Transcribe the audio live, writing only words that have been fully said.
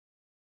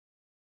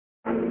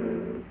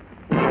In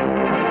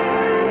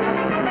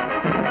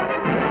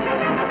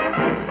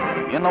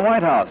the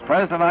White House,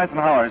 President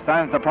Eisenhower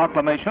signs the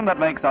proclamation that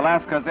makes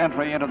Alaska's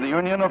entry into the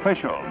Union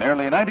official,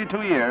 nearly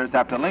 92 years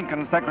after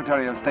Lincoln's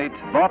Secretary of State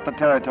bought the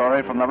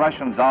territory from the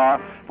Russian Tsar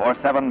for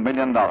 $7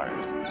 million.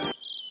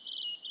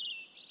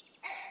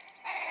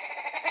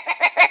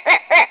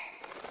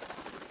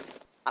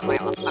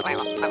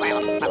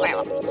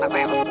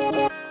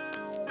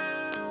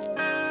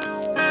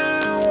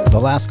 The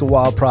Alaska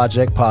Wild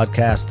Project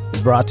podcast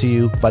is brought to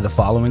you by the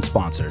following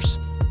sponsors.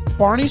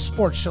 Barney's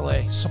Sports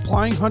Chalet,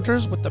 supplying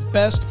hunters with the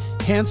best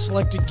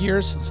hand-selected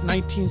gear since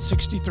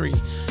 1963.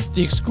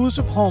 The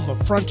exclusive home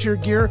of frontier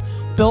gear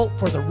built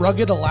for the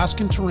rugged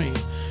Alaskan terrain.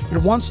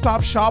 Your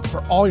one-stop shop for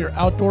all your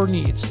outdoor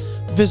needs.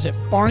 Visit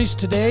Barney's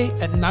today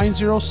at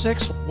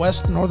 906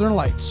 West Northern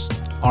Lights.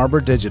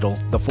 Arbor Digital,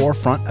 the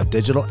forefront of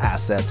digital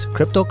assets,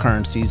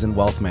 cryptocurrencies, and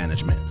wealth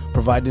management,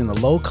 providing a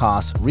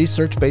low-cost,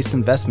 research-based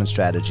investment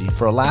strategy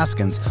for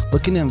Alaskans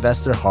looking to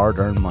invest their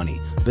hard-earned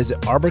money.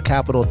 Visit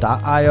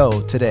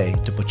arborcapital.io today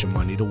to put your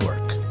money to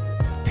work.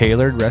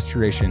 Tailored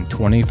Restoration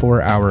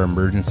 24-hour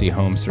emergency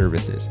home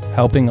services,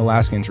 helping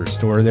Alaskans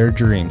restore their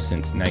dreams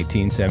since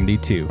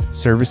 1972.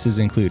 Services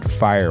include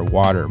fire,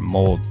 water,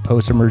 mold,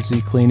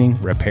 post-emergency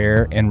cleaning,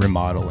 repair, and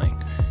remodeling.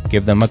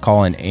 Give them a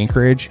call in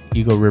Anchorage,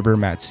 Eagle River,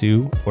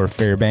 Matsu, or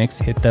Fairbanks.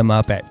 Hit them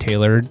up at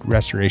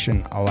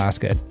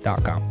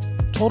tailoredrestorationalaska.com.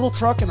 Total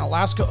Truck and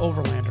Alaska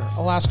Overlander,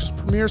 Alaska's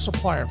premier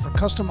supplier for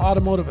custom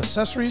automotive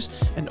accessories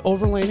and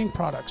overlanding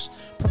products,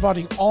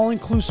 providing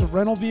all-inclusive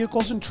rental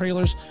vehicles and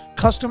trailers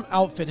custom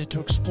outfitted to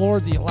explore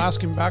the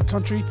Alaskan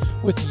backcountry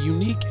with a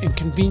unique and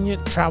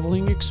convenient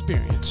traveling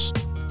experience.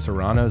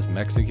 Serrano's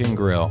Mexican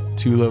Grill,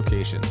 2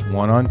 locations,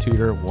 one on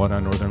Tudor, one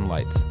on Northern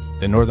Lights.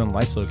 The Northern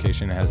Lights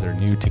location has their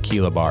new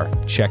tequila bar.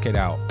 Check it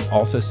out.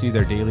 Also see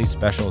their daily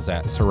specials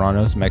at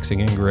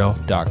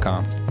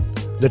serranosmexicangrill.com.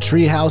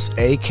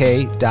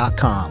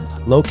 TheTreehouseAK.com,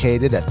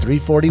 located at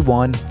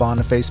 341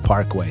 Boniface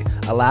Parkway,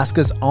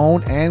 Alaska's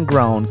own and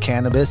grown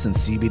cannabis and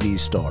CBD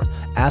store.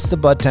 Ask the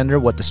bud tender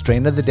what the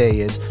strain of the day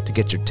is to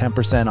get your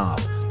 10%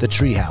 off. The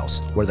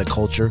Treehouse, where the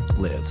culture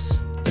lives.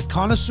 The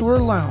Connoisseur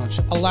Lounge,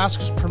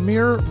 Alaska's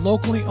premier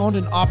locally owned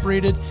and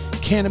operated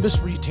cannabis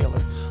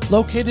retailer,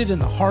 located in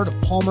the heart of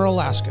Palmer,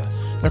 Alaska.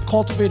 Their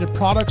cultivated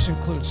products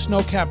include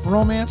Snowcap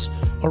Romance,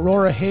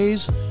 Aurora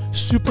Haze,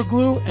 Super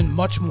Glue, and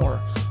much more.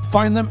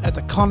 Find them at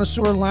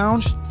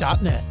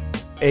theconnoisseurlounge.net.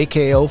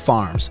 AKO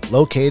Farms,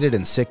 located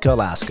in Sitka,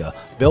 Alaska,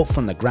 built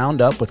from the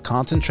ground up with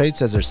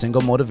concentrates as their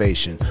single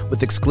motivation,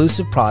 with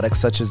exclusive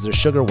products such as their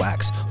sugar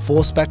wax,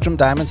 full spectrum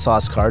diamond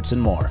sauce carts,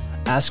 and more.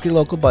 Ask your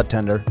local bud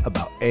tender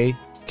about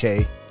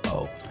AKO.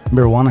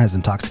 Marijuana has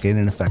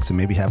intoxicating effects and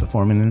may be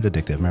habit-forming and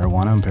addictive.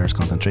 Marijuana impairs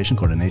concentration,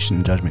 coordination,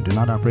 and judgment. Do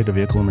not operate a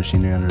vehicle or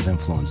machinery under the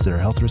influence. There are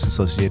health risks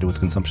associated with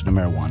consumption of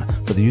marijuana.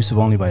 For the use of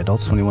only by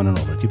adults 21 and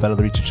over. Keep out of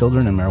the reach of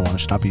children, and marijuana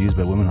should not be used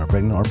by women who are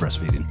pregnant or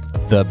breastfeeding.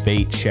 The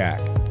Bait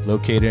Shack,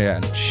 located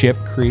on Ship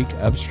Creek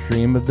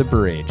upstream of the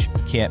bridge.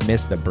 Can't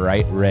miss the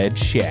bright red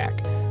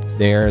shack.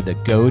 They're the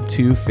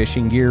go-to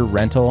fishing gear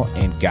rental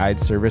and guide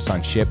service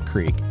on Ship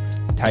Creek.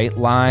 Tight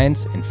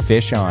lines and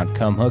fish on.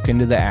 Come hook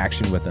into the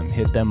action with them.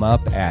 Hit them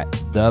up at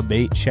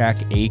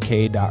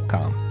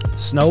thebaitshackak.com.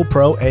 Snow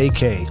Pro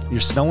AK,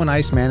 your snow and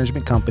ice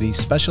management company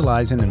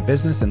specializing in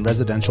business and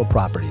residential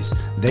properties.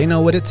 They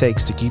know what it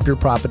takes to keep your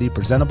property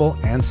presentable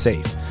and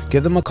safe.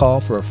 Give them a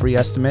call for a free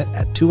estimate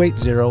at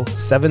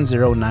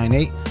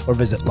 280-7098 or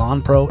visit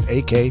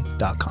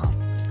lawnproak.com.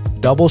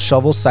 Double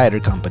Shovel Cider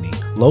Company,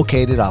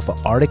 located off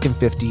of Arctic and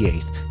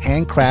 58th.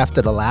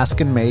 Handcrafted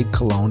Alaskan-made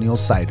colonial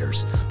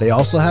ciders. They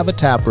also have a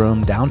tap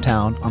room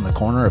downtown on the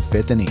corner of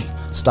 5th and E.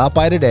 Stop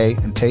by today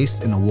and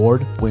taste an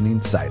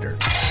award-winning cider.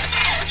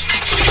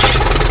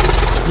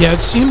 Yeah, it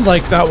seemed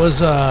like that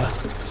was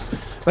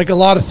like a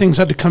lot of things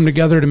had to come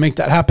together to make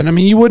that happen. I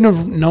mean, you wouldn't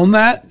have known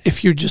that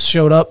if you just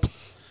showed up.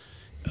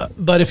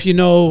 But if you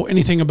know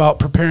anything about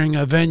preparing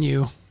a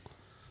venue,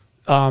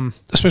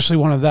 especially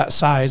one of that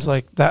size,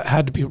 like that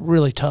had to be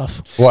really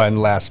tough. Well,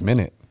 and last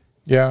minute.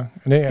 Yeah.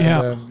 And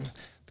the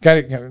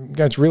guy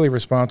that's really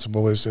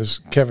responsible is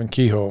Kevin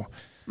Kehoe.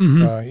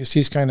 Mm-hmm.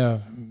 He's kind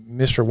of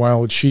Mr.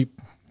 Wild Sheep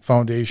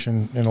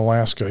Foundation in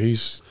Alaska.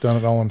 He's done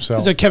it all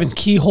himself. Is it Kevin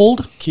Kehoe?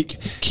 Kehoe.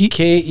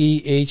 Kehoe.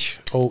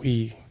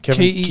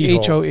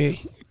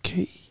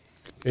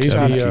 He's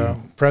the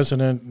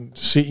president and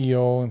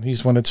CEO, and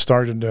he's the one that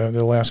started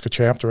the Alaska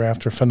chapter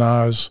after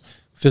Fanaz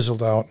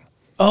fizzled out.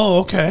 Oh,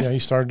 okay. Yeah, he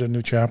started a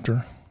new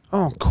chapter.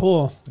 Oh,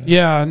 cool.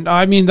 Yeah, and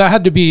I mean, that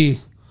had to be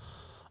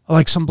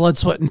like some blood,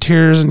 sweat, and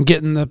tears, and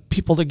getting the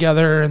people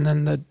together, and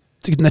then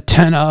getting the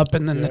tent up,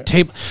 and then the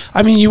table.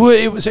 I mean,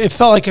 it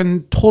felt like a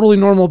totally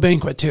normal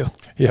banquet too.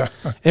 Yeah,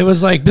 it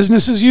was like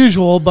business as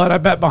usual, but I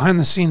bet behind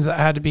the scenes that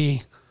had to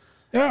be.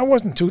 Yeah, it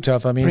wasn't too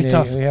tough. I mean, they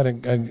had a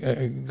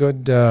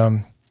good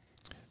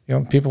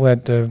people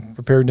that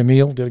prepared the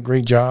meal did a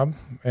great job,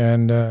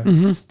 and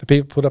the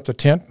people put up the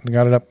tent and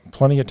got it up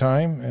plenty of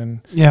time.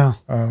 And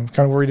kind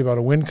of worried about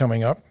a wind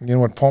coming up. You know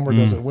what Palmer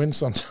does at wind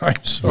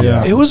sometimes. So.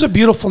 Yeah, it was a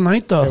beautiful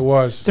night though. It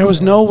was. There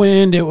was no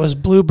wind. It was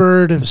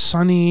bluebird. It was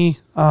sunny.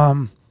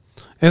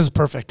 It was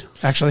perfect,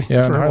 actually.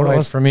 Yeah, and the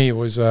highlight for me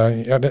was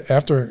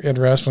after Ed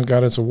Rasmussen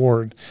got his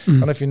award. I don't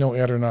know if you know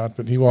Ed or not,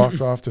 but he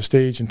walked off the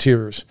stage in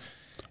tears.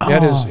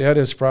 Ed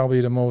is probably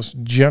the most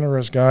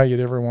generous guy you'd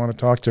ever want to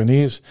talk to, and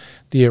he's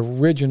the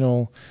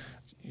original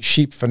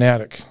sheep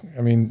fanatic.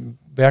 I mean,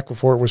 back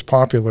before it was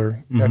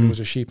popular, Ed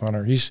was a sheep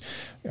hunter. He's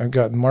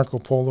got Marco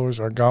Polos,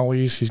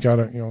 Argalis. He's got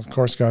of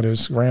course, got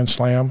his Grand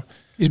Slam.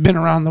 He's been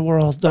around the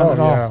world, done it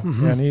all.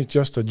 And he's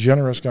just a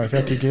generous guy. In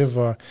fact, he gave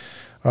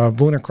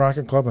Boone and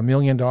Crockett Club $1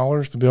 million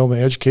to build an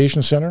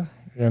education center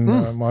in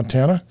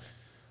Montana.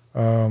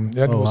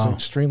 Ed was an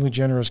extremely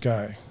generous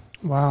guy.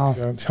 Wow.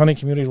 The hunting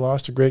community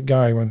lost a great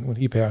guy when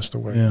he passed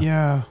away.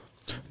 Yeah.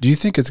 Do you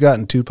think it's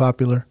gotten too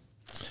popular?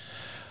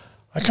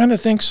 I kind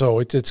of think so.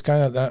 It's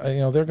kind of,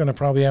 they're going to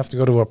probably have to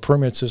go to a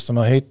permit system.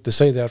 I hate to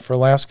say that for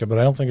Alaska, but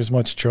I don't think there's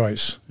much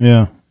choice.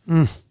 Yeah.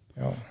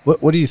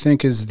 What do you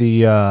think is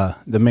the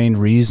main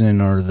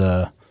reason,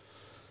 or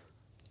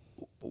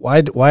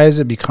why has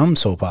it become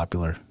so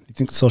popular? You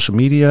think social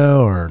media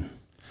or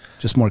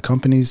just more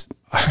companies?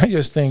 I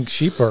just think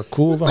sheep are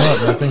cool to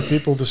hunt. I think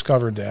people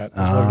discovered that.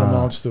 That's what it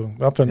amounts to.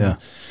 Up in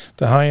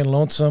the high and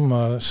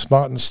lonesome,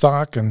 spot and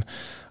stock, and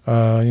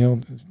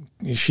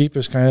sheep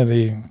is kind of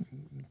the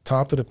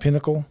top of the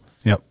pinnacle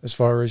as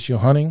far as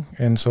hunting.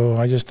 And so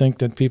I just think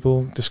that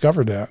people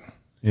discovered that.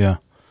 Yeah.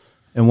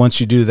 And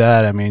once you do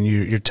that, I mean,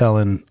 you're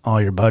telling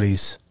all your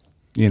buddies,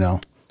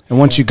 And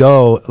once you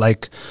go,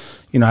 like,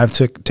 I've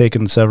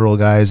taken several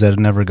guys that have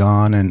never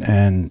gone,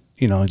 and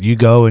you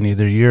go and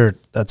either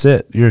that's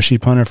it. You're a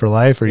sheep hunter for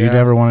life, or you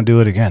never want to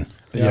do it again.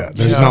 Yeah,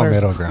 there's no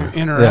middle ground.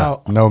 In or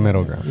out. No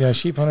middle ground. Yeah,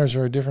 sheep hunters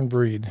are a different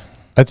breed.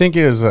 I think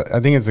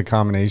it's a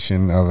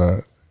combination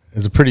of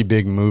it's a pretty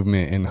big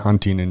movement in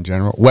hunting in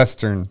general.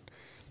 Western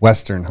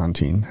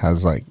hunting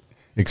has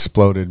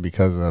exploded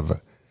because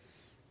of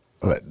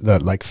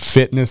the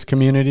fitness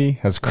community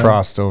has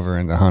crossed over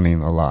into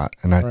hunting a lot,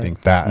 and I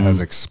think that has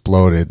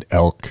exploded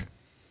elk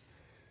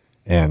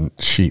and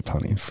sheep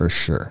hunting for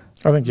sure.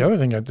 I think the other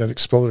thing that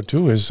exploded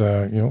too is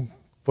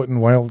putting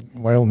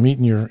wild meat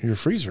in your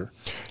freezer.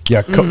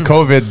 Yeah,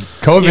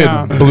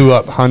 COVID blew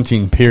up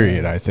hunting.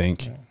 Period. I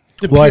think.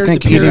 I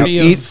think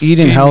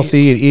eating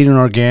healthy and eating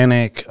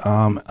organic,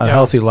 a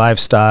healthy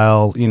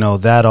lifestyle,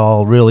 that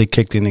all really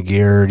kicked into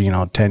gear,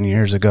 10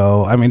 years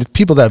ago. I mean,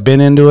 people that have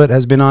been into it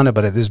has been on it,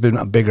 but there's been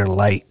a bigger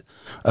light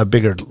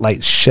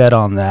shed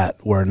on that,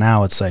 where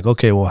now it's like,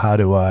 okay, well, how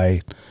do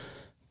I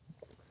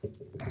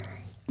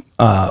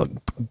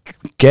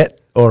get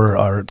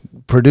or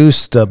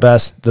produce the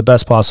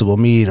best possible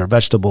meat or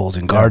vegetables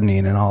and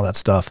gardening and all that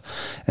stuff.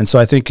 And so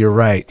I think you're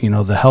right.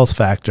 The health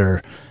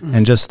factor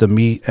and just the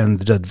meat and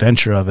the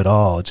adventure of it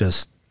all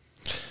adds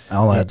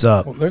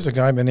up. Well, there's a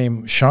guy by the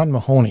name Sean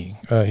Mahoney.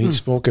 He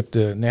spoke at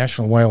the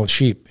National Wild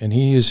Sheep, and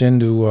he is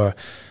into a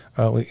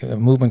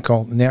movement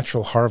called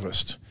Natural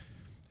Harvest.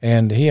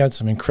 And he had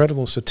some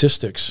incredible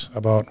statistics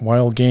about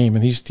wild game,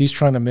 and he's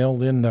trying to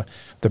meld in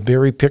the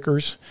berry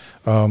pickers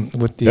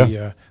with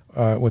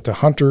the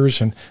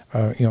hunters, and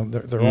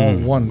they're all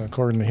one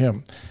according to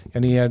him.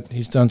 And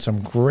he's done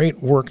some great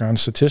work on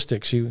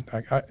statistics.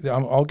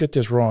 I'll get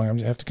this wrong.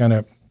 I have to kind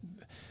of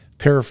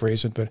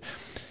paraphrase it, but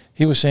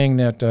he was saying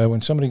that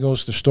when somebody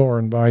goes to the store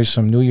and buys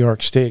some New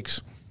York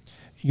steaks,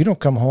 you don't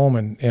come home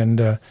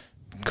and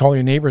call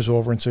your neighbors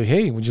over and say,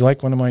 "Hey, would you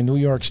like one of my New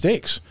York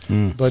steaks?"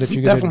 But if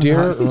you get a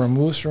deer or a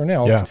moose or an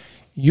elk,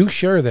 you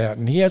share that.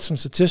 And he had some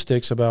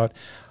statistics about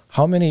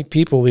how many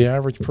people the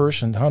average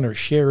hunter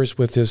shares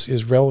with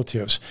his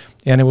relatives,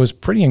 and it was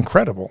pretty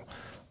incredible.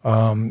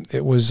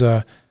 It was,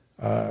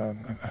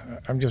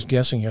 I'm just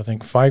guessing, I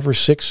think 5 or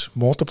 6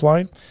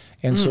 multiplied,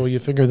 and so you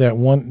figure that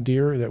one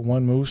deer, that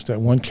one moose,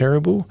 that one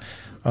caribou,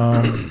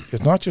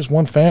 it's not just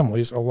one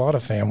family; it's a lot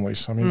of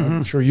families. I mean,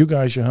 I'm sure you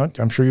guys hunt.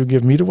 I'm sure you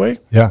give meat away.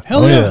 Yeah,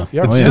 hell yeah.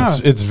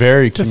 It's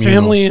very to communal.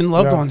 Family and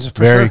loved ones. For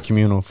very sure.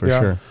 communal for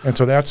sure. And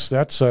so that's.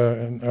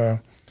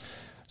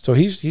 So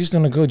he's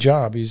done a good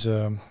job. He's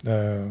got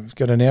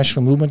a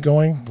national movement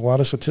going, a lot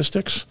of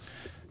statistics,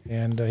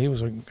 and he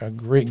was a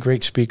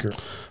great speaker.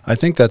 I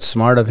think that's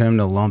smart of him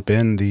to lump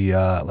in the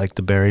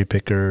the berry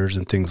pickers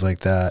and things like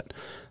that.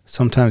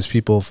 Sometimes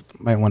people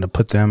might want to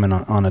put them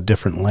on a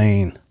different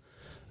lane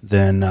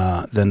than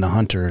the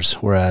hunters,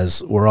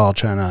 whereas we're all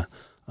trying to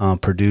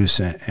produce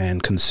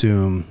and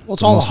consume. Well,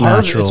 it's all a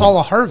harvest. It's all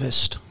a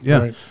harvest.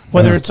 Yeah, right.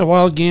 Whether it's a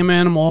wild game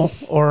animal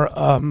or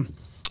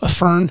a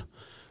fern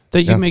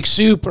that you make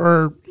soup,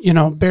 or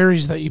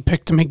berries that you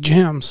pick to make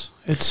jams.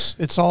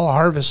 It's all a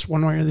harvest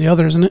one way or the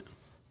other, isn't it?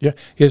 Yeah,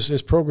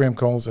 his program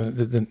calls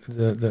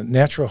the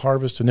Natural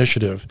Harvest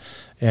Initiative,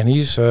 and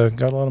he's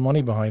got a lot of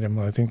money behind him.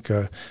 I think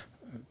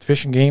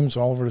Fish and Games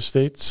all over the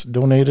states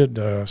donated,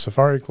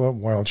 Safari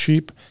Club, Wild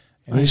Sheep,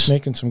 and he's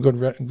making some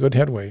good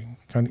headway,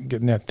 kind of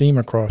getting that theme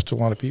across to a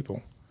lot of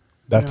people.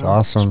 That's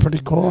awesome. It's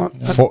pretty cool.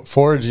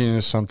 Foraging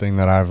is something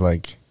that I've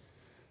like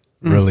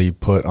really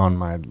put on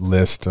my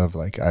list of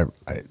like I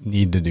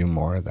need to do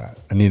more of that.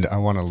 I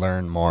want to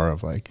learn more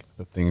of like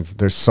the things.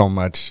 There's so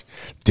much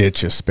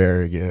ditch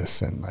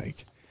asparagus and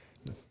like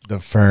the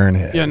fern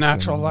heads. Yeah,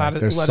 natural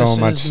there's lettuces so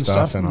much and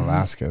stuff stuff in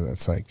Alaska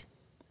that's like,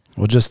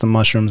 Well, just the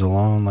mushrooms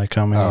alone, like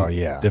how many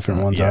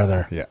different ones are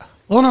there? Yeah.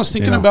 Well, and I was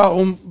thinking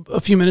about a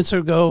few minutes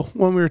ago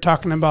when we were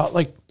talking about,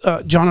 like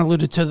John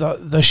alluded to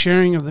the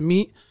sharing of the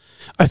meat.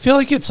 I feel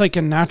like it's like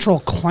a natural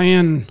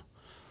clan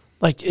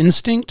like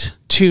instinct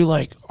to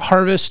like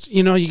harvest.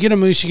 You know, you get a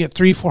moose, you get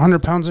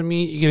 300-400 pounds of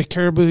meat. You get a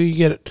caribou, you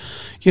get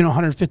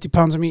 150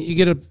 pounds of meat. You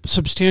get a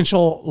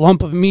substantial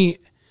lump of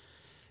meat,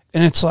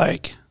 and it's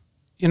like,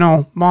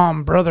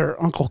 mom,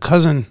 brother, uncle,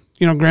 cousin,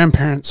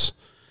 grandparents.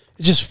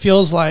 It just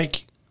feels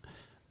like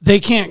they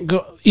can't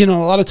go, a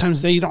lot of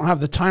times they don't have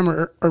the time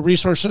or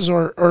resources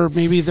or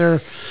maybe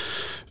they're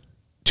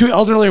too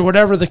elderly or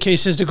whatever the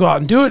case is to go out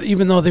and do it,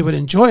 even though they would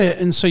enjoy it.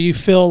 And so you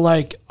feel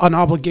like an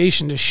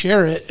obligation to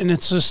share it. And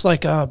it's just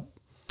like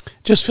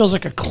just feels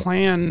like a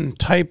clan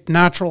type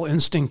natural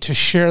instinct to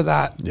share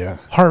that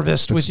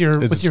harvest with your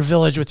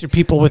village, with your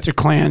people, with your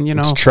clan,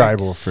 It's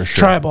tribal for sure.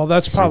 Tribal.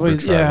 That's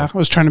probably, I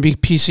was trying to be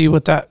PC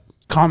with that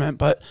comment,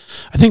 but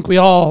I think we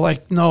all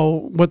like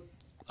know what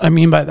I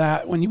mean by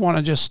that, when you want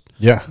to just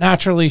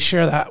naturally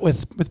share that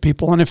with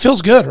people, and it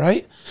feels good,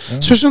 right? Yeah.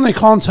 Especially when they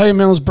call and tell you,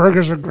 man, those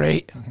burgers are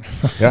great.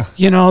 Yeah,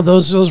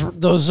 those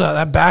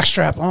that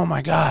backstrap. Oh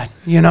my god,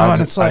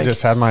 it's like, I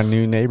just had my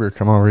new neighbor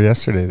come over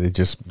yesterday. They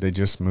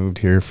just moved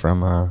here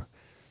from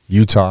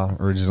Utah,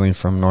 originally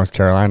from North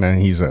Carolina,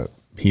 and he's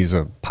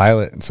a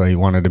pilot, and so he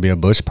wanted to be a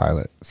bush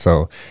pilot.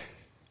 So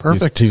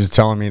perfect. He was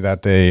telling me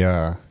that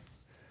they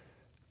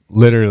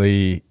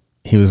literally,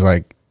 he was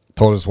like,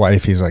 told his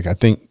wife, he's like, I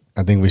think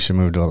we should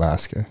move to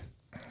Alaska.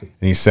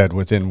 And he said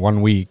within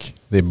 1 week,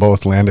 they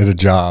both landed a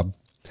job,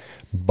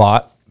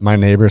 bought my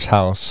neighbor's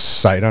house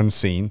sight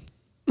unseen,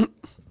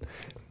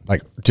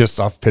 like just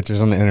off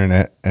pictures on the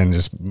internet, and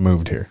just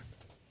moved here.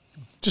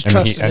 Just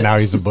trusted it. And now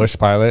he's a bush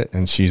pilot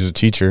and she's a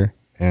teacher.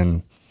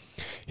 And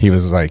he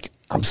was like,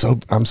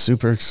 I'm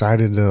super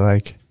excited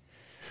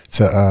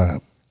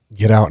to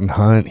get out and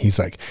hunt. He's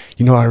like,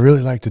 I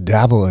really like to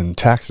dabble in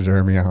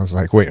taxidermy. I was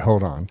like, wait,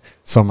 hold on.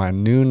 So my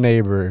new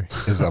neighbor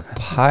is a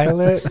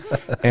pilot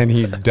and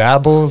he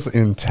dabbles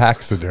in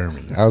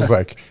taxidermy. I was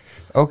like,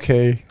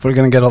 okay, we're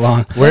gonna get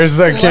along. Where's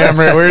the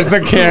camera? Where's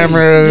the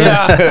cameras?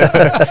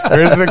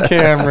 Where's the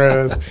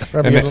cameras?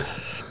 And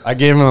I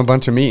gave him a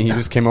bunch of meat. He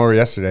just came over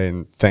yesterday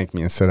and thanked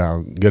me and said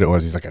how good it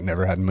was. He's like, I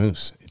never had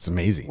moose. It's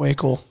amazing. Way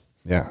cool.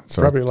 Yeah,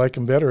 so probably like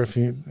him better if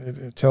he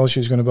tells you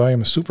he's going to buy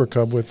him a super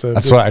cub with.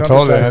 That's what I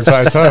told him. That's what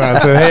I told him. I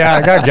said, "Hey,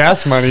 I got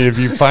gas money if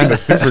you find a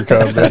super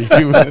cub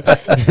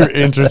that you're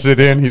interested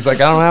in." He's like,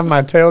 "I don't have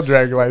my tail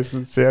drag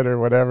license yet, or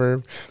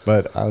whatever."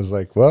 But I was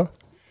like, "Well,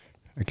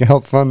 I can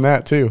help fund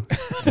that too."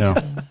 Yeah,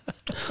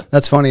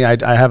 that's funny.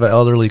 I have an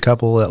elderly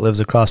couple that lives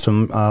across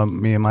from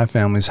me and my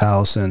family's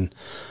house, and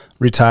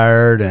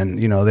retired, and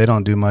they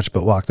don't do much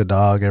but walk the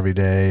dog every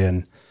day,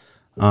 and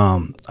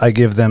I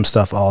give them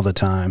stuff all the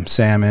time,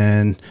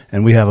 salmon,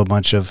 and we have a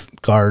bunch of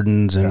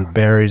gardens and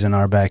berries in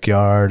our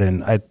backyard.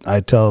 And I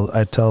tell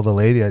the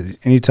lady,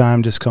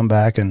 anytime, just come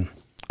back and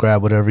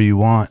grab whatever you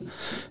want.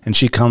 And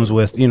she comes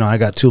with, I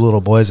got 2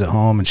 little boys at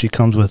home, and she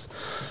comes with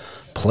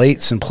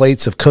plates and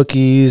plates of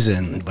cookies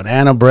and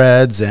banana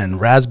breads and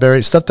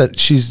raspberry stuff that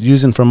she's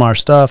using from our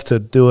stuff to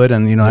do it.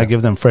 And I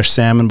give them fresh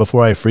salmon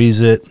before I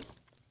freeze it,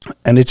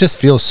 and it just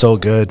feels so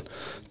good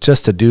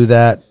just to do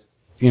that,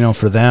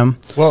 for them.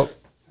 Well,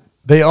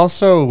 they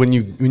also, when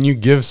you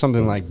give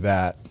something like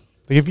that,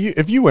 like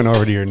if you went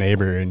over to your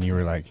neighbor and you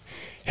were like,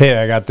 hey,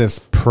 I got this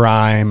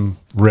prime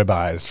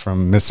ribeyes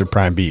from Mr.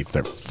 Prime Beef,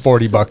 they're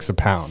 $40 a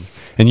pound,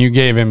 and you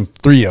gave him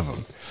 3 of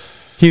them,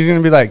 he's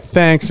gonna be like,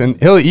 thanks,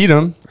 and he'll eat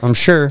them, I'm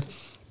sure,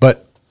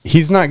 but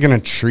he's not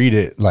gonna treat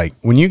it like,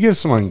 when you give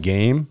someone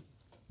game,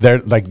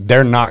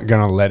 they're not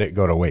gonna let it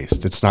go to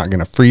waste. It's not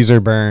gonna freeze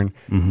or burn.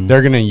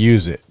 They're gonna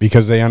use it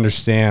because they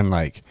understand,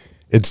 like,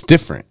 it's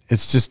different.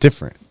 It's just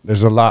different.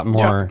 There's a lot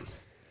more. Yep.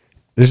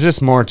 There's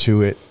just more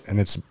to it, and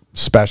it's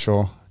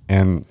special,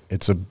 and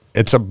it's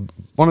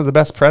one of the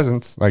best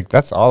presents. Like,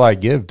 that's all I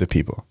give to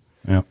people.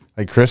 Yeah.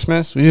 Like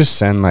Christmas, we just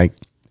send like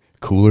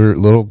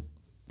little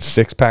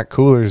 6-pack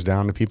coolers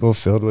down to people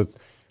filled with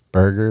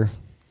burger,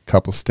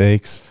 couple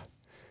steaks.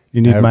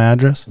 You need my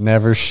address?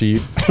 Never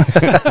sheep.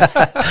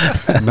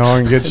 No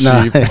one gets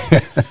sheep.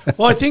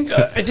 Well, I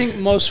think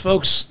most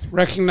folks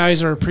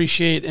recognize or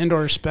appreciate and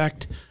or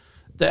respect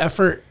the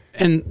effort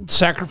and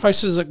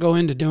sacrifices that go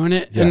into doing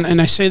it. Yeah. And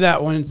I say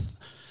that when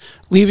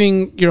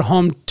leaving your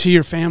home to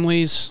your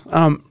families,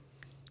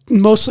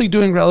 mostly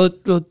doing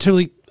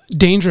relatively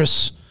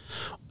dangerous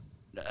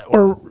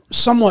or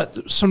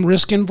somewhat some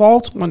risk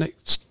involved when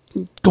it's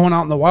going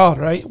out in the wild,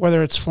 right?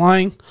 Whether it's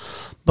flying,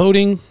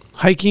 boating,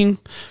 hiking,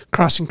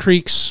 crossing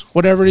creeks,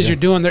 whatever it is you're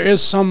doing, there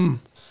is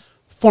some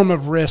form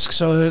of risk.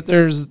 So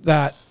there's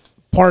that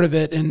part of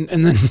it. And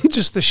then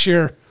just the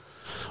sheer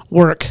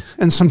work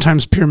and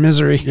sometimes pure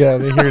misery Yeah,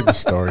 they hear the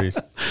stories.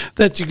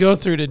 that you go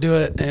through to do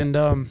it. And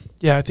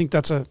yeah, I think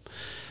that's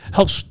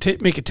helps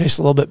make it taste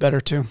a little bit better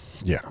too.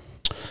 Yeah.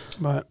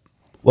 But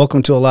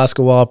Welcome to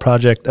Alaska Wild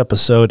Project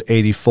episode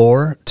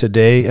 84.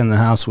 Today in the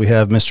house we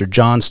have Mr.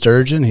 John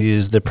Sturgeon. He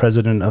is the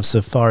president of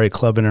Safari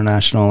Club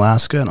International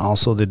Alaska and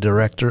also the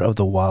director of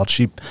the Wild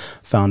Sheep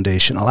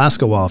Foundation,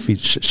 Alaska Wild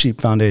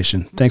Sheep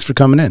Foundation. Thanks for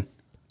coming in.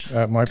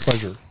 My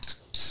pleasure.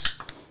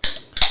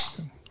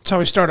 that's how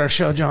we start our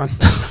show, John.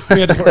 We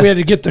had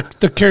to get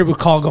the caribou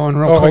call going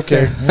real quick.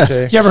 Okay. There.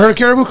 Okay. You ever heard a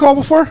caribou call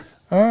before?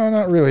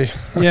 Not really.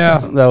 Yeah,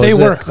 That they was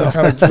it. work though.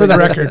 For the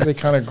record, They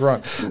kind of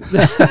grunt.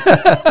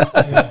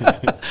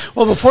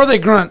 well, before they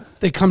grunt,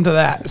 they come to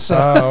that. So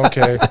Oh,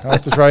 okay. I'll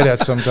have to try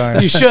that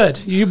sometime. you should.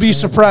 You'd be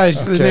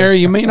surprised in Okay. the area.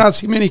 You may not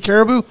see many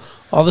caribou.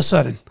 All of a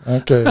sudden,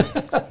 Okay.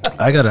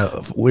 I got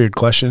a weird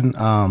question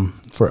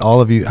for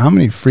all of you. How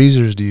many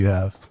freezers do you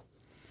have?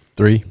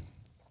 3.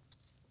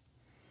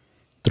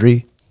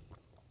 3?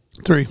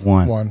 3.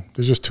 1. One.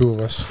 There's just two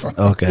of us.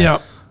 Okay. Yeah.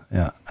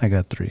 Yeah, I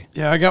got 3.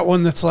 Yeah, I got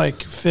one that's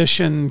like fish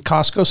and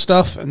Costco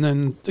stuff, and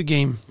then the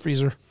game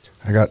freezer.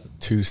 I got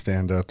 2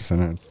 stand-ups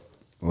and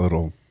a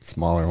little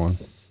smaller one.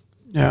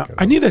 Yeah, Like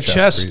I need a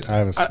chest. freezer. I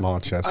have a small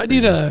chest. I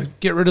need to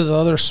get rid of the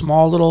other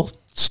small little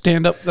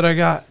stand up that I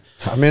got.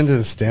 I'm into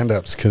the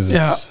stand-ups because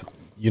Yeah.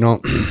 you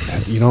don't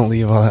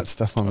leave all that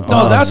stuff on the No,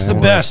 bottom. that's the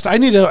man. best. I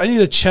need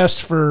a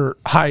chest for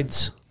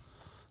hides.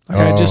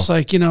 Like I just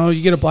like, you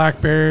get a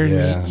black bear and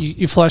Yeah.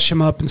 you flesh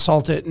them up and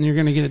salt it, and you're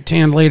gonna get it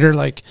tanned later.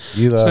 Like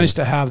it's nice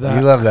to have that.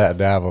 You love that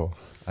dabble.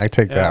 I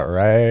take that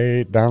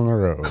right down the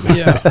road.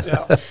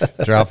 yeah.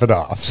 Drop it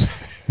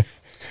off.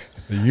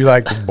 You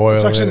like to boil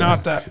It's actually it.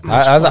 not that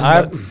much I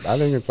fun, I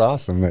think it's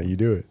awesome that you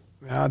do it.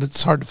 Yeah,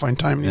 it's hard to find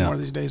time anymore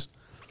these days.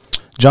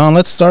 John,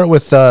 let's start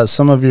with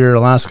some of your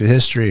Alaska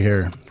history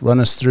here. Run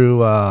us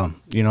through,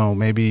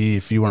 maybe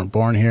if you weren't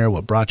born here,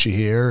 what brought you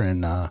here,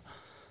 and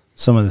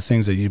some of the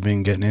things that you've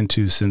been getting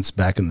into since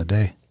back in the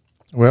day.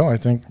 Well, I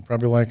think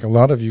probably like a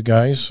lot of you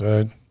guys,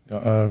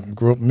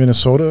 grew up in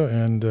Minnesota,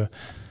 and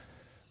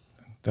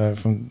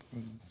from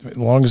as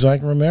long as I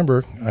can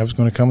remember, I was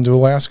going to come to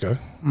Alaska,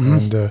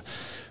 and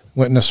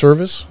went in the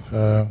service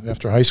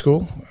after high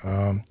school.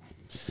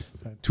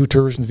 2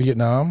 tours in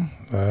Vietnam.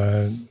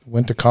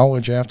 Went to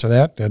college after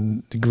that. Had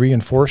a degree in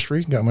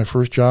forestry. Got my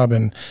first job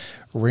in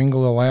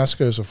Wrangell,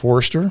 Alaska, as a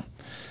forester,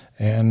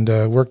 and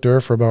worked there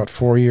for about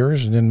 4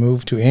 years, and then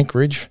moved to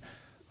Anchorage.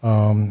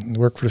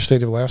 Worked for the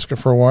state of Alaska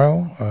for a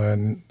while,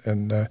 and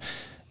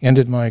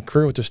ended my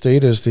career with the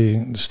state as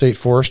the state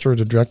forester,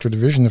 the director of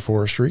division of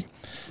forestry,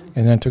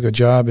 and then took a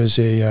job as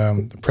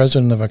the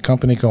president of a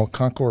company called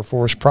Concord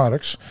Forest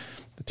Products,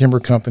 the timber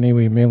company.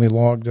 We mainly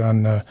logged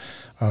on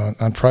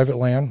private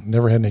land.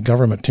 Never had any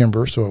government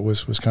timber, so it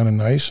was kind of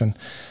nice. And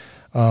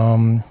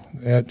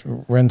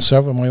ran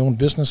several of my own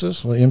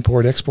businesses,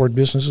 import-export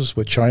businesses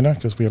with China,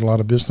 because we had a lot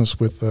of business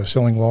with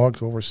selling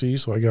logs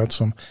overseas. So I got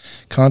some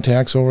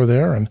contacts over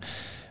there, and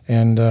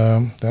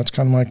that's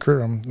kind of my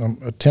career. I'm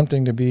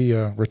attempting to be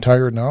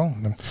retired now.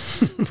 I'm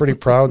pretty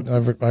proud.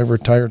 I've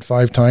retired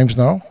 5 times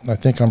now. I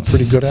think I'm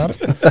pretty good at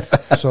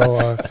it.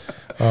 So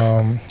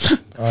I'm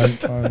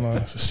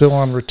still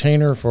on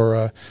retainer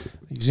for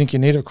Zinke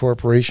Native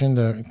Corporation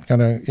to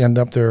kind of end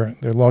up their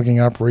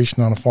logging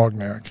operation on a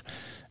Fognac,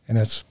 and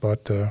it's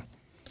about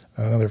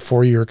another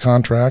 4-year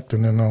contract,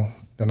 and then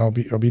I'll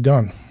be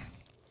done.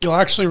 You'll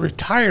actually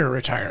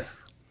retire.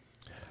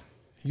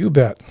 You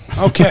bet.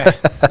 Okay,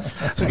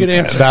 that's a good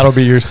answer. That'll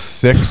be your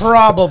 6th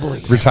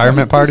Probably.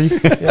 retirement party.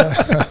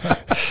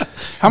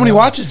 How many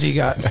watches do you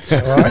got?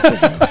 Well,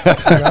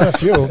 I got a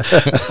few.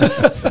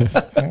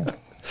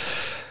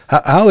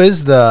 How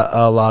is the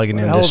logging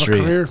Hell of a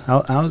industry? career.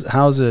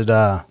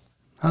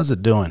 How's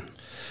it doing?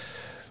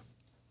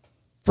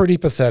 Pretty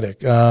pathetic.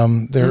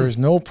 There is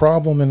no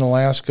problem in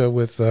Alaska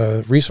with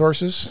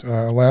resources.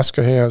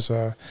 Alaska has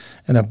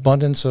an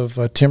abundance of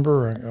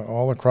timber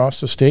all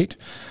across the state.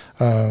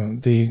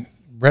 The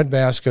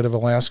breadbasket of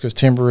Alaska's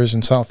timber is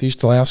in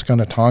southeast Alaska on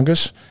the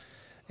Tongass,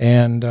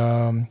 and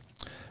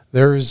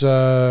there's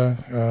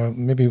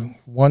maybe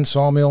 1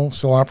 sawmill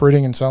still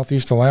operating in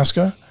southeast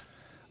Alaska,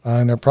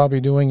 and they're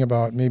probably doing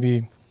about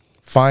maybe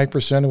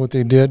 5% of what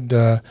they did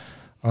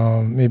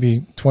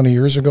maybe 20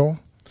 years ago.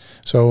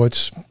 So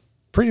it's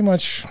pretty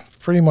much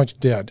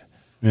dead.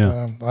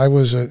 Yeah. I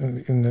was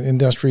in the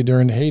industry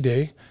during the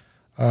heyday,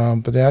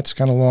 but that's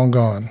kind of long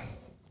gone.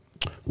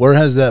 Where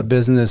has that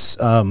business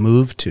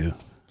moved to?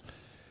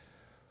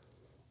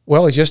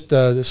 Well, it's just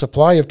the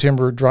supply of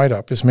timber dried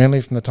up. It's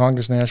mainly from the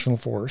Tongass National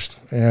Forest,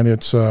 and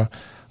it's they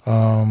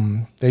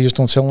just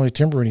don't sell any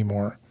timber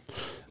anymore.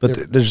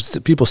 But there's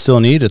people still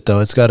need it though.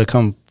 It's got to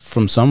come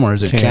from somewhere.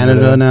 Is it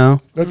Canada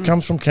now? It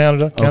comes from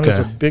Canada. Canada's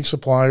Okay. a big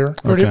supplier.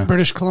 Okay.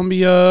 British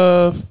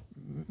Columbia,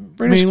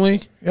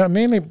 mainly. Yeah,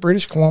 mainly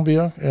British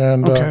Columbia,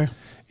 and Okay.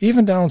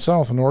 even down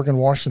south in Oregon,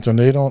 Washington,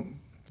 they don't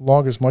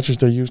log as much as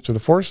they used to. The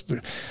forest,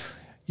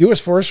 U.S.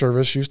 Forest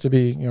Service used to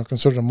be,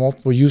 considered a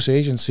multiple-use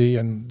agency,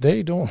 and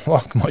they don't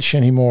log much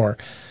anymore.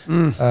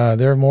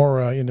 They're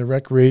more into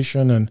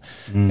recreation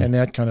and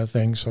that kind of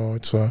thing. So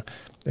it's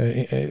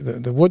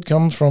the wood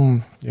comes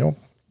from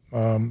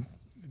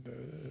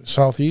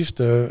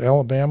southeast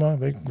Alabama.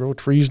 They grow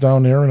trees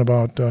down there in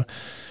about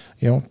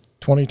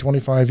 20,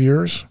 25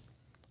 years.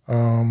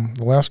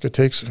 Alaska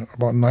takes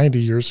about 90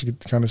 years to get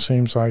the kind of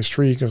same size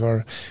tree because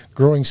our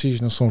growing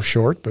season is so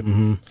short. But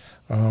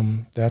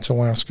that's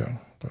Alaska.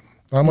 But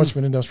not much of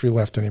an industry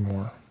left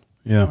anymore.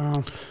 Yeah.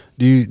 Wow.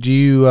 Do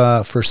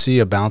you foresee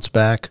a bounce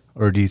back,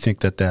 or do you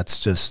think that that's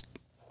just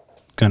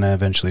going to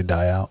eventually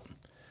die out?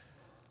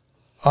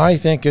 I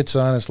think it's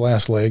on its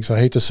last legs. I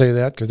hate to say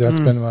that because that's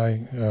been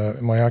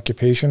my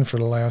occupation for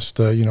the last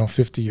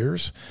 50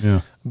 years.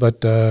 Yeah.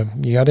 But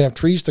you got to have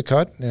trees to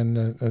cut, and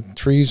the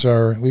trees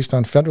are, at least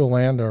on federal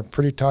land, are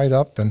pretty tied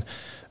up, and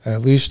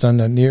at least on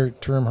the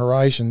near-term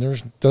horizon,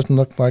 doesn't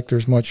look like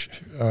there's much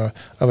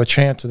of a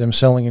chance of them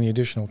selling any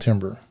additional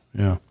timber.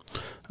 Yeah.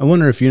 I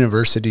wonder if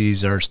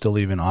universities are still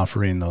even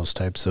offering those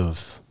types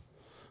of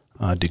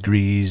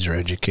degrees or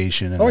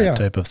education and that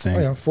type of thing. Oh,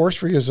 yeah.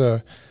 Forestry is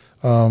still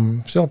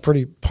a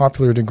pretty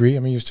popular degree. I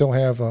mean, you still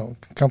have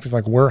companies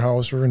like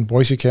Weyerhaeuser and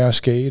Boise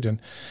Cascade, and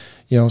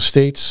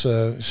states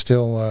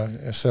still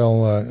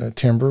sell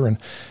timber, and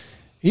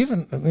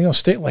even a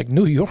state like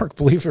New York,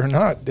 believe it or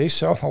not, they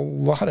sell a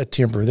lot of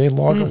timber. They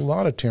log a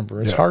lot of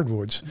timber. It's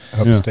hardwoods.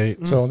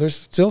 Upstate. So there's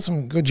still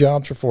some good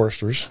jobs for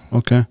foresters.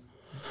 Okay.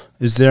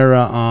 Is there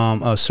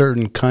a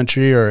certain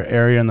country or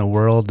area in the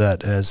world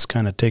that has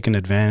kind of taken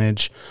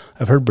advantage?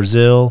 I've heard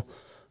Brazil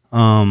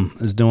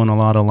is doing a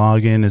lot of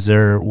logging. Is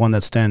there one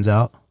that stands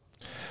out?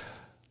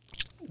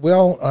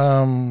 Well,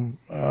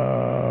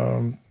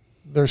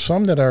 there's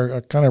some that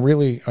are kind of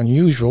really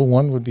unusual.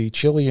 One would be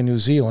Chile and New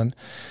Zealand.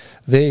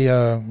 They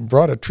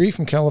brought a tree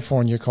from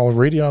California called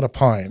radiata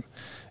pine.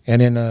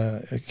 And in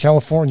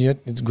California,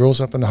 it grows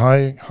up in the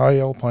high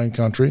alpine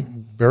country,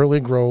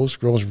 barely grows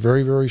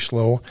very, very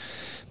slow.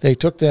 They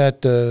took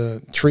that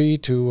tree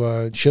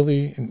to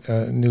Chile,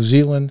 New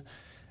Zealand,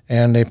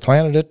 and they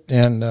planted it,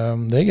 and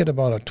they get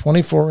about a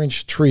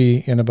 24-inch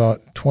tree in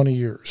about 20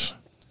 years.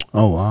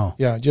 Oh, wow.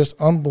 Yeah, just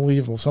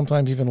unbelievable,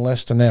 sometimes even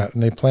less than that.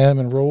 And they plant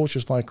them in rows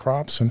just like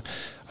crops, and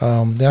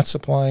that's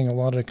supplying a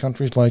lot of the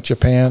countries like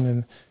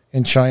Japan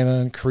and China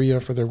and Korea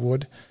for their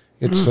wood.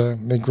 It's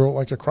they grow it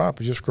like a crop.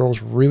 It just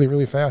grows really,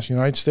 really fast.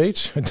 United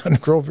States, it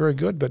doesn't grow very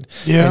good, but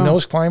in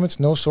those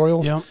climates, no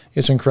soils,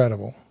 it's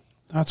incredible.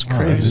 That's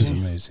That is crazy.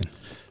 amazing.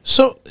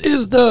 So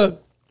is the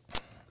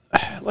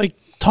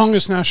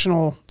Tongass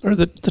National, or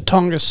the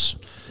Tongass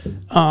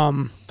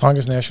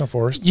Tongass National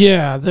Forest.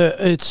 Yeah,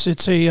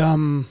 it's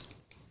a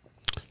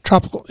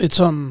tropical. It's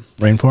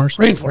Rainforest.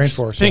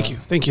 Rainforest. Thank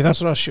you. That's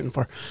what I was shooting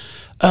for.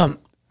 Are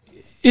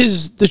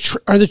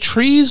the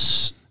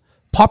trees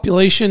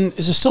population,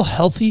 is it still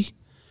healthy?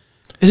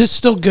 Is it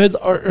still good,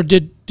 or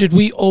did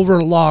we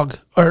overlog?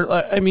 Or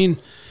I mean,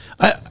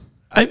 I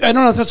don't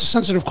know if that's a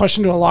sensitive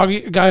question to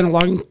a guy in a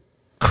logging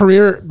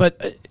career,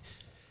 but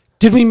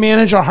did we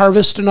manage our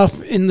harvest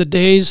enough in the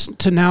days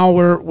to now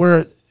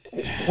where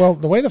well,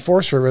 the way the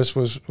Forest Service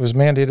was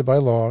mandated by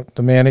law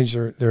to manage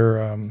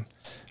their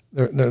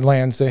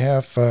lands, they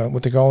have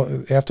what they call,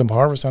 they have to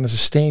harvest on a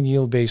sustained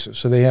yield basis.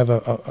 So they have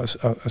a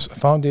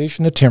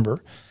foundation of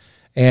timber,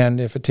 and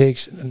if it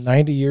takes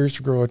 90 years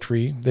to grow a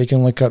tree, they can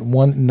only cut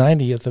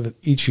 1/90th of it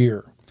each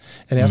year,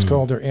 and that's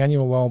called their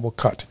annual allowable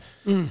cut.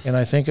 And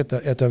I think at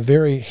the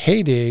very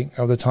heyday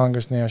of the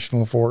Tongass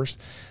National Forest,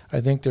 I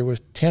think there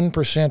was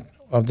 10%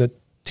 of the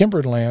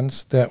timbered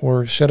lands that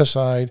were set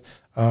aside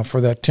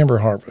for that timber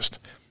harvest.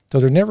 So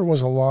there never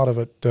was a lot of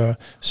it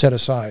set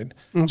aside.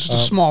 it's just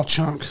a small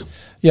chunk?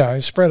 Yeah,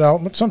 it's spread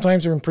out, but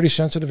sometimes they're in pretty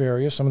sensitive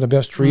areas. Some of the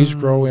best trees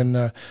grow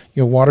in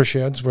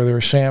watersheds where there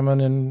are salmon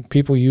and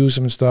people use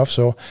them and stuff.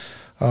 So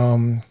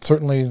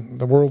certainly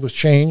the world has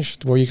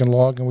changed where you can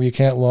log and where you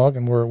can't log,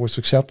 and where it was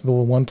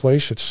acceptable in one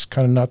place, it's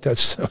kind of not that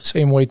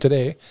same way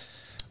today.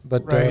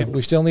 But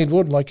we still need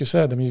wood, like you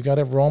said. I mean, you got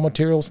to have raw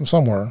materials from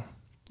somewhere.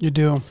 You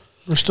do.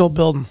 We're still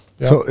building.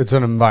 Yeah. So it's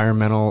an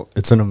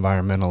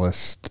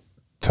environmentalist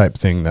type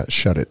thing that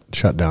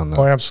shut down.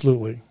 Oh,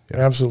 absolutely,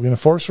 absolutely. And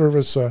the Forest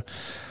Service,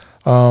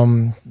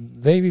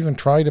 they've even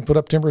tried to put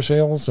up timber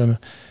sales, and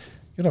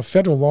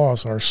federal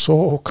laws are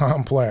so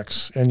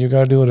complex, and you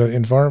got to do it an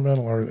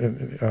environmental or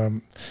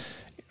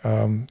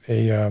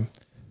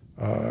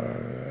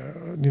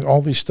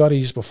all these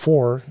studies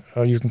before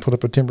you can put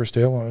up a timber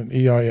sale on an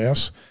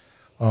EIS,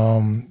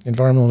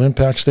 environmental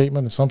impact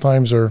statement, and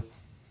sometimes they're,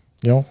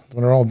 when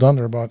they're all done,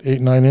 they're about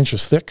 8-9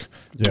 inches thick.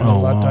 Yeah. A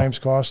lot of times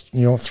cost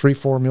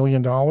 $3-4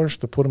 million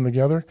to put them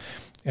together,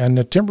 and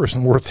the timber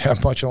isn't worth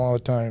that much a lot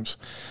of times.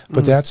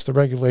 But that's the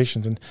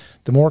regulations, and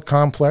the more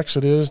complex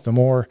it is, the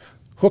more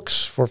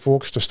hooks for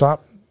folks to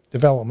stop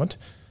development.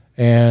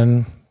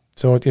 And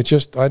so it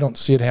just, I don't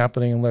see it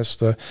happening unless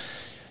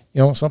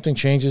something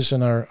changes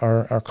in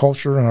our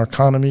culture and our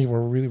economy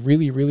where we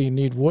really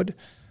need wood.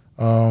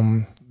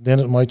 Then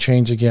it might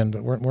change again,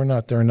 but we're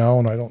not there now,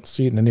 and I don't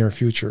see it in the near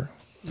future.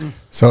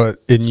 So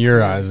in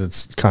your eyes,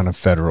 it's kind of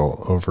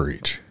federal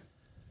overreach.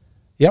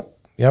 Yep.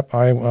 Yes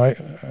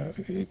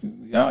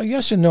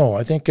and no.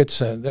 I think it's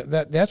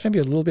that's maybe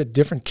a little bit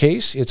different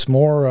case. It's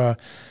more a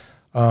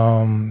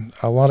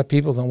lot of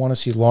people don't want to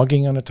see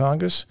logging on the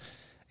Tongass,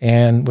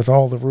 and with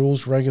all the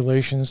rules,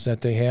 regulations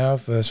that they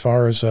have as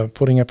far as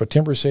putting up a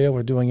timber sale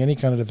or doing any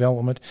kind of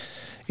development,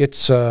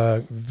 it's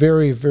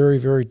very, very,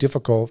 very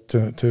difficult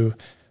to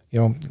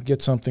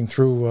get something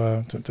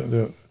through to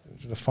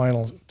the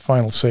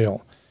final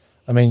sale.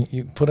 I mean,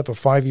 you put up a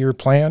 5-year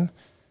plan.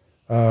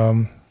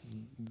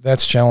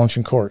 That's challenged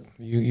in court.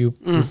 You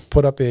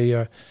put up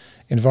a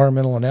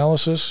environmental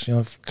analysis.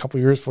 A couple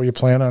of years before you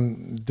plan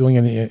on doing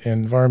an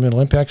environmental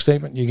impact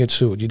statement, you get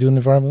sued. You do an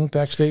environmental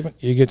impact statement,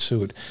 you get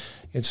sued.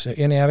 It's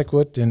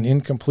inadequate and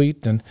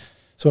incomplete, and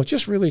so it's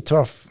just really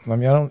tough. I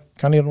mean, I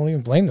don't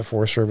even blame the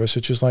Forest Service.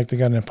 It's just like they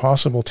got an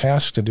impossible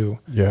task to do.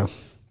 Yeah.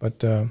 But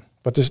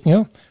there's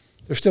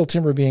there's still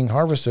timber being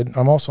harvested.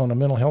 I'm also on the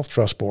Mental Health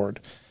Trust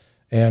Board,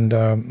 and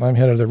I'm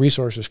head of the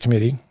Resources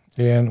Committee.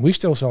 And we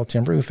still sell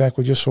timber. In fact,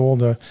 we just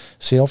sold a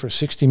sale for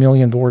 60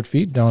 million board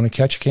feet down in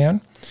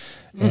Ketchikan.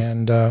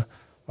 And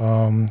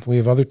we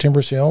have other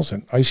timber sales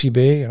in Icy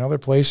Bay and other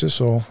places.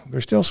 So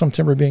there's still some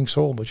timber being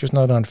sold, but just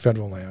not on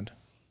federal land.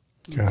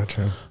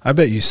 Gotcha. I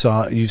bet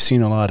you've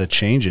seen a lot of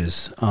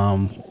changes.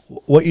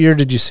 What year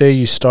did you say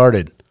you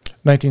started?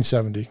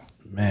 1970.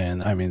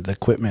 Man, I mean, the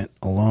equipment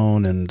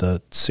alone and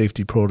the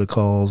safety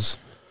protocols.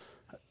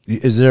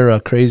 Is there a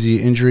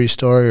crazy injury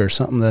story or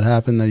something that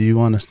happened that you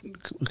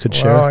could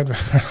share? Well,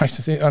 I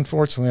think,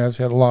 unfortunately, I've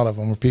had a lot of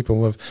them where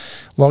people have.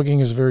 Logging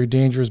is a very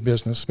dangerous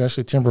business,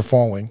 especially timber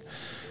falling.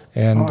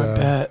 And I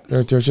bet.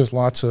 There's just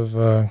lots of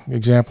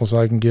examples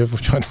I can give,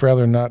 which I'd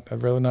rather not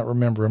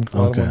remember them because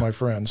a lot of them are my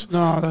friends.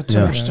 No, that's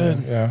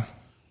understood.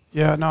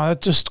 Yeah, no,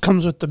 that just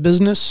comes with the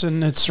business,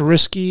 and it's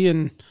risky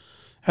and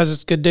has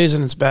its good days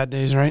and its bad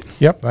days, right?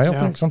 Yep. I don't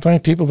think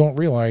sometimes people don't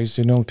realize,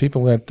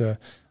 people that,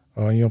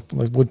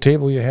 like wood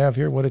table you have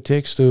here, what it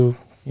takes to,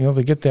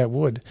 to get that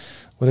wood,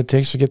 what it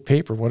takes to get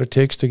paper, what it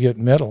takes to get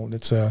metal.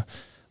 It's, I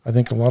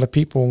think a lot of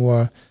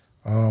people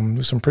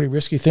do some pretty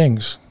risky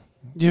things.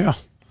 Yeah.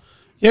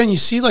 Yeah, and you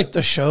see, like,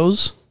 the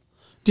shows.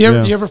 Do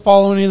you ever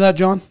follow any of that,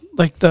 John?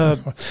 Like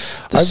the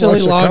silly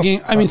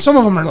logging. I mean, some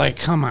of them are like,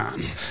 come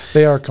on.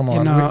 They are, come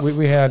on.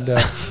 We had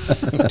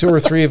 2 or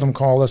 3 of them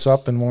call us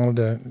up and wanted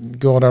to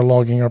go at our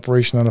logging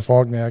operation on a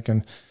Fognac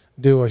and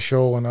do a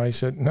show, and I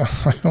said, no,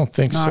 I don't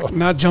think so.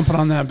 Not jumping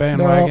on that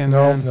bandwagon.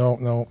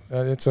 No.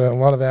 It's a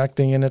lot of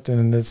acting in it,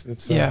 and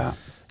it's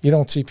you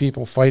don't see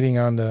people fighting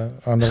on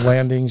the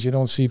landings. You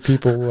don't see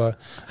people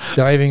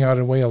diving out of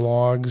the way of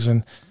logs,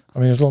 and I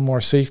mean, there's a little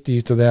more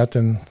safety to that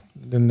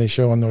than they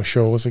show on those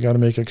shows. They got to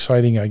make it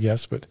exciting, I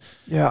guess, but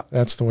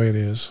that's the way it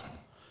is.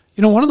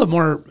 One of the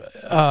more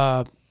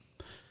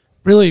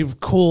really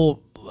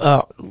cool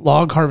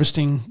log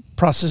harvesting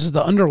process is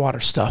the underwater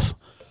stuff.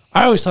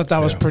 I always thought that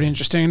was pretty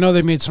interesting. I know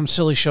they made some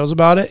silly shows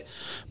about it,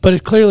 but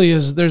it clearly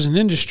is. There's an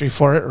industry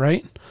for it,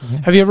 right? Mm-hmm.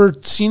 Have you ever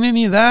seen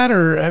any of that,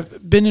 or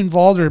have been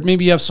involved, or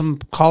maybe you have some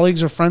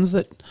colleagues or friends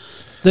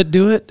that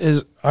do it?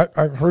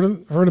 I've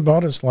heard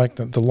about it. It's like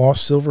the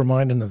lost silver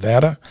mine in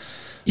Nevada.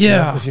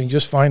 Yeah, if you can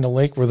just find a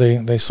lake where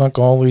they sunk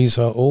all these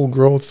old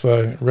growth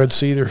red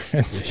cedar.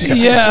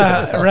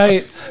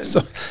 Right.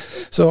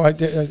 So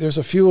there's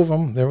a few of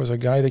them. There was a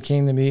guy that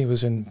came to me. He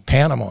was in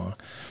Panama.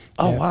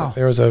 Oh, wow.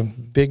 There was a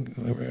big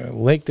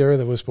lake there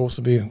that was supposed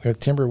to be a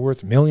timber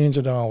worth millions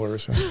of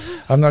dollars.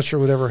 I'm not sure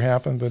whatever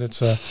happened, but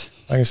it's,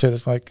 like I said,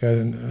 it's like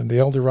the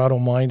El Dorado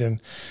mine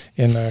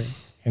in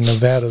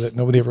Nevada that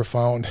nobody ever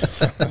found.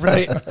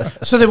 Right.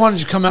 So they wanted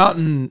you to come out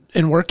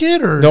and work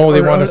it? Or no,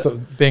 they wanted us to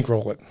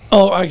bankroll it.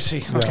 Oh, I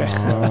see. Okay.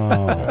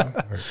 Oh.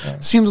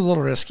 Seems a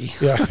little risky.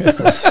 Yeah.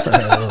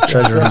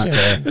 Treasure hunt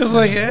there. It's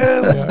like,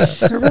 is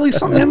there really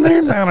something in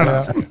there? I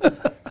don't know.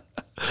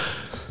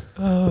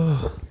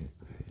 Oh.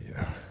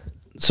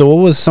 So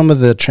what was some of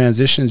the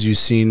transitions you've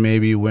seen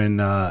maybe when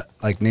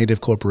like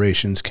native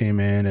corporations came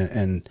in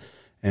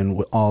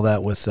and all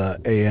that with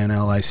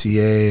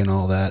ANLICA and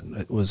all that?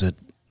 Was it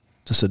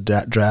just a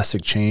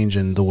drastic change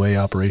in the way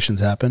operations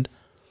happened?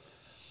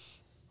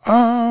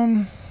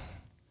 It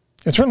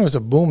certainly was a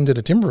boom to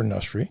the timber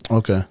industry.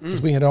 Okay.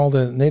 Because we had all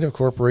the native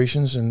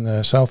corporations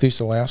in southeast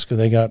Alaska.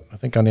 They got, I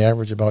think on the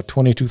average, about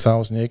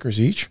 22,000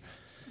 acres each.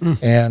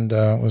 And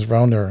it was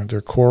around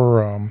their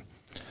core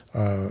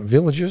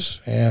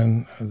villages,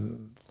 and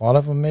a lot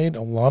of them made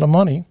a lot of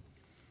money,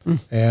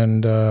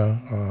 and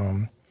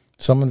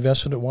some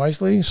invested it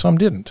wisely, some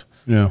didn't.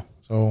 Yeah.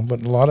 So, but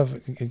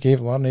it gave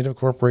a lot of native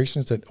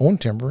corporations that own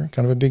timber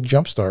kind of a big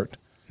jump start.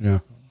 Yeah.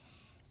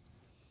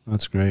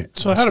 That's great.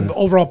 So it had an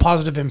overall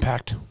positive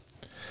impact,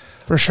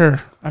 for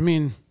sure. I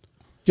mean,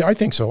 yeah, I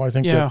think so. I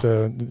think that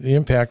the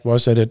impact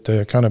was that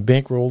it kind of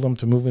bankrolled them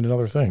to move into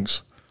other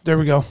things. There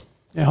we go.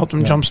 Yeah, helped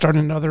them jumpstart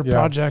into other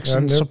projects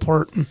and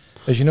support.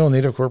 As you know,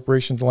 native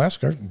corporations in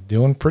Alaska are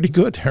doing pretty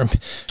good.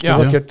 You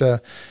look at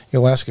the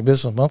Alaska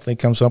Business Monthly,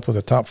 comes up with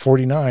a top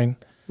 49.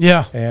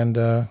 Yeah. And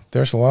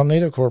there's a lot of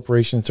native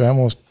corporations. They're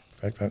almost,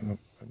 in fact,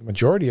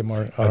 majority of them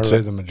are. I'd say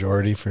the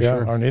majority for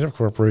sure. Are native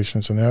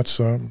corporations, and that's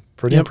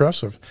pretty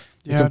impressive.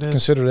 You can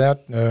consider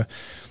that,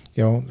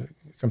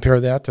 compare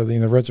that to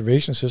the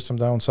reservation system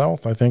down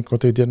south. I think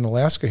what they did in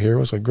Alaska here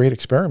was a great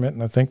experiment,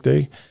 and I think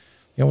they,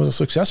 was a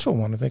successful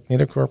one. I think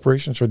native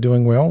corporations are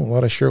doing well. A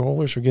lot of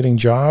shareholders are getting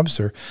jobs.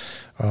 Or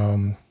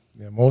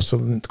most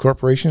of the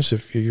corporations,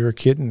 if you're a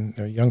kid and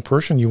a young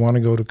person, you want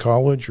to go to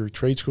college or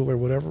trade school or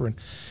whatever, and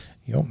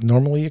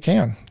normally you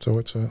can. So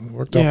it's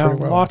worked out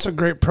pretty well. Yeah, lots of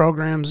great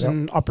programs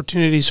and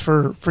opportunities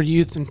for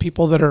youth and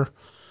people that are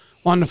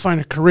wanting to find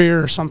a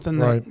career or something.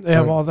 That they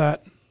have all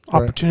that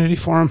opportunity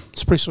for them.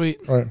 It's pretty sweet.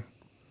 Right.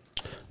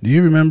 Do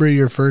you remember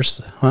your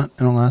first hunt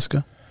in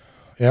Alaska?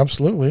 Yeah,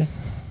 absolutely.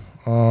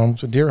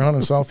 It's a deer hunt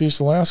in southeast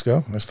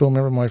Alaska. I still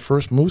remember my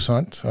first moose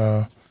hunt.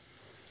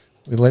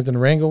 We lived in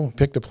Wrangell,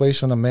 picked a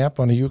place on a map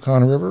on the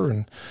Yukon River,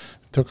 and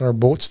took our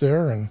boats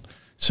there and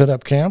set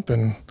up camp,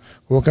 and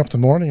woke up in the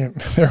morning and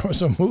there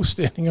was a moose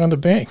standing on the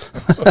bank.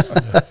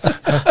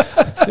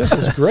 This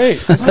is great.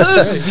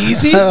 This is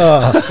easy.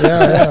 Yeah.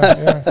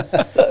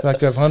 In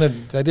fact, I've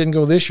hunted. I didn't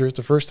go this year. It's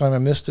the first time I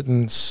missed it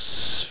in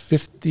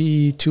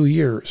 52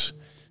 years.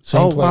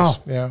 Same place. Wow.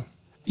 Yeah.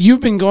 You've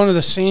been going to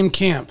the same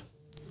camp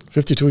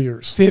 52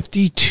 years.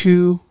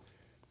 52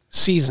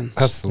 seasons.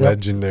 That's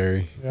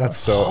legendary. Yeah. That's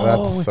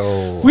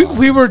so.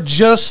 We were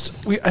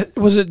just.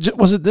 Was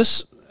it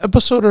this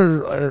episode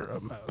or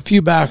a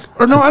few back?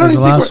 Or no, I don't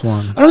even think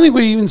I don't think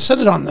we even said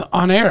it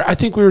on air. I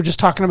think we were just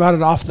talking about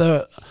it off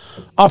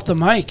the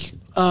mic.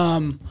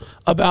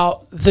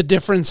 About the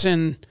difference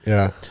in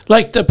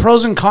like the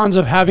pros and cons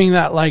of having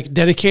that like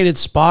dedicated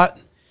spot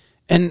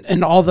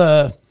and all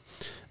the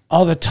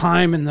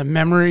time and the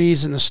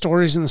memories and the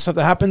stories and the stuff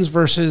that happens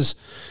versus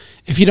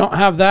if you don't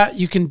have that,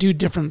 you can do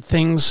different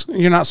things.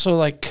 You're not so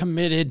like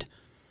committed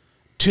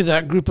to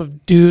that group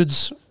of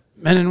dudes,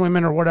 men and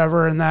women or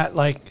whatever, and that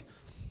like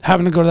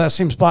having to go to that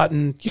same spot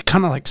and you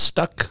kind of like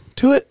stuck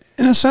to it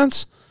in a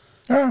sense.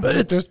 Yeah,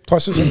 but there's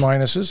pluses and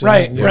minuses.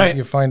 Right, and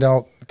you find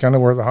out kind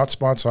of where the hot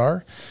spots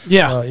are.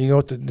 Yeah. You go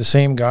with the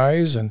same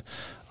guys, and,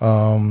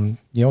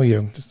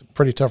 it's a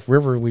pretty tough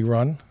river we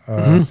run.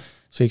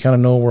 So you kind of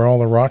know where all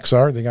the rocks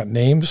are. They got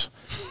names.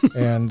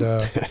 And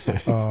there's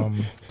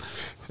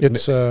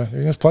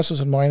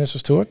pluses and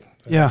minuses to it.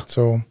 Yeah.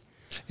 So,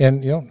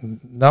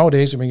 and,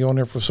 nowadays we've been going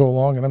there for so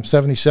long, and I'm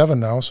 77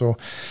 now. So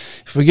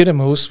if we get a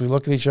moose, we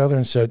look at each other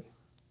and said,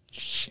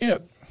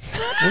 shit.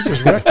 We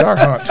just wrecked our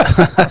hunt.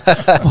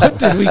 What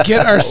did we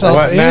get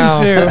ourselves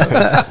into?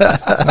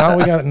 Now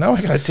we got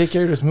to take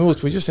care of this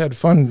moose. We just had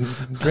fun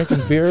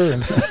drinking beer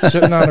and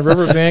sitting on the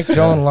riverbank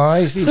telling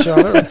lies to each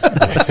other.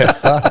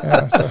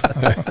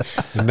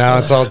 And now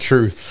it's all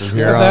truth from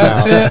here on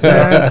That's out. it,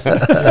 man.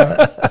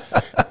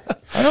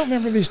 I don't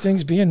remember these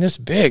things being this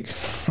big.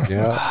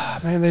 Yeah,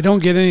 man, they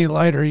don't get any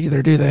lighter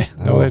either, do they?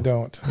 No, they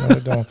don't.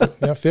 But,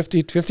 yeah,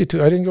 52.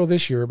 I didn't go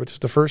this year, but it's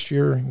the first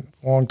year in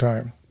a long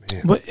time.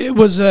 But it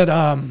was that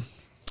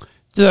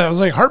was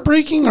like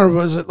heartbreaking, or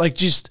was it like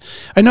just?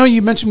 I know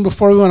you mentioned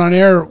before we went on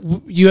air,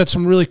 you had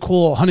some really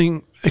cool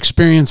hunting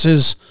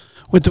experiences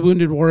with the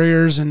Wounded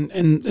Warriors,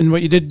 and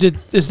what you did.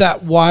 Is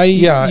that why?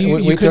 Yeah,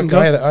 you couldn't go?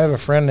 I have a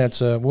friend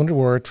that's a Wounded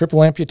Warrior, triple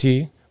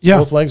amputee,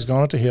 both legs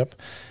gone at the hip,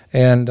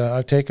 and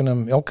I've taken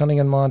him elk hunting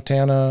in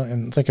Montana,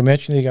 and I think I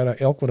mentioned he got an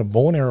elk with a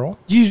bow and arrow.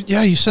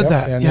 You said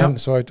that. And then,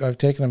 so I've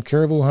taken him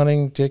caribou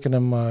hunting, taken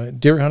him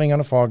deer hunting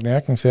on a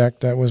fognack. In fact,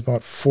 that was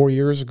about 4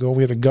 years ago.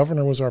 We had the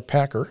governor was our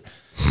packer.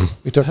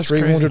 We took 3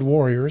 crazy. Wounded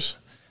Warriors,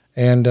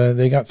 and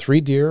they got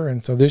 3 deer.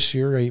 And so this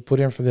year he put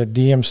in for the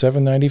DM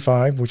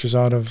 795, which is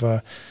out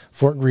of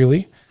Fort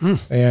Greely,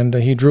 and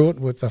he drew it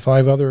with the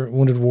 5 other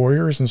Wounded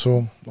Warriors. And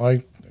so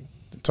I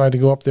decided to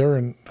go up there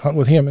and hunt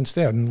with him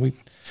instead. And we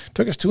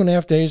took us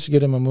 2.5 days to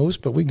get him a moose,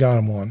 but we got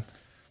him one.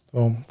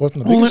 So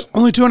wasn't the biggest.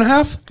 Only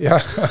 2.5?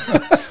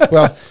 Yeah.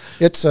 Well,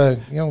 it's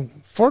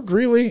Fort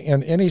Greely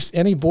and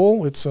any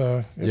bull. It's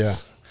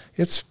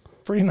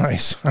pretty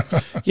nice.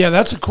 Yeah,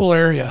 that's a cool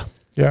area.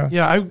 Yeah.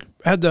 Yeah, I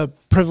had the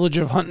privilege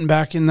of hunting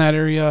back in that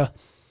area.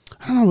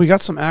 I don't know. We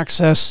got some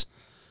access.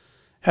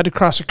 Had to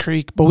cross a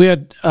creek, but we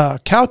had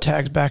cow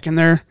tags back in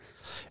there.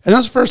 And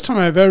that's the first time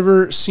I've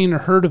ever seen a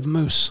herd of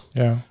moose.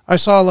 Yeah. I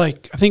saw I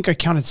think I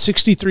counted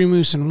 63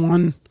 moose in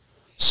one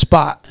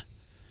spot.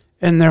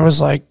 And there was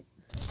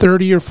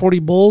 30 or 40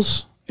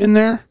 bulls in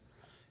there.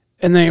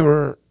 And they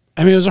were,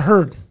 it was a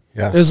herd.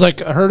 Yeah. It was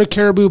like a herd of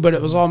caribou, but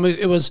it was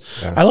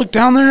I looked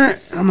down there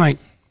and I'm like,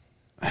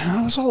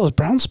 man, what's all those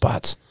brown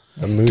spots?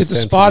 Get the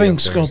spotting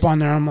scope on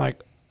there. I'm like,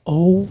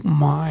 oh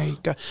my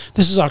God.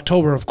 This is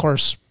October, of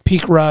course,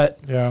 peak rut.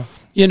 Yeah.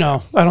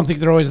 I don't think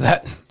they're always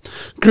that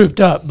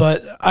grouped up,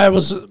 but I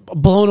was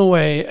blown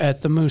away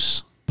at the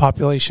moose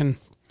population.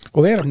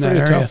 Well, they had a pretty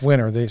tough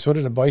winter. So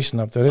did the bison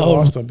up there. They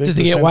lost a big Did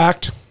they get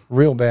whacked?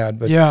 Real bad.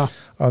 But yeah.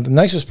 The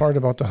nicest part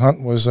about the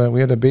hunt was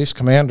we had the base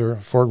commander,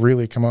 Fort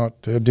Greely, come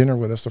out to dinner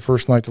with us the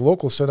first night. The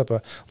local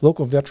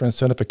veterans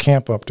set up a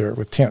camp up there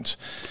with tents.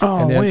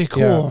 Oh, way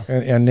cool. Yeah,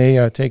 and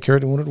they take care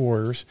of the Wounded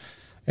Warriors.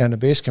 And the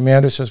base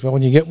commander says, well,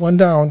 when you get one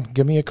down,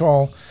 give me a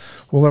call.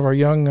 We'll have our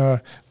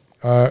young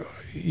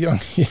Young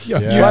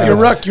Your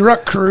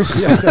ruck crew.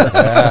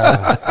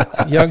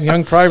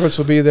 young privates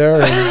will be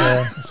there,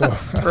 and so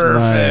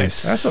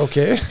Nice. that's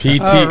okay.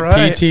 All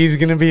right. PT's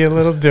going to be a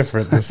little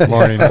different this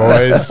morning,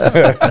 boys.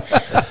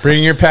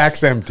 Bring your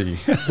packs empty.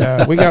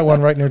 Yeah, we got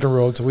one right near the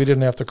road, so we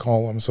didn't have to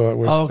call them. So that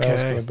was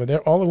Okay. good. But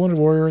all the Wounded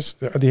Warriors,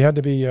 they had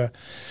to be to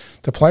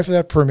apply for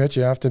that permit.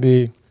 You have to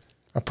be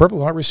a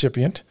Purple Heart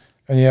recipient,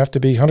 and you have to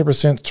be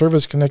 100%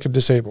 service-connected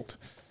disabled.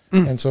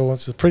 And so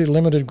it's a pretty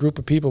limited group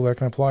of people that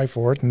can apply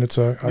for it, and it's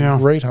a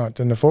great hunt.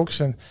 And the folks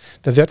and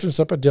the veterans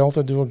up at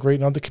Delta do a great.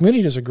 Now the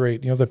community does a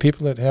great. The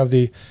people that have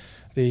the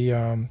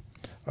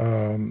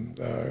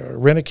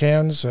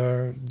Rent-A-Cans,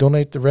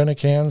 donate the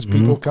Rent-A-Cans.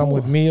 People come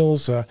with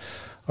meals. All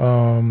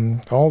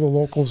the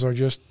locals are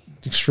just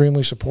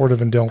extremely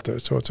supportive in Delta.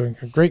 So it's a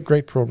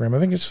great program. I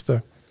think it's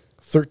the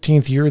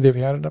 13th year they've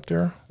had it up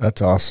there.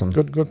 That's awesome.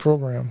 Good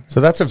program. So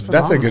that's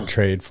a good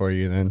trade for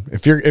you then.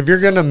 If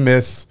you're gonna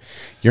miss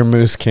your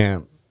moose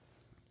camp,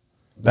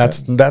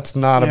 that's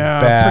not a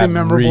bad pretty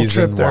memorable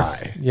reason trip there.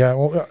 why. Yeah.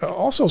 Well,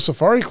 also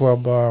Safari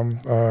Club,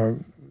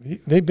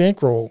 they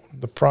bankroll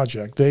the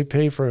project. They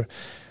pay for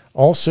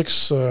all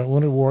 6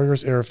 Wounded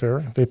Warriors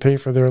airfare. They pay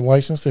for their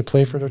license. They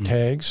pay for their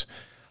tags.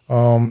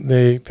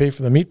 They pay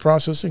for the meat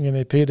processing, and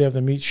they pay to have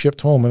the meat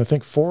shipped home. And I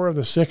think 4 of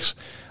the 6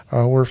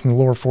 were from the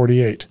lower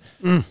 48.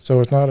 So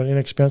it's not an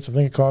inexpensive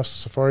thing. It costs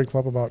Safari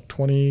Club about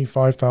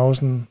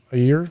 $25,000 a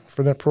year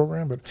for that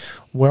program, but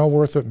well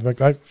worth it. In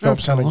fact, I felt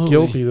kind of Absolutely.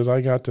 guilty that I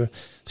got to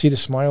see the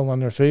smile on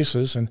their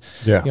faces and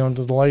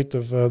the delight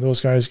of those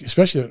guys,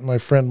 especially my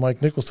friend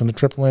Mike Nicholson, the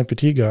triple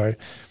amputee guy.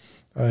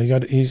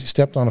 He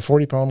stepped on a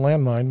 40-pound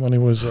landmine when he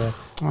was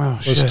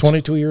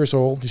 22 years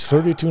old. He's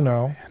 32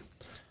 now,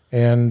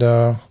 and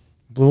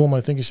blew him.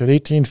 I think he said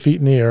 18 feet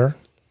in the air.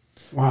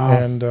 Wow.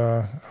 And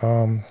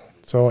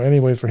so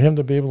anyway, for him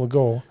to be able to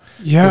go,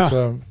 it's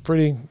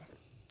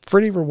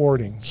pretty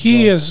rewarding.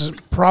 He is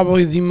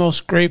probably the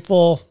most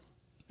grateful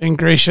and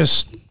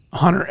gracious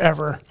hunter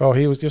ever. Oh,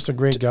 he was just a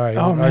great guy.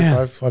 Oh, man.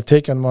 I've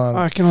taken him on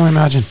I can only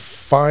imagine.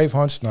 5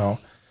 hunts now.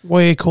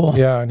 Way cool.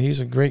 Yeah, and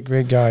he's a great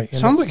guy. And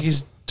Sounds like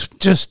he's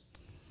just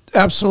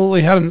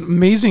absolutely had an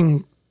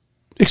amazing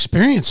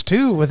experience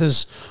too with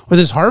his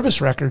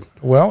harvest record.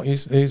 well,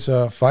 he's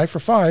 5 for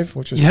 5,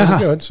 which is pretty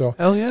good. So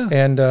Hell yeah.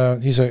 And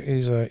he's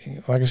a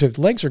like I said,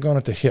 legs are going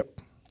at the hip,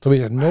 so he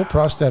had no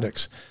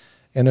prosthetics.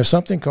 And there's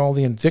something called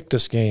the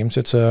Invictus Games.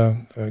 It's a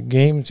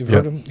game. You've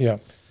heard of them? Yeah.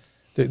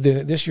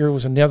 This year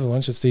was in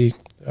Netherlands. It's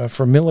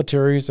for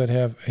militaries that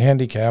have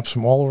handicaps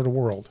from all over the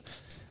world.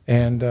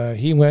 And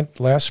he went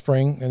last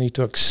spring, and he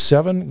took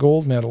 7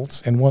 gold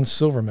medals and 1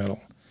 silver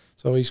medal.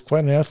 So he's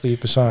quite an athlete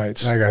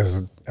besides. That guy's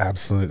an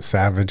absolute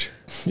savage.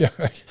 Yeah.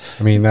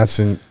 I mean, that's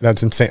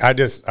insane. I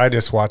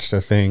just watched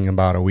a thing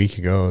about a week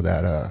ago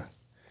that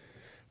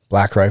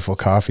Black Rifle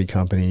Coffee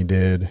Company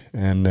did,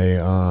 and they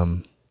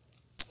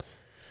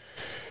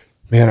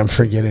man, I'm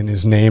forgetting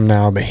his name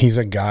now, but he's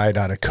a guide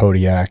out of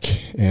Kodiak,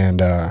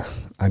 and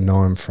I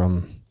know him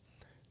from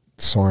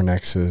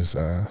Sornex's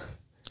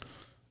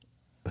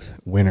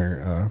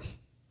winter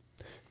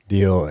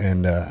deal,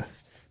 and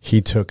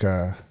he took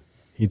a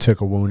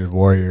Wounded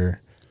Warrior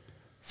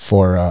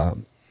for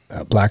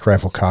Black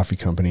Rifle Coffee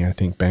Company. I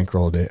think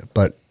bankrolled it,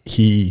 but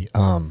he's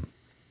in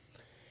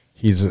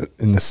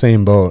the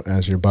same boat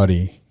as your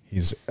buddy.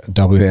 He's a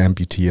double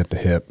amputee at the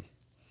hip.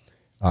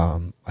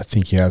 I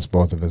think he has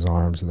both of his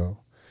arms though,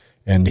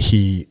 and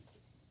he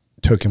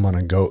took him on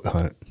a goat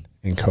hunt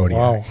in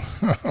Kodiak.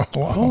 Wow.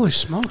 Holy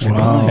smokes!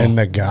 Wow. Really? And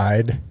the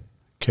guide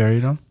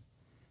Carried him?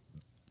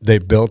 they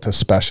built a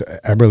special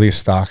Eberly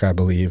Stock, I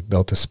believe,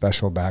 built a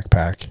special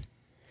backpack,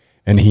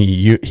 and he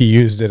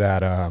used it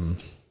at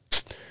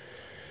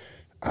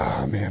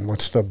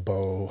what's the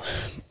bow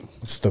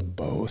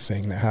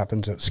thing that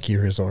happens at ski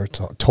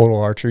resorts? Total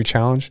Archery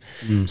Challenge.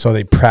 So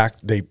they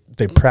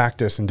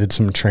practiced and did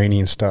some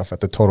training stuff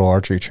at the Total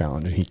Archery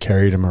Challenge, and he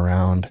carried him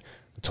around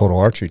the Total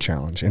Archery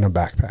Challenge in a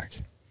backpack.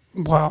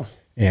 Wow.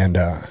 And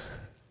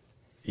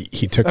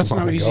he took That's him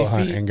on no a easy goat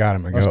hunt feat. and got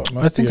him a goat.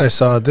 I think I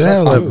saw. Did they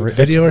have a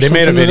video or They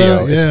something? made a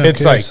video. Of that?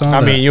 It's okay, like saw I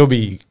that. mean, you'll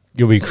be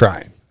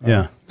crying,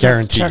 yeah.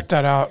 guaranteed. Check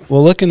that out.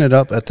 Well, looking it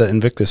up at the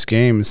Invictus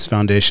Games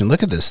Foundation,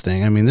 look at this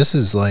thing. I mean, this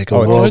is like a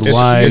Oh,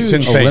 worldwide it's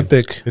insane.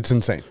 Olympic. It's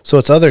insane. So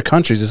it's other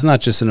countries. It's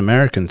not just an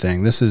American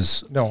thing. This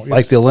is No,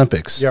 like the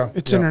Olympics. Yeah.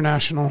 It's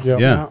international. Yeah.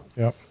 Yeah.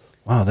 Yeah.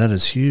 Wow, that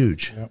is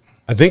huge. Yeah.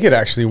 I think it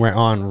actually went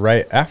on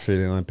right after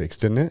the Olympics,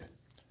 didn't it?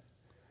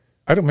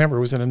 I don't remember. It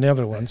was in the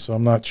Netherlands, so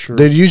I'm not sure.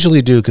 They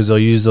usually do because they'll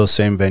use those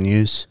same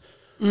venues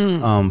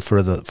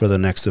for the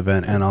next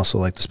event, and also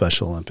like the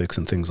Special Olympics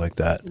and things like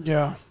that.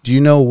 Yeah. Do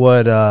you know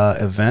what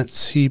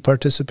events he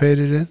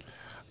participated in?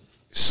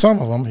 Some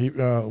of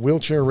them,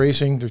 wheelchair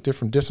racing. There's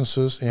different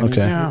distances, and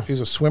Okay. Yeah. he's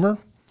a swimmer.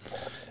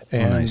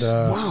 And nice.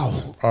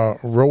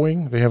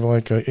 rowing. They have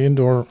like an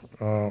indoor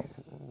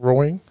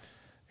rowing,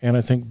 and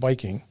I think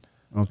biking.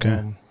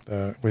 Okay.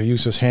 Where he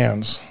uses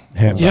hands.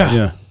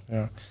 Yeah.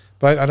 Yeah.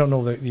 But I don't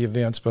know the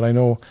events, but I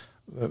know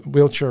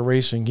wheelchair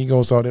racing. He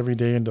goes out every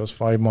day and does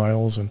 5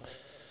 miles, and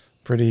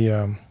pretty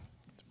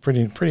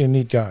pretty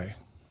neat guy.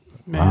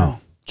 Man, Wow.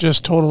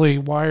 just totally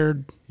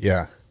wired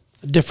Yeah.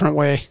 a different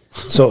way.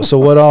 So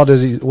what all did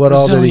he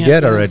Resilient,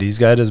 get man. already? He's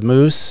got his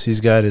moose, he's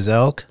got his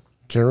elk,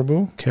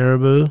 Caribou,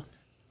 caribou,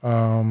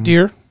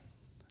 Deer,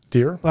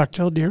 deer,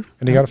 black-tailed deer.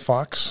 and he got a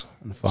fox,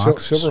 and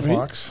fox. silver Sweet.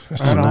 fox.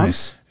 Right Oh, on.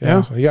 nice.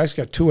 Yeah. So the guy's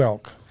got 2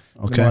 elk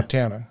Okay. in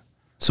Montana.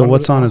 So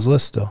what's on his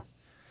list still?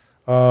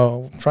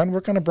 Trying to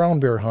work on a brown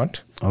bear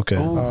hunt. Okay.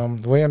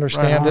 The way I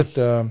understand Right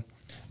it,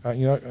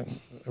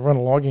 I run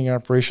a logging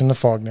operation in the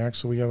Fognac,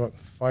 so we have about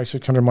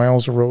 500-600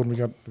 miles of road, and we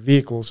got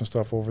vehicles and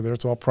stuff over there.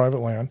 It's all private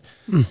land.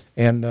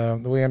 And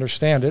the way I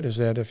understand it is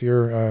that if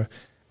you're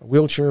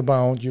wheelchair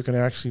bound, you can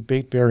actually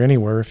bait bear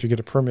anywhere if you get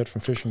a permit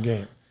from Fish and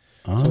Game.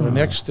 So the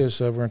next is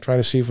we're going to try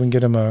to see if we can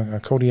get him a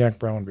Kodiak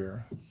brown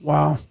bear.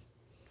 Wow.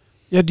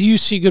 Yeah, do you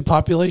see good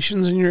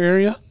populations in your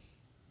area?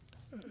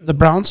 The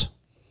browns?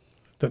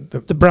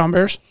 The brown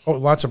bears? Oh,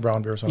 lots of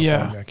brown bears on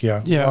Yeah. Fognac.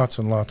 Yeah. Yeah. Lots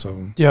and lots of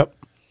them. Yep.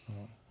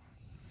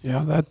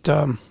 Yeah, that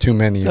Too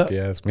many, if you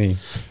ask me.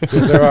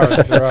 There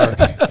are.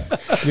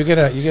 You get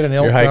an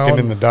elk You're hiking down.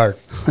 in the dark.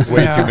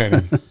 Way Yeah. too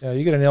many. Yeah,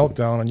 you get an elk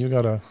down, and you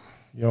got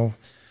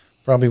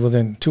probably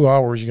within 2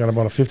 hours, you got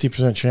about a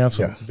 50% chance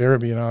Yeah. of bear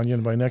being on you,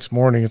 and by next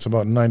morning, it's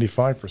about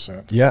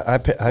 95%. Yeah,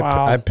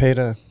 Wow. I paid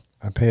a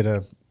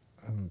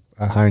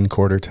hind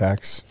quarter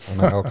tax on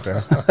the elk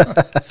there.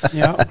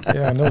 yeah.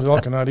 Yeah, and those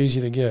elk are not easy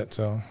to get.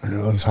 So And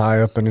it was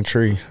high up in a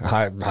tree,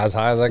 as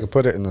high as I could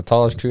put it, in the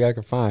tallest tree I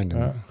could find.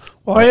 And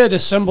Well, I had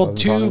assembled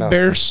Wasn't long 2 enough.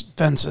 bear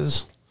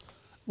fences,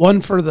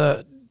 one for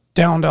the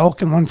downed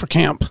elk and one for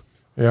camp.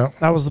 yeah,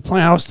 That was the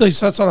plan. That's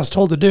what I was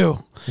told to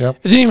do. yep,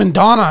 It didn't even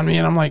dawn on me,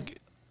 and I'm like,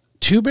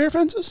 2 bear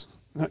fences?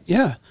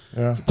 Yeah.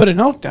 yeah, You put an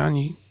elk down,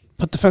 you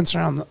put the fence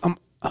around the.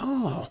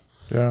 Oh,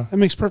 yeah. that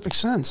makes perfect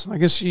sense. I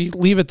guess you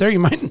leave it there, you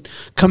might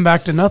come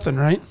back to nothing,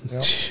 right?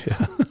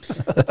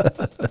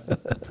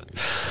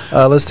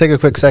 Let's take a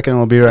quick second.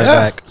 We'll be right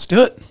back. Let's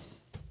do it.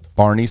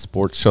 Barney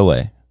Sports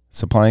Chalet,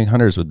 supplying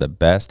hunters with the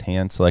best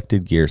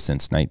hand-selected gear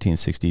since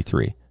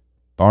 1963.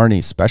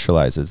 Barney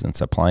specializes in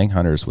supplying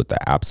hunters with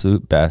the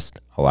absolute best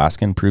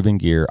Alaskan-proven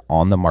gear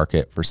on the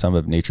market for some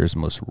of nature's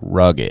most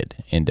rugged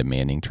and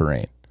demanding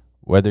terrain.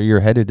 Whether you're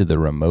headed to the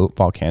remote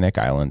volcanic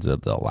islands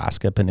of the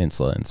Alaska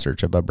Peninsula in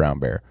search of a brown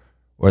bear,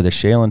 or the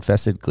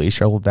shale-infested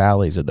glacial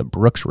valleys of the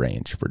Brooks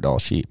Range for Dall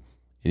sheep,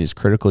 it is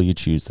critical you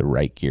choose the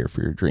right gear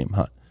for your dream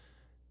hunt.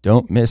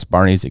 Don't miss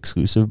Barney's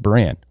exclusive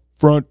brand,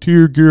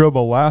 Frontier Gear of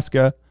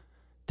Alaska,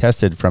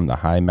 tested from the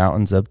high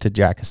mountains of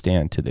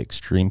Tajikistan to the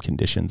extreme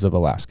conditions of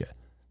Alaska.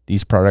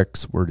 These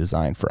products were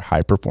designed for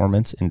high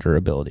performance and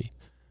durability.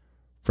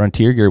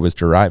 Frontier Gear was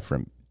derived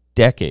from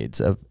decades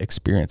of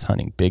experience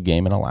hunting big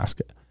game in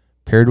Alaska.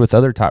 Paired with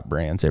other top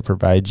brands, it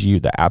provides you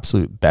the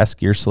absolute best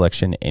gear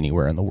selection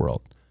anywhere in the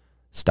world.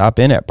 Stop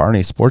in at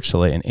Barney's Sports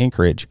Chalet in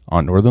Anchorage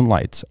on Northern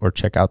Lights, or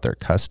check out their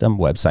custom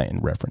website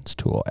and reference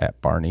tool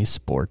at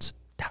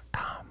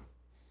barneysports.com.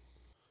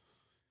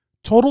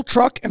 Total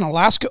Truck and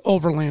Alaska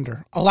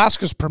Overlander,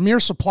 Alaska's premier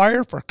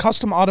supplier for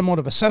custom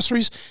automotive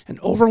accessories and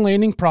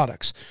overlanding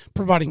products,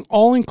 providing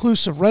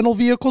all-inclusive rental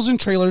vehicles and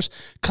trailers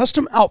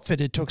custom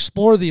outfitted to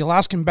explore the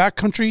Alaskan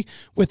backcountry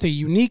with a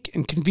unique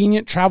and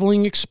convenient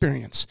traveling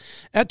experience.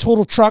 At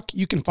Total Truck,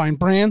 you can find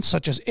brands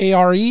such as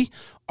ARE,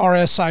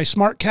 RSI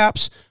Smart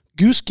Caps,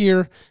 Goose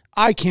Gear,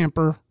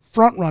 iCamper,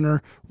 Front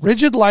Runner,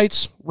 Rigid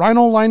Lights,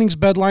 Rhino Linings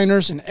bed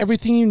liners, and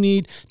everything you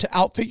need to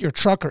outfit your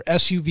truck or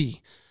SUV.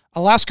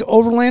 Alaska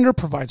Overlander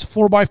provides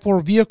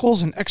 4x4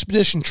 vehicles and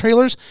expedition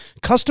trailers,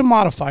 custom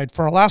modified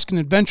for Alaskan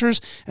adventures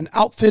and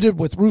outfitted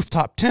with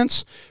rooftop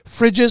tents,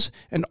 fridges,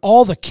 and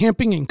all the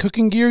camping and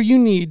cooking gear you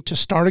need to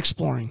start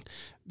exploring.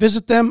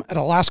 Visit them at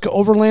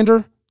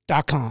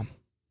alaskaoverlander.com.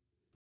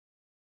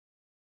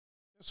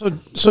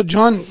 So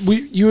John,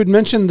 you had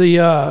mentioned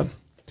the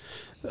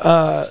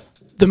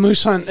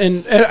moose hunt,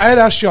 and I had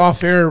asked you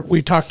off air.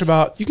 We talked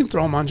about, you can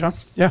throw them on, John.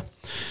 Yeah.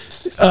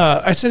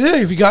 I said, hey,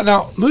 have you gotten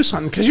out moose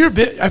hunting? Because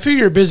I figure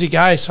you're a busy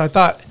guy, so I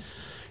thought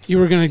you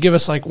were going to give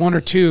us like 1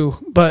 or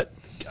 2. But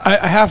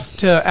I have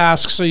to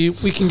ask, so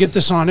we can get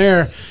this on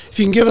air, if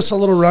you can give us a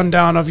little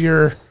rundown of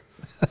your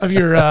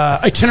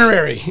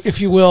itinerary, if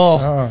you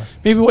will,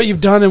 maybe what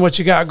you've done and what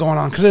you got going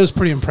on, because it was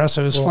pretty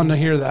impressive. It was fun to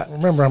hear that.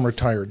 Remember, I'm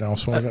retired now,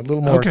 so I got a little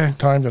more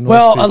time than most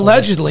Well, people.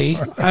 allegedly,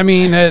 I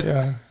mean,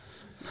 Yeah.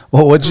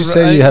 Well, what'd you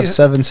say? You have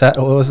 7 what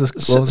was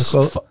the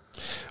quote?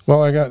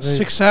 Well, I got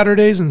 6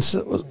 Saturdays and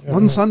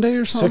 1 Sunday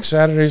or something? 6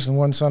 Saturdays and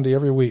 1 Sunday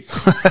every week.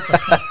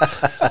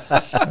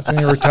 That's when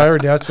you're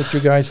retired. That's what you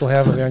guys will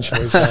have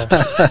eventually. So.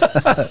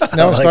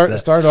 Now,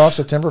 start off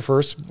September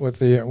 1st with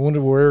the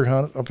Wounded Warrior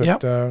hunt up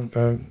at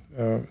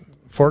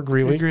Fort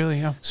Greeley. Greeley,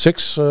 yeah.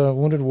 6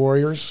 Wounded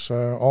Warriors,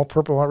 all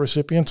Purple Heart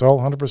recipients, all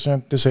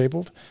 100%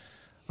 disabled.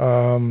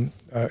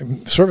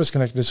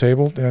 Service-connected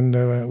disabled, and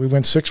we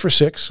went 6 for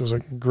 6. It was a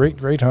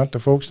great hunt. The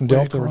folks in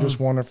Delta were just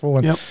wonderful.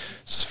 And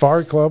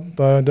Safari Club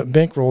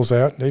bankrolls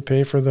that. They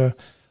pay for the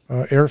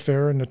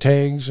airfare and the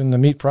tags and the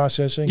meat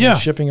processing and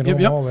shipping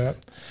and all that.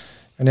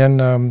 And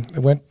then I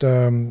went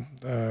on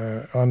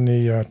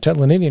the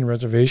Tetlin Indian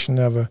Reservation.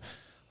 They have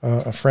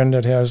a friend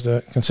that has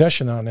the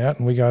concession on that,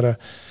 and we got a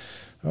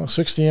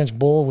 60-inch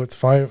bull with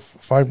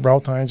five brow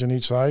tines on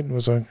each side. It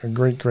was a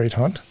great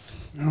hunt.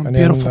 Oh, and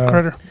beautiful then,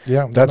 critter.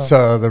 Yeah, that's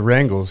the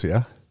Wrangles,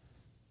 yeah,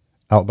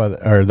 out by the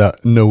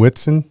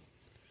Nowitzen.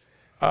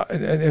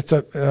 It's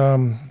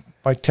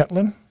by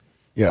Tetlin.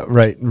 Yeah,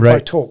 right. By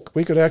Tok.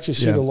 We could actually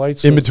see the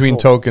lights in between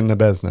Tok and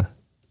Nebezna.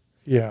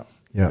 Yeah.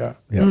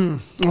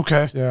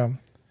 Okay. Yeah.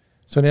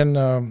 So then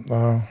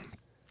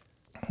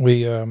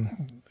we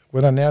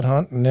went on that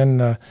hunt, and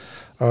then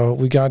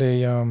we got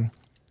I'm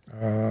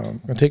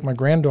gonna take my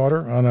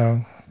granddaughter on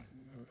a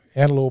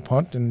antelope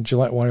hunt in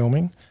Gillette,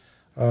 Wyoming.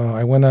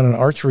 I went on an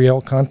archery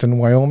elk hunt in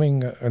Wyoming,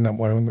 not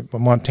Wyoming, but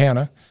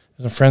Montana.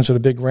 There's some friends with a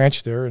big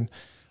ranch there, and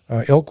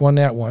elk won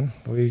that one.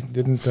 We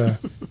didn't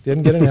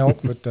get an elk,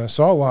 but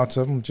saw lots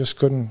of them. Just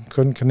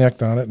couldn't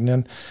connect on it. And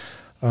then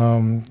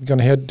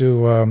gonna head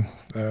to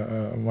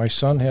my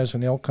son has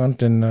an elk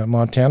hunt in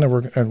Montana.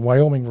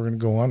 Wyoming. We're gonna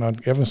go on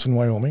Evanston,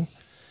 Wyoming,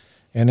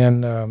 and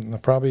then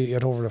probably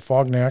head over to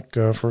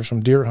Fognac for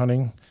some deer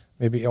hunting.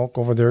 Maybe elk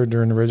over there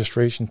during the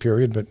registration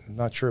period, but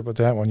not sure about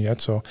that one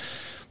yet. So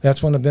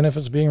that's one of the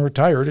benefits of being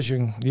retired is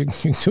you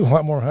can do a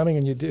lot more hunting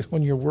than you did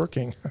when you're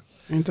working.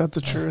 Ain't that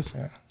the truth?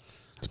 Yeah.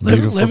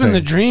 Living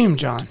the dream,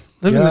 John.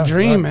 Living the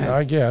dream, man.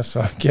 I guess.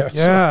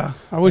 Yeah.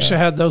 I wish I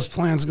had those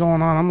plans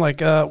going on. I'm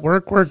like,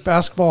 work,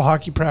 basketball,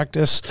 hockey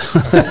practice.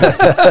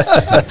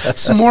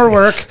 Some more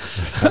work.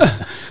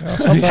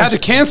 You had to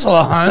cancel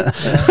a hunt.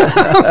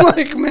 I'm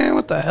like, man,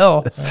 what the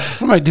hell?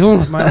 What am I doing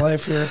with my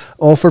life here?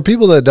 Well, for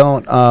people that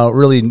don't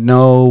really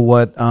know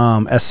what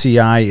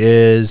SCI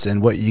is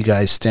and what you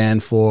guys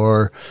stand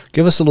for,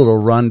 give us a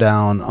little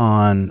rundown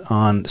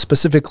on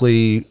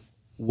specifically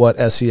what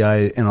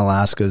SCI in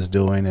Alaska is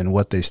doing and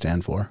what they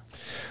stand for.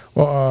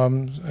 Well,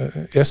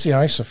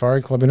 SCI,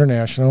 Safari Club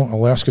International,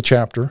 Alaska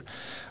chapter.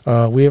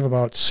 We have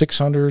about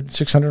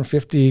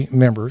 650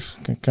 members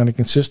kind of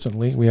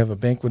consistently. We have a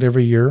banquet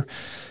every year.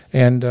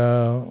 And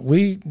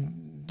we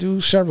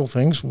do several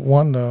things.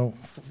 One,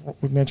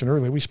 we mentioned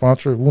earlier, we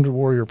sponsor Wounded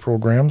Warrior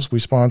programs. We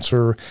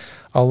sponsor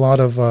a lot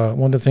of,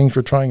 one of the things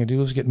we're trying to do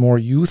is get more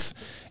youth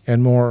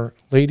and more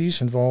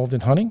ladies involved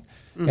in hunting.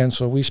 And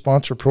so we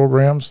sponsor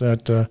programs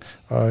that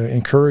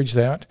encourage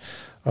that.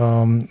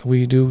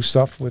 We do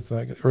stuff with,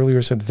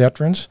 earlier said,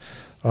 veterans.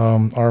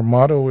 Our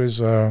motto is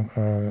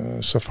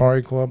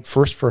Safari Club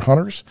First for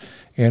Hunters,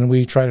 and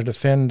we try to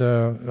defend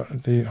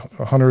the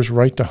hunter's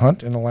right to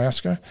hunt in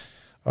Alaska,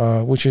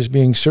 which is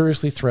being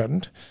seriously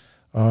threatened.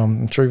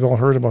 I'm sure you've all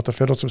heard about the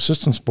Federal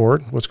Subsistence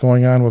Board, what's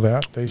going on with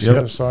that. They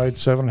set aside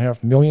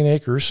 7.5 million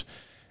acres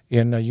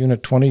in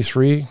Unit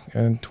 23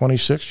 and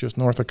 26, just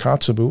north of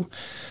Kotzebue.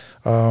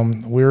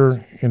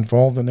 We're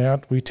involved in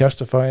that. We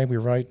testify. We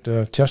write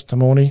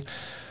testimony.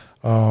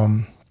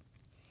 Whatever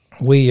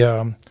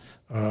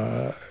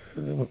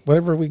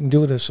we can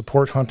do to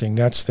support hunting,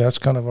 that's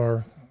kind of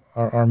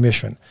our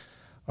mission.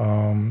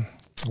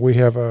 We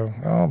have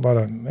about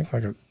I think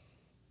like a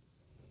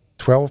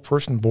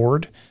 12-person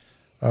board,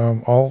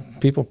 all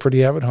people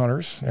pretty avid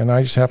hunters, and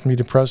I just happen to be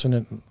the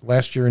president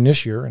last year and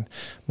this year, and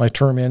my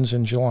term ends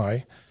in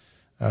July.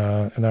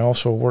 And I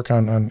also work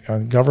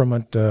on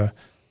government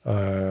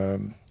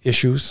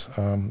issues.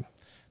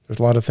 There's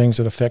a lot of things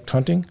that affect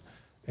hunting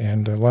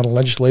and a lot of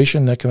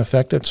legislation that can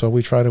affect it, so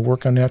we try to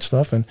work on that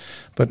stuff.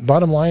 But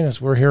bottom line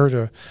is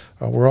we're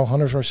all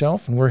hunters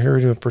ourselves, and we're here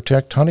to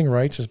protect hunting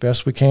rights as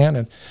best we can.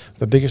 And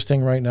the biggest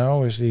thing right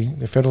now is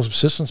the Federal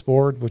Subsistence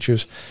Board, which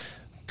is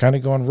kind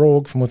of gone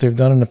rogue from what they've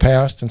done in the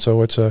past, and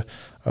so it's a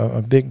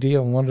big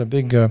deal. And one of the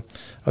big, I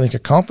think,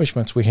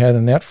 accomplishments we had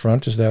in that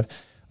front is that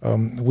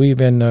we've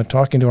been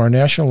talking to our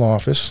national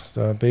office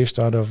based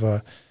out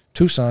of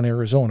Tucson,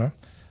 Arizona,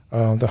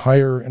 to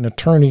hire an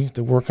attorney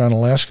to work on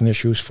Alaskan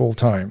issues full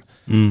time.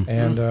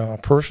 And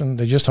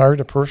they just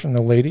hired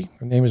a lady.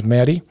 Her name is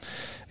Maddie,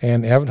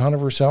 and avid hunter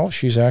herself.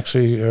 She's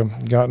actually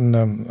gotten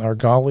our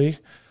Argali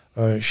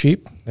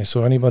sheep. And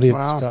so anybody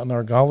that's gotten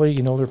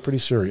Argali, they're pretty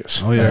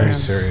serious. Oh yeah, very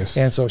serious.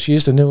 And so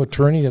she's the new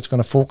attorney that's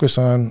going to focus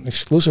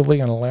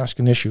exclusively on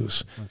Alaskan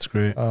issues. That's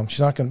great.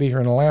 She's not going to be here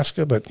in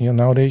Alaska, but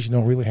nowadays you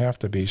don't really have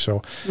to be.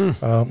 So,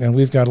 and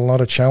we've got a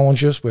lot of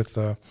challenges with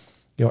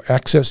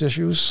access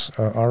issues,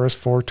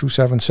 RS4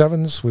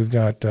 277s. We've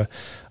got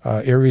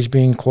areas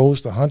being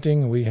closed to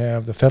hunting. We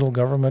have the federal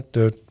government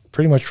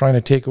pretty much trying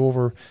to take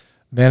over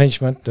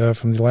management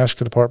from the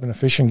Alaska Department of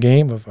Fish and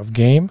Game of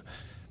game.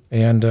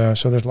 And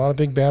so there's a lot of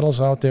big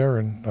battles out there,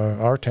 and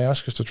our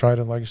task is to try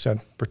to, like I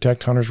said,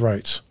 protect hunters'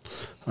 rights.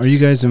 Are you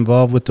guys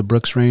involved with the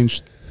Brooks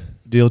Range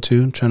deal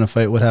too, trying to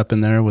fight what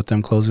happened there with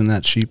them closing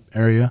that sheep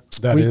area?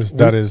 That's what he's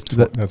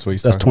talking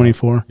That's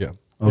 24? About. Yeah.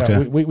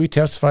 Okay. Yeah, we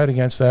testified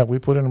against that. We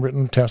put in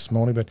written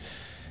testimony, but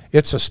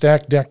it's a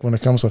stacked deck when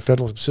it comes to the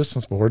Federal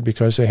Subsistence Board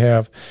because they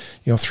have,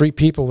 3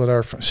 people that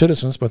are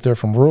citizens, but they're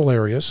from rural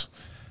areas.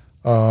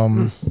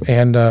 And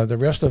the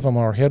rest of them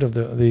are head of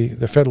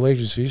the federal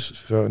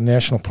agencies,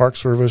 National Park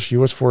Service,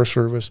 U.S. Forest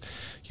Service,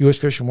 U.S.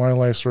 Fish and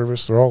Wildlife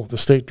Service. They're all the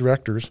state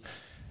directors.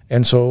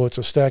 And so it's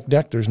a stacked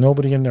deck. There's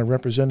nobody in there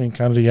representing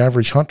kind of the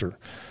average hunter.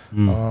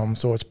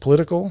 So it's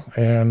political,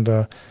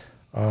 and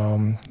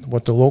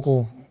what the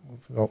local,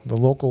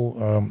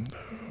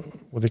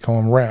 what they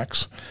call them,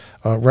 RACs,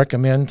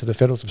 recommend to the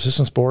Federal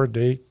Subsistence Board,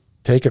 they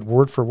take it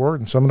word for word.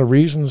 And some of the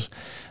reasons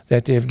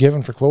that they've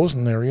given for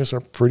closing areas are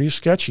pretty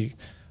sketchy.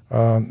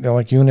 They're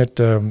like Unit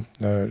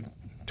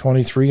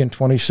 23 and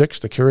 26,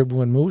 the caribou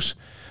and moose.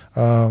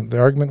 The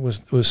argument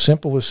was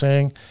simple as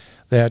saying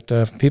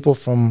that people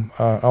from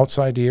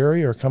outside the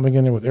area are coming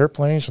in there with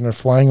airplanes and they're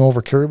flying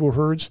over caribou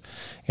herds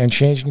and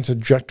changing the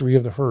trajectory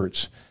of the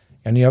herds.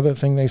 And the other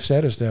thing they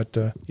said is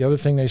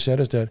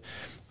that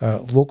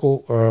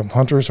local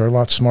hunters are a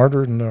lot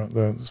smarter than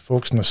the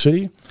folks in the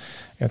city.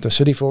 If the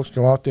city folks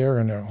go out there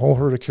and a whole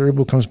herd of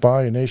caribou comes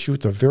by and they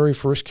shoot the very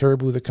first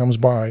caribou that comes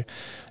by,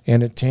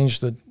 and it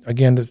changed the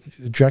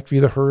trajectory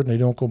of the herd, and they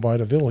don't go by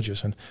the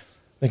villages. And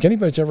I think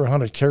anybody's ever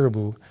hunted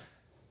caribou,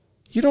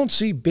 you don't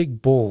see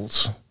big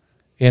bulls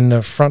in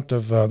the front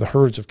of the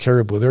herds of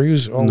caribou. They're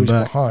usually always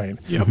behind.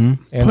 Yep. And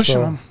Pushing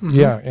so, them.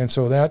 Yeah, and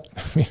so that,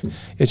 I mean,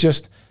 it's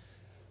just,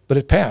 but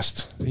it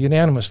passed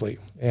unanimously.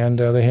 And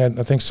they had,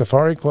 I think,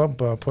 Safari Club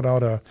put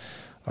out a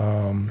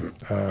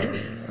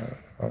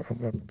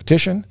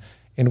petition,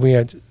 and we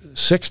had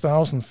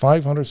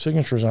 6,500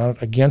 signatures on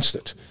it against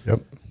it.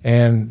 Yep.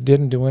 And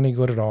didn't do any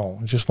good at all.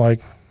 Just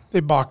like They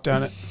balked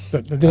on it.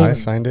 I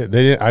signed it.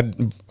 They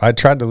didn't. I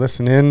tried to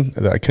listen in.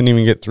 I couldn't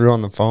even get through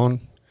on the phone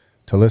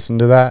to listen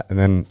to that. And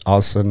then all of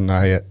a sudden,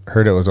 I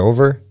heard it was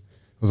over.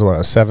 It was what, a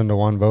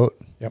 7-1 vote.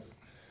 Yep.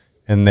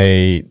 And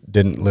they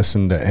didn't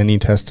listen to any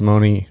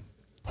testimony.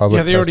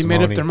 Public They already made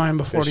up testimony, their mind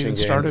before it fishing even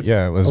game. started.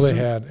 Yeah, it was. Well, they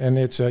had, and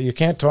it's you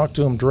can't talk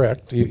to them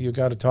direct. You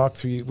got to talk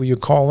through. When you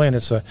call in,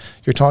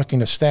 you're talking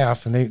to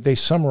staff, and they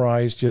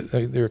summarized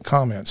their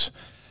comments,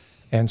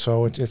 and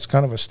so it's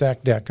kind of a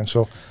stacked deck. And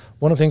so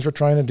one of the things we're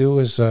trying to do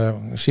is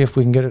see if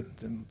we can get it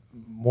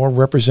more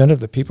representative,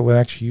 the people that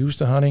actually use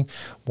the hunting,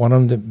 want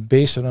them to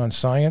base it on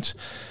science.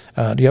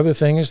 The other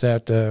thing is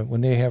that when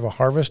they have a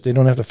harvest, they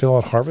don't have to fill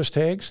out harvest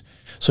tags,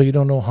 so you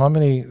don't know how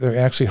many they're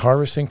actually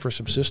harvesting for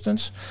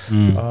subsistence.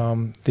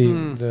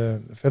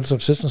 The Federal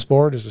Subsistence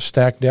Board is a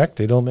stacked deck.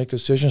 They don't make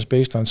decisions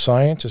based on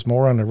science. It's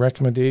more on the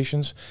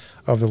recommendations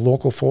of the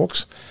local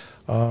folks,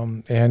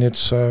 and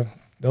it's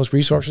those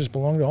resources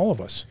belong to all of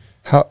us.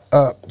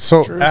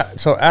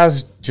 So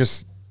as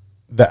just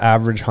the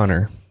average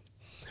hunter,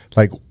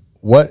 like,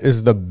 what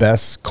is the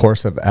best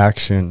course of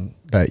action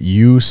that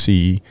you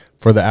see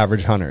for the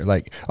average hunter?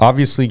 Like,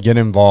 obviously get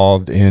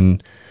involved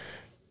in,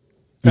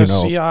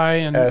 SCI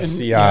and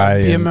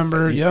be a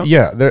member. Yep.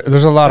 Yeah.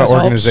 There's a lot of That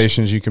helps.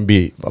 organizations you can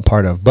be a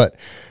part of, but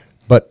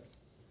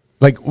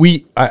like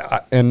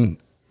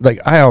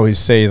I always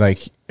say,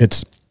 like,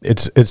 it's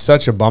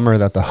such a bummer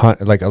that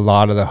a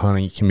lot of the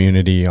hunting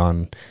community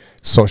on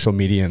social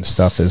media and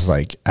stuff is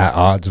like at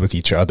odds with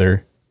each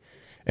other.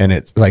 And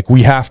it's like,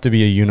 we have to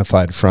be a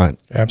unified front.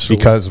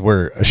 Absolutely. Because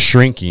we're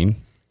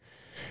shrinking.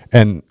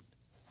 And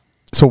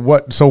so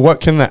what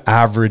can the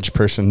average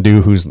person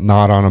do who's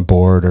not on a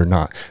board or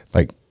not,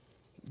 like,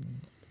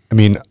 I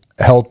mean,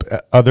 help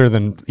other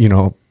than,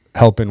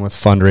 helping with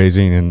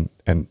fundraising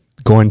and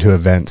going to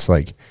events,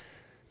 like,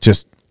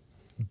 just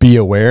be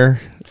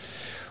aware.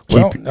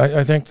 Well,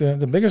 I think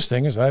the biggest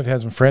thing is I've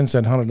had some friends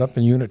that hunted up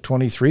in Unit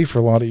 23 for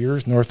a lot of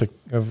years north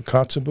of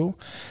Kotzebue.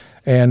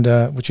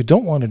 And what you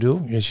don't want to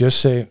do is just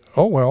say,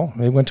 oh, well,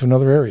 they went to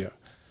another area.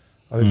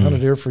 They've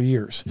hunted there for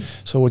years.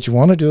 So what you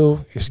want to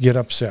do is get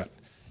upset.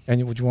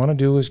 And what you want to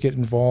do is get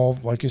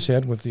involved, like you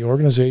said, with the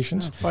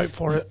organizations. Fight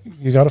for it.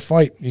 You got to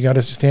fight. You got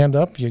to stand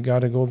up. You got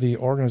to go to the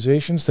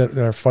organizations that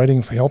are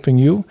fighting for helping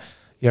you.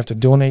 You have to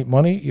donate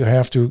money. You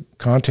have to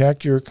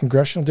contact your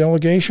congressional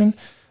delegation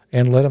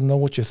and let them know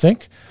what you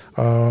think.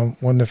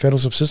 When the Federal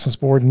Subsistence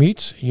Board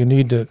meets, you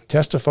need to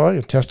testify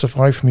and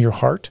testify from your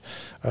heart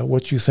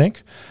what you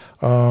think.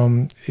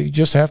 You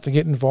just have to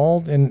get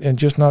involved and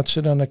just not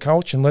sit on the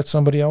couch and let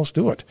somebody else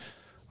do it.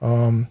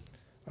 And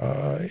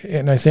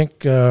I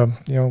think a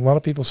lot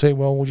of people say,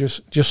 "Well, we'll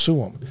just sue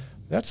them."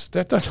 That's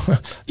drag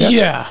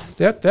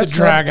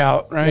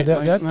out, right?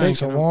 That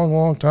takes a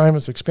long time.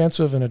 It's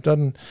expensive, and it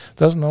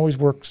doesn't always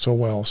work so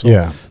well.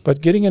 So,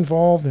 but getting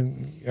involved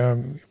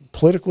in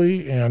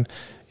politically and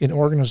in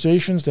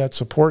organizations that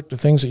support the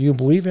things that you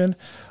believe in,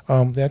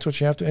 that's what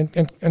you have to.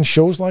 And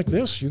shows like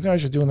this, you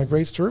guys are doing a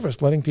great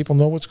service, letting people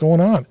know what's going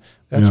on.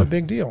 That's a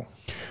big deal.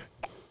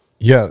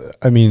 Yeah,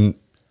 I mean,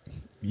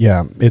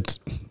 it's.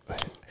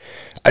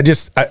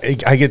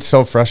 I get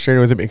so frustrated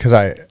with it because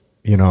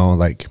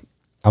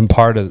I'm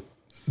part of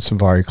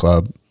Safari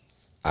Club.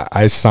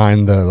 I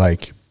signed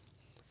the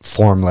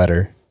form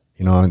letter,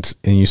 and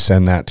you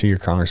send that to your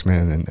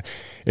congressman, and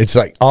it's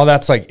like all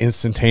that's like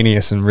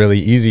instantaneous and really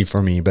easy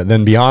for me. But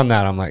then beyond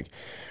that, I'm like,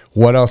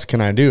 what else can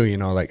I do?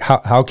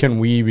 How can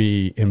we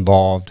be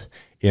involved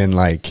in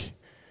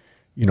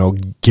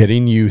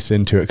getting youth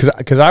into it?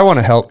 Because I want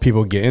to help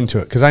people get into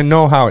it, because I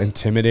know how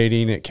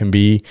intimidating it can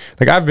be.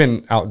 Like, I've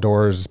been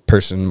outdoors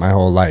person my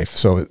whole life,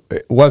 so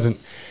it was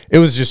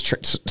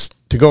just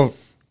to go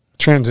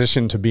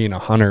transition to being a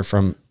hunter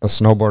from a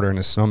snowboarder and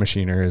a snow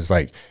machiner is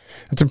like,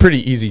 it's a pretty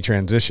easy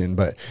transition.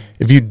 But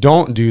if you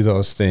don't do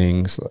those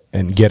things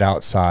and get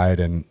outside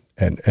and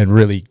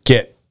really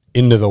get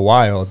into the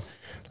wild,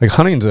 like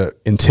hunting's a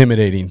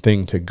intimidating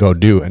thing to go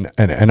do. And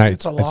I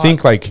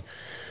think like,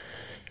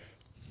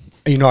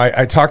 you know,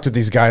 I talk to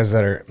these guys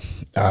that are,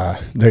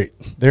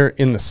 they're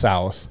in the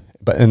South,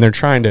 and they're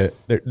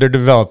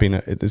developing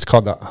it's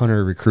called the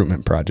Hunter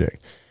Recruitment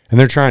Project, and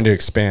they're trying to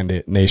expand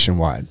it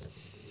nationwide.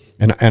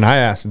 And I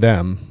asked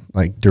them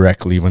like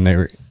directly when they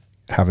were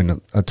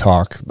having a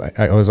talk,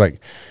 I was like,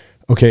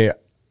 okay,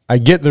 I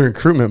get the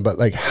recruitment, but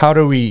like, how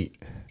do we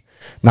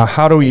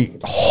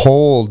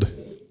hold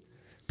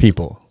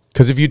people?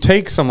 Because if you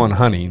take someone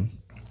hunting,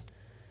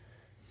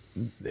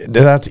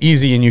 that's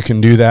easy and you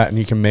can do that and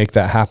you can make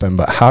that happen.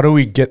 But how do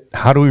we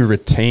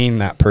retain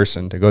that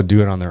person to go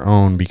do it on their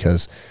own?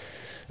 Because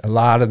a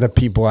lot of the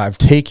people I've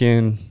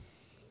taken,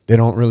 they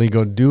don't really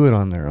go do it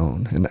on their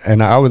own.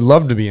 And I would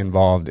love to be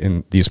involved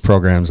in these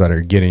programs that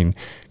are getting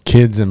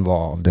kids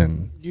involved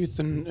and youth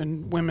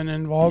and women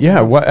involved.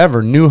 Yeah,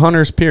 whatever. New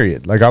hunters,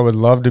 period. Like I would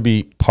love to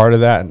be part of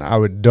that, and I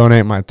would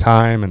donate my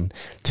time and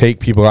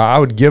take people. I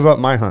would give up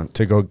my hunt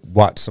to go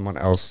watch someone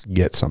else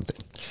get something.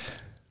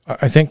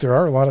 I think there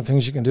are a lot of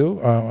things you can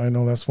do. I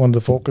know that's one of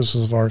the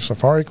focuses of our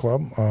safari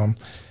club.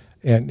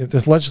 And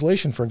there's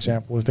legislation, for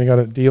example, if they got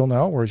a deal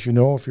now where, as you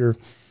know, if you're,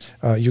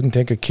 you can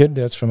take a kid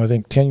that's from, I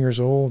think, 10 years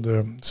old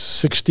to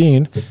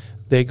 16,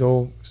 they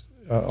go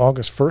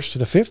August 1st to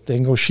the 5th, they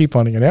can go sheep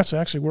hunting, and that's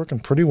actually working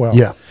pretty well.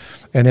 Yeah.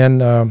 And then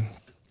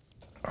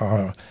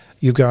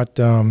you've got,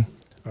 you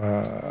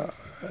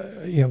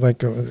know,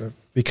 like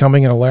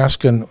becoming an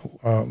Alaskan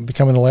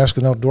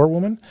outdoor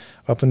woman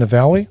up in the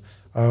valley,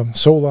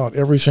 sold out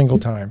every single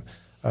time.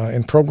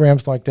 And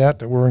programs like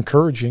that we're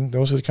encouraging,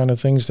 those are the kind of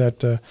things that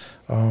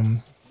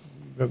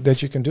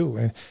that you can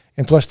do.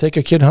 And plus, take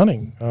a kid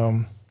hunting.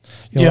 You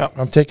know,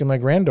 I'm taking my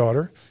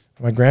granddaughter.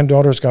 My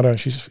granddaughter's got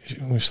she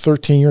was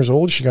 13 years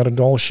old. She got a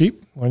doll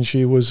sheep. When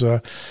she was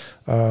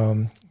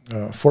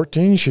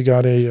 14, she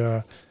got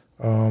an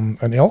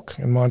elk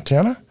in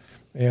Montana,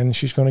 and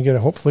she's going to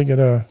hopefully get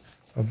a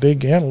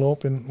big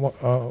antelope in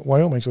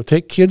Wyoming. So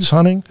take kids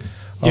hunting.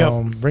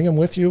 Bring them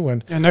with you,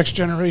 and next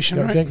generation.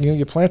 I think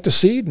you plant the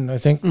seed, and I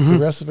think the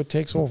rest of it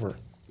takes over.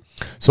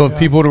 So if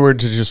people were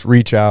to just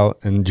reach out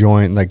and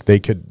join, like they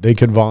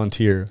could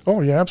volunteer.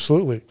 Oh yeah,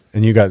 absolutely.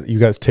 And you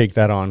guys take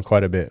that on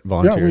quite a bit,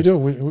 volunteers. Yeah,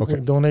 we do.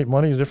 We donate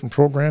money to different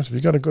programs. If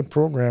you got a good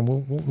program,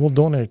 we'll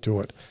donate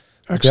to it.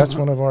 Excellent. That's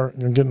one of our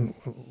getting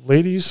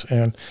ladies,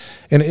 and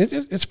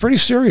it's pretty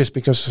serious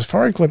because the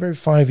Safari Club every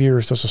 5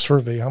 years does a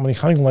survey how many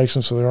hunting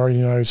licenses there are in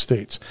the United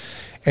States,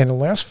 and in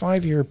the last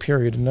 5-year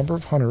period, the number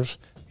of hunters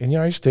in the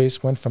United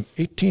States went from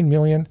 18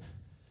 million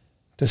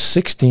to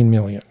 16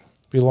 million.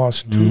 We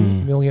lost 2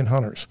 million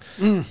hunters.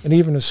 And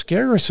even a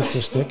scarier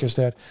statistic is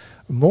that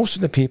most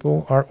of the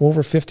people are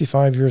over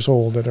 55 years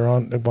old that are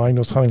buying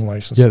those hunting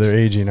licenses. Yeah, they're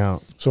aging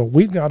out. So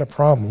we've got a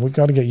problem. We've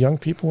got to get young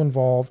people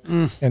involved,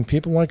 and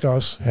people like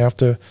us have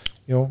to,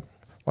 you know,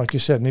 like you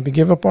said, maybe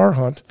give up our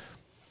hunt,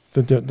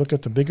 to look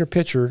at the bigger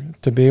picture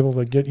to be able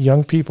to get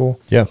young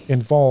people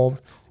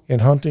involved in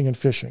hunting and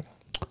fishing.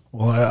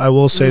 Well, I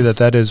will say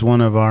that is one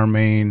of our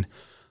main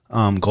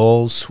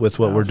goals with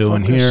what we're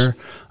doing here.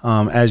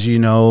 As you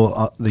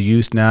know, the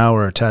youth now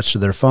are attached to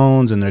their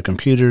phones and their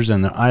computers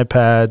and their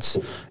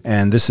iPads,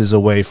 and this is a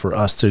way for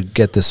us to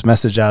get this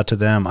message out to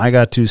them. I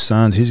got 2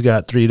 sons. He's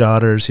got 3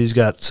 daughters. He's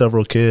got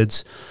several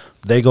kids.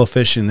 They go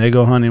fishing. They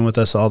go hunting with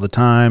us all the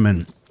time,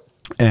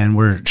 and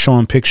we're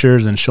showing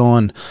pictures and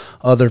showing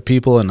other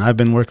people. And I've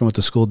been working with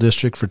the school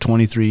district for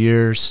 23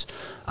 years.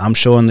 I'm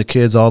showing the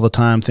kids all the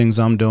time things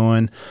I'm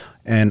doing.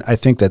 And I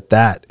think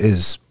that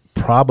is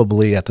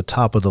probably at the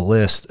top of the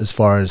list as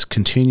far as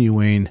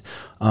continuing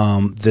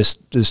this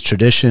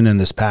tradition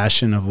and this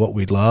passion of what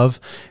we love.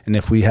 And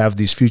if we have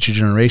these future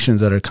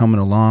generations that are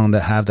coming along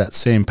that have that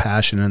same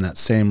passion and that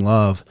same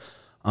love,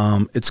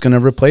 it's going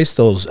to replace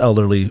those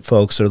elderly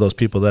folks or those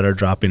people that are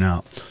dropping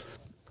out.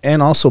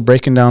 And also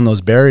breaking down those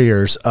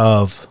barriers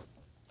of,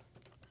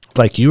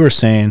 like you were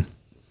saying,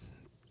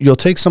 you'll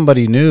take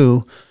somebody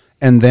new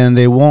and then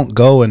they won't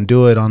go and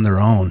do it on their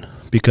own,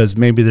 because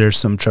maybe there's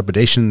some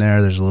trepidation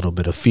there. There's a little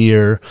bit of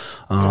fear.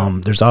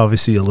 There's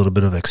obviously a little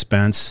bit of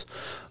expense.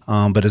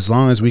 But as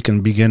long as we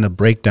can begin to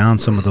break down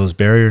some of those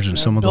barriers and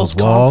some of those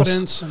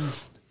walls.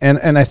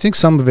 And I think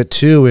some of it,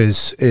 too,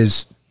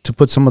 is to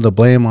put some of the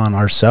blame on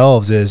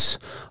ourselves. Is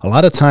a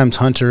lot of times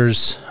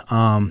hunters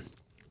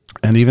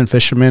and even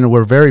fishermen,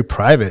 we're very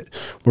private.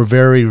 We're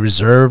very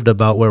reserved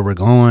about where we're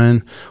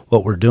going,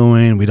 what we're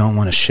doing. We don't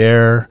want to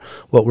share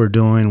what we're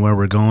doing, where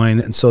we're going.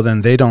 And so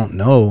then they don't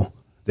know.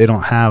 They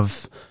don't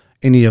have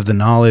any of the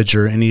knowledge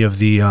or any of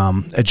the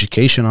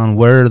education on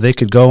where they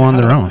could go on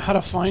their own. How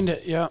to find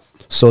it, yeah.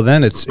 So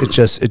then it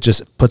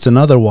just puts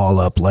another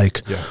wall up.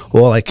 Like,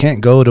 well, I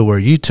can't go to where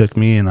you took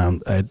me, and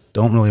I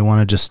don't really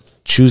want to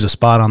just choose a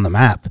spot on the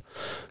map,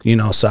 you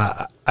know. So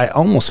I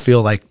almost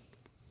feel like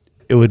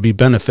it would be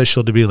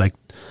beneficial to be like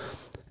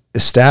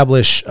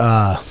establish.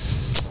 I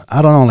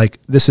I don't know, like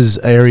this is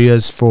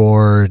areas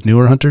for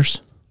newer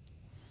hunters.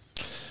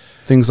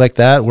 Things like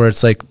that, where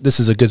it's like, this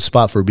is a good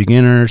spot for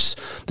beginners.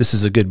 This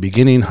is a good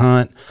beginning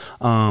hunt.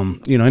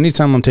 You know,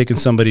 anytime I'm taking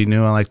somebody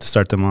new, I like to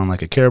start them on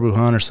like a caribou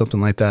hunt or something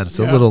like that. It's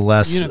a little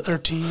less. Unit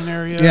 13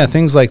 area. Yeah,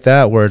 things like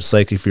that, where it's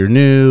like, if you're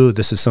new,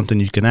 this is something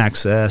you can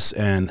access,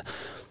 and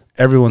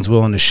everyone's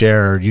willing to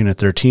share Unit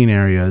 13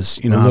 areas,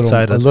 you know,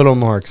 outside of a little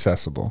more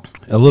accessible.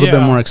 A little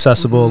bit more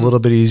accessible, a little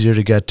bit easier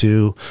to get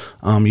to.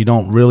 You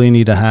don't really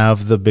need to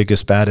have the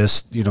biggest,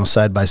 baddest, you know,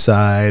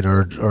 side-by-side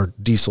or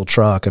diesel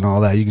truck and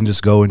all that. You can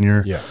just go in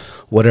your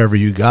whatever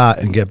you got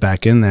and get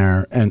back in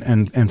there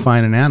and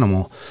find an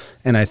animal.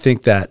 And I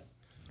think that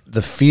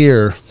the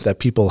fear that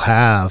people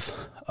have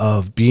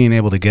of being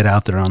able to get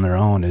out there on their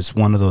own is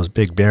one of those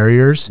big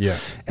barriers. Yeah.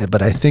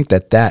 But I think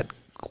that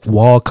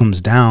wall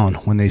comes down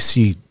when they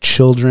see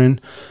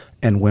children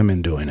and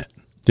women doing it.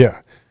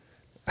 Yeah.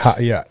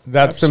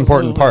 That's the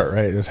important part,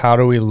 right? Is how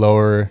do we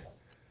lower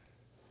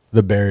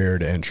the barrier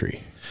to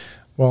entry?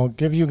 Well,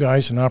 give you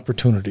guys an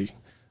opportunity.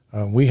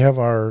 We have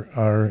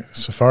our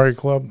Safari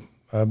Club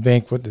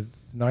banquet at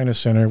Nina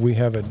Center. We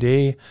have a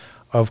day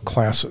of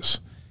classes.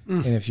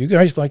 And if you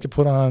guys like to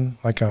put on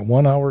like a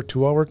 1 hour,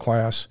 2 hour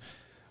class,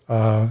 you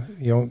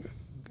know,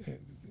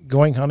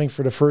 going hunting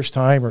for the first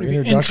time, or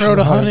intro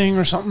to hunting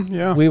or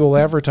something, we will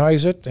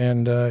advertise it,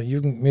 and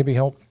you can maybe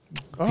help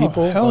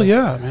people. Hell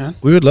yeah, man.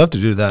 We would love to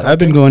do that. I've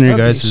been going to your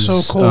guys'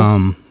 so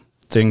cool.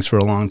 Things for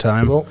a long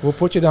time. We'll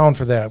put you down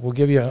for that. We'll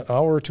give you an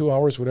hour or 2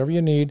 hours, whatever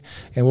you need,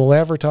 and we'll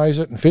advertise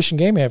it, and Fish and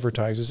Game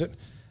advertises it.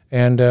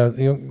 And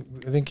you know,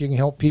 I think you can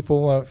help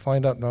people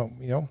find out,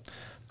 you know,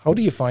 how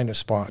do you find a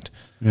spot?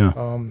 Yeah.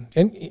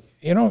 And,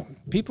 you know,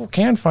 people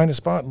can find a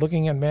spot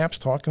looking at maps,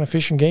 talking to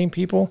Fish and Game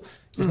people.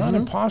 It's not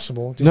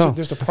impossible.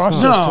 There's a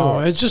process to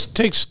it. It just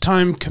takes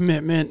time,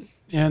 commitment,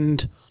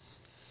 and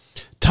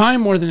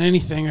time more than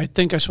anything. I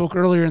think I spoke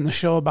earlier in the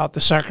show about the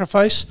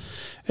sacrifice,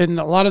 and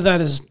a lot of that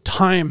is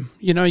time.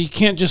 You know, you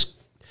can't just,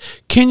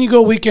 can you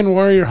go weekend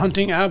warrior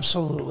hunting?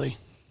 Absolutely.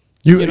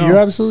 You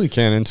absolutely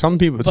can. And some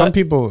people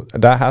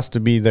that has to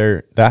be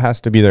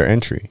their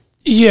entry.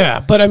 Yeah,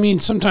 but I mean,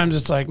 sometimes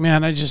it's like,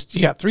 man,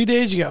 you got 3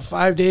 days, you got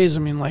 5 days. I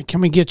mean, like, can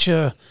we get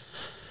you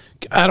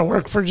out of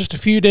work for just a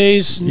few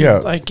days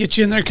and like get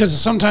you in there? Because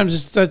sometimes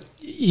it's that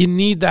you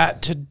need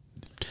that to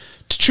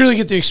truly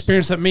get the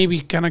experience that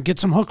maybe kind of get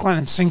some hook, line,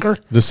 and sinker.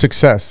 The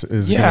success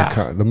is gonna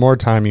come. The more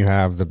time you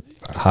have, the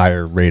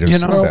higher rate of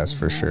success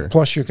for sure.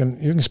 Plus, you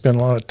can spend a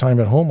lot of time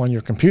at home on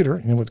your computer,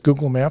 and with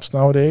Google Maps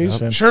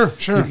nowadays. And sure.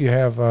 You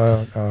have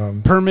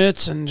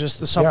permits and just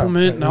the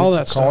supplement and all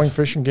that stuff. Calling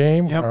Fish and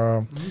Game.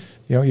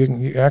 You know,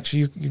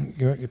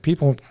 you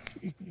people.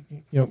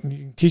 You know,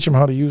 you teach them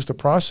how to use the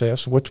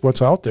process.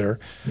 What's out there.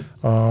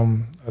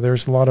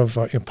 There's a lot of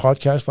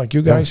podcasts like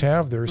you guys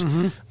have. There's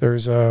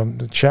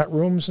the chat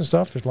rooms and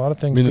stuff. There's a lot of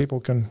things people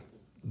can.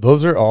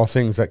 Those are all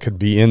things that could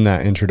be in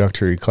that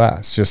introductory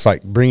class. Just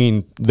like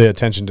bringing the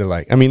attention to,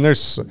 like, I mean, there's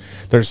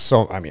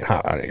so, I mean,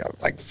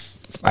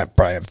 I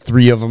probably have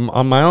 3 of them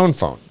on my own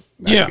phone.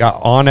 I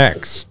got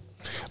OnX.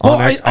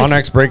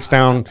 OnX breaks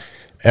down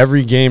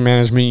every game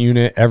management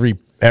unit,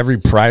 every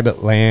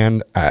private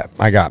land.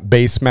 I got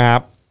base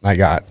map. I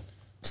got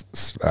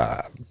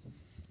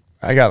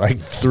like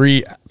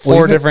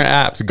 4 different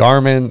apps: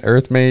 Garmin,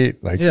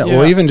 EarthMate. Like,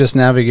 or even just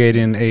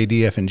navigating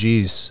ADF and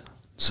G's.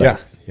 So,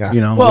 you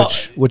know, well,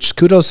 which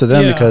kudos to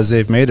them because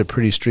they've made it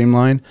pretty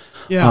streamlined.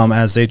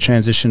 As they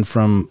transition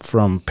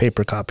from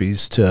paper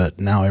copies to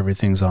now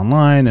everything's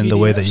online, and PDFs, the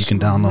way that you can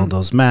download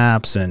those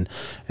maps and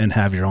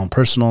have your own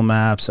personal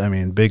maps. I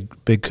mean,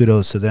 big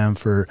kudos to them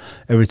for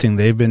everything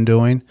they've been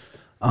doing.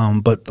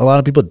 But a lot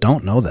of people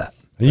don't know that.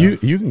 You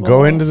can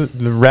go into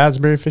the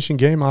Raspberry Fish and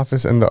Game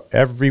office, and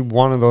every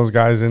one of those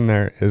guys in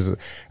there is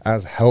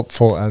as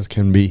helpful as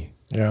can be.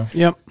 Yeah.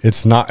 Yep.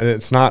 It's not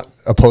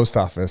a post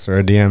office or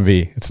a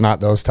DMV. It's not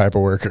those type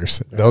of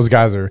workers. Yeah. Those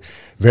guys are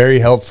very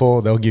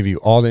helpful. They'll give you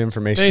all the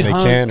information they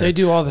can. They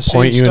do all the same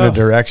point you stuff. in a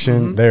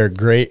direction. They're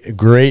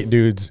great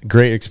dudes.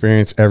 Great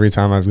experience every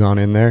time I've gone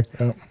in there.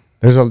 Yep.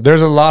 There's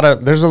a lot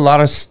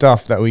of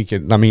stuff that we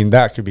could. I mean,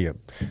 that could be a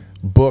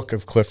book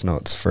of cliff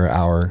notes for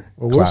our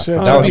class.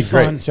 That would be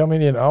great. Tell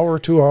me an hour or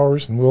 2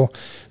 hours, and we'll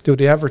do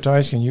the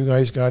advertising. You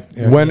guys got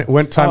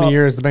when time of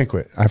year is the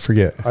banquet? I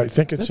forget. I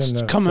think it's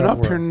in coming February.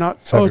 up here.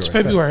 Not February. It's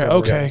February.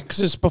 Okay, because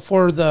it's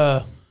before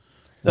the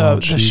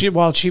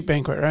Wild Sheep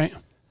banquet, right?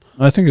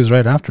 I think it's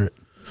right after it.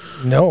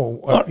 No,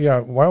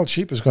 Wild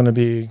Sheep is going to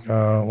be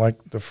like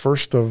the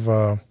first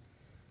of.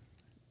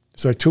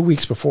 It's like 2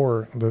 weeks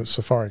before the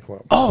Safari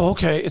Club. Oh,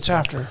 okay. It's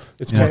after.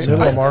 It's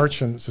middle of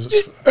March, and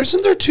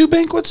isn't there 2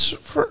 banquets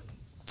for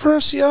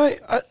SCI?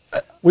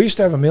 We used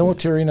to have a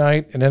military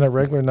night and then a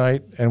regular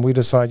night, and we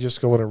decided just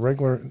to go with a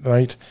regular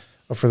night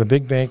for the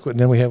big banquet, and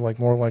then we have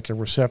more like a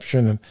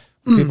reception, and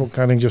people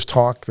kind of just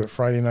talk. The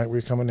Friday night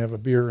we come and have a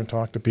beer and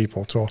talk to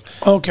people. So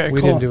we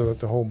didn't do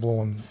the whole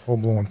blowing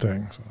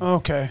thing. So.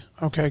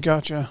 Okay,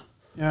 gotcha.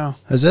 Yeah.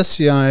 Has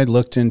SCI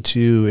looked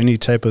into any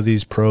type of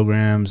these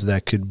programs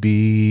that could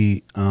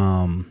be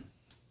done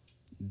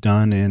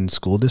in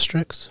school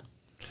districts?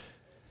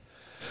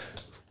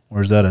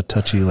 Or is that a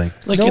touchy, like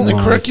in the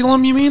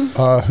curriculum, you mean?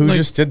 Who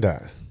just did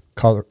that?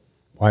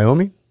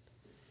 Wyoming?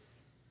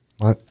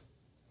 What?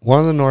 One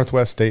of the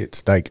Northwest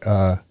states, like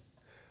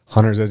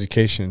hunter's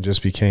education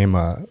just became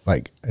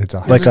it's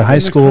a high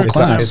school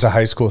class. It's a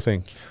high school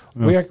thing.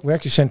 We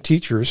actually sent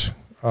teachers,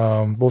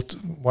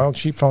 both Wild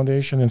Sheep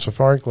Foundation and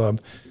Safari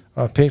Club,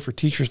 pay for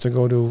teachers to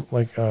go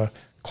to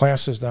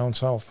classes down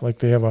south. Like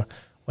they have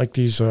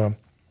these. I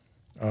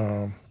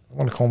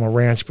want to call them a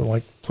ranch, but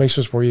like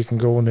places where you can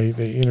go and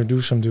they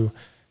introduce them to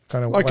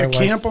kind of like wildlife. a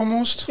camp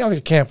almost. Yeah, like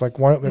a camp, like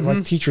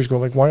teachers go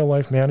like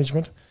wildlife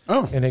management.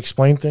 Oh, and they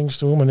explain things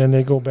to them, and then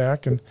they go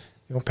back and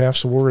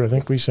pass the word. I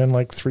think we send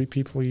like 3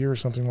 people a year or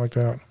something like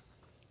that.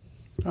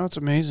 Oh, that's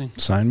amazing.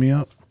 Sign me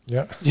up.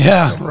 Yeah.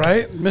 Yeah.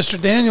 Right, Mr.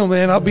 Daniel,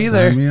 man, I'll be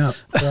there. Sign me up.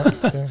 Yeah.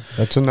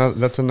 That's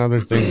another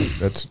thing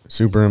that's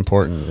super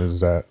important is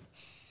that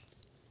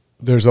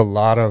there's a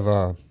lot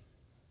of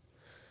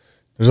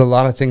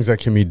things that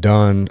can be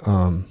done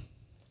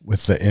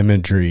with the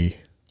imagery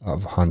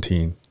of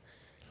hunting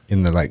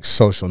in the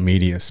social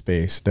media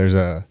space.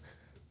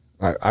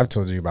 I've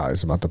told you about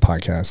this, about the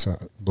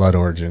podcast, Blood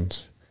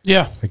Origins.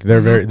 Yeah, like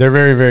they're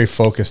very very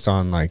focused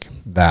on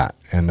that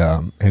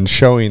and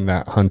showing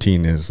that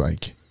hunting is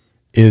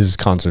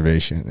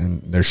conservation,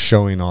 and they're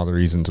showing all the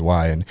reasons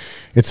why. And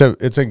it's a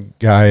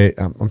guy,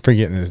 I'm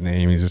forgetting his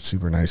name. He's a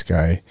super nice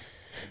guy,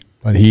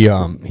 but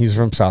he's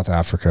from South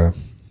Africa,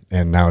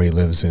 and now he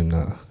lives in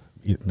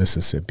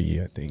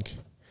Mississippi, I think,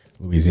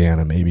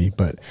 Louisiana maybe,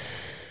 but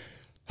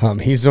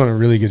he's doing a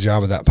really good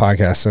job of that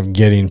podcast of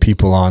getting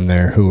people on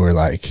there who are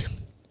like,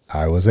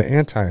 I was an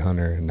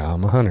anti-hunter and now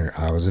I'm a hunter.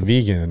 I was a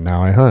vegan and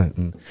now I hunt.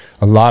 And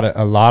a lot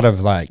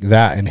of like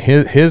that. And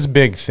his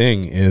big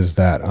thing is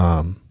that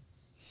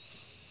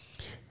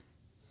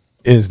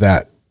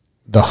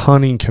the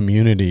hunting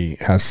community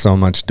has so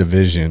much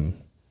division,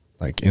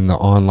 like in the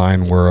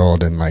online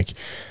world, and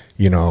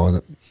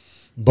hardcore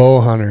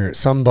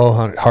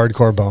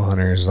bow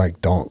hunters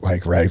don't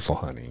like rifle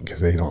hunting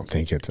because they don't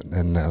think it's,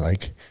 and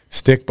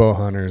stick bow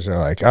hunters are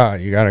like,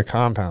 you got a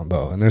compound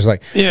bow, and there's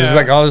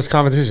all this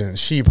competition.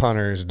 Sheep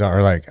hunters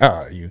are like,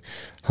 you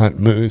hunt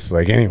moose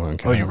like anyone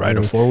can. You ride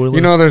a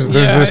 4-wheeler?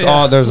 There's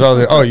all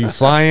the you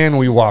fly in,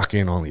 we walk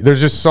in only.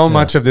 There's just so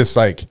much of this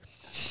like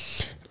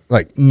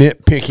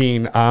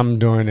nitpicking. I'm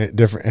doing it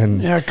different,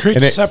 and it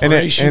creates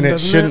separation. And it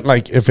shouldn't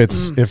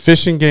if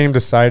Fish and Game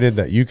decided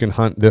that you can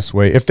hunt this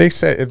way. If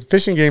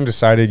Fish and Game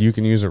decided you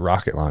can use a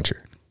rocket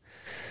launcher,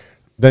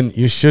 then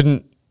you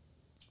shouldn't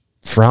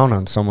frown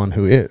on someone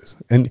who is.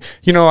 And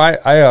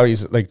I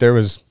always there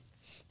was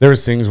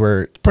things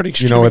where pretty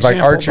extreme with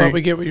example, archery. But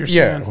we get what you're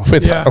saying.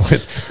 With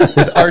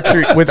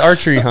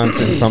archery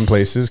hunts in some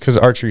places, because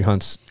archery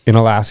hunts in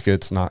Alaska,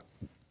 it's not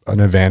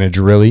an advantage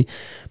really,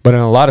 but in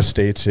a lot of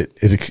states it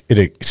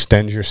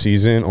extends your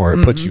season, or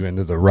it puts you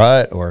into the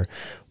rut, or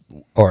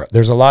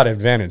there's a lot of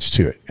advantage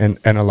to it, and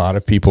a lot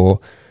of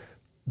people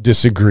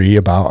disagree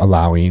about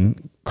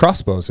allowing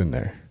crossbows in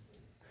there.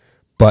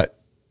 But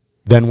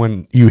then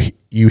when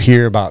you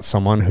hear about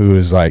someone who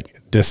is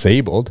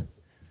disabled,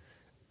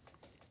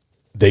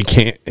 they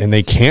can't pull a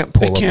bow.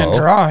 They can't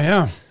draw,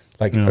 yeah.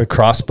 A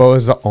crossbow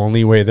is the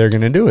only way they're going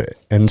to do it.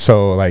 And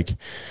so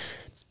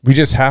we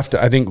just have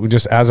to, I think we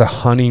just, as the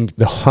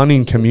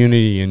hunting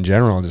community in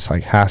general just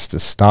has to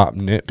stop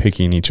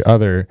nitpicking each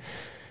other,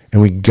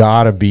 and we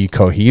got to be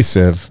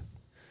cohesive,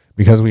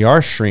 because we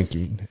are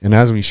shrinking. And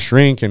as we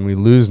shrink and we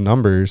lose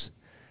numbers,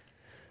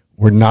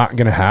 we're not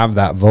going to have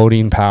that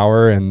voting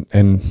power, and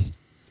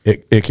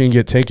it can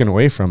get taken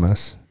away from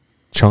us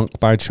chunk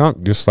by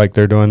chunk, just like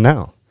they're doing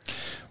now.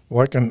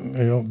 Well, I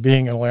can,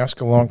 being in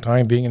Alaska a long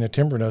time, being in the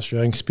timber industry,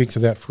 I can speak to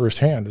that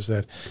firsthand. Is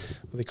that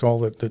what they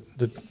call it,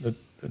 the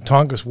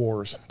Tongass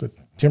Wars, the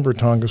timber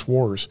Tongass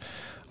Wars.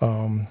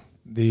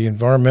 The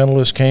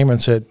environmentalists came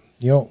and said,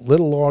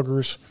 little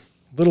loggers,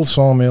 little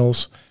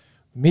sawmills,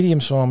 medium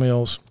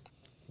sawmills,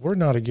 we're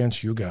not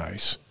against you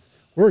guys.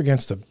 We're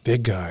against the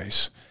big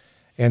guys.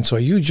 And so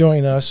you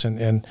join us,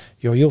 and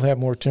you'll have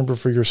more timber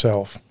for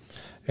yourself.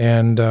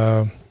 And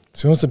as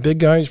soon as the big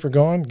guys were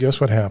gone, guess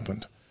what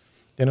happened?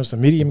 Then it was the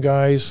medium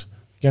guys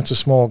against the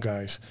small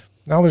guys.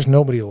 Now there's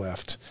nobody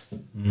left.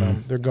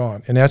 They're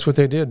gone. And that's what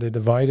they did. They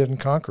divided and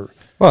conquered.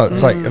 Well,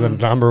 it's like the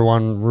number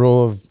one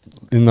rule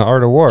in the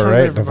art of war,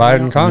 right? Divide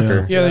and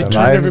conquer. Yeah, they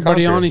turned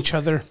everybody on each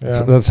other.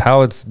 Yeah. That's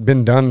how it's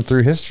been done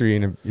through history.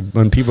 And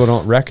when people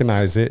don't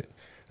recognize it,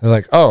 they're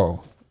like,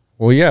 oh,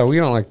 well, yeah, we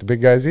don't like the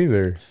big guys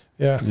either.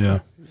 Yeah. Yeah.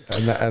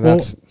 And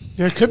that's...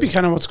 Yeah, it could be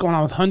kind of what's going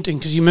on with hunting,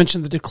 because you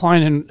mentioned the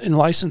decline in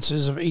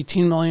licenses of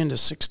 18 million to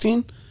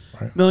 16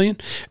 million.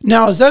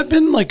 Now, has that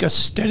been a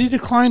steady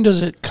decline?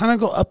 Does it kind of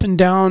go up and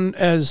down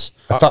as...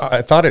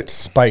 I thought it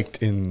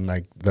spiked in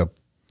the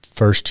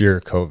first year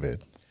of COVID.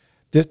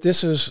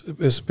 This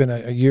has been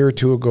a year or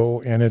two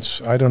ago, and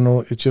it's, I don't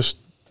know, it's just,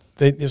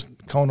 they just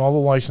count all the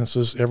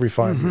licenses every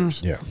 5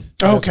 years. Yeah.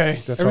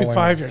 Okay. That's every all I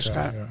 5 know. years.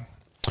 Got it.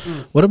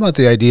 What about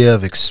the idea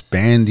of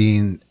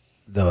expanding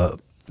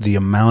the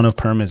amount of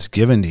permits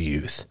given to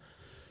youth?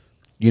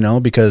 You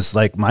know, because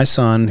like my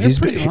son, They're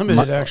pretty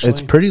limited, actually.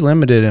 It's pretty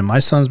limited, and my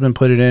son's been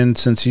putting it in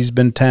since he's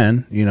been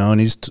 10. You know,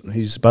 and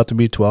he's about to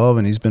be 12,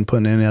 and he's been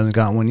putting it in. He hasn't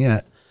got one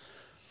yet.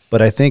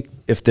 But I think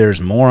if there's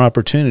more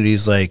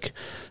opportunities, like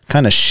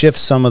kind of shift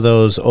some of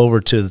those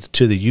over to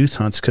the youth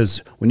hunts,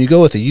 because when you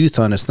go with the youth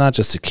hunt, it's not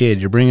just a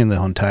kid. You're bringing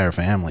the entire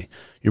family.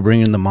 You're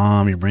bringing the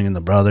mom. You're bringing the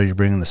brother. You're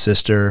bringing the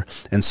sister.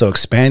 And so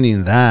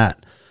expanding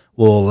that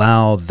will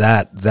allow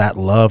that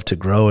love to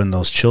grow in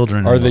those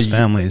children and those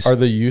families. Are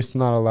the youth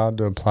not allowed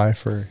to apply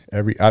for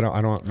every? I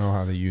don't know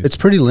how the youth. It's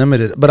pretty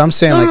limited, but I'm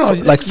saying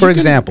for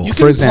example,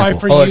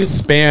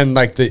 expand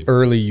like the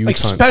early youth like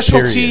hunts,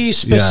 specialty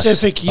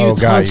specific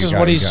youth hunts is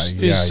what he's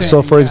saying.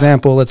 So for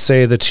example, let's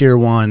say the tier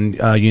 1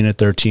 unit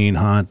 13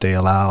 hunt, they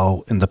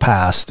allow, in the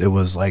past it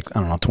was like, I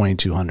don't know,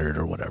 2,200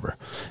 or whatever,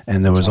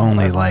 and there was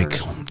only like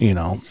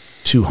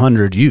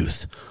 200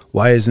 youth.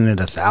 Why isn't it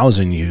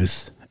 1,000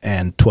 youth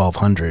and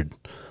 1,200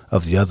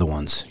 of the other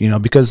ones? You know,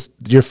 because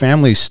your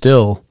family's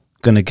still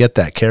going to get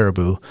that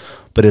caribou,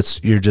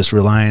 but you're just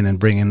relying and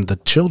bringing the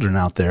children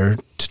out there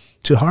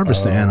to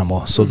harvest the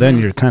animal. So then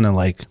you're kind of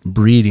like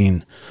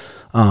breeding,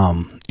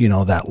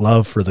 that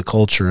love for the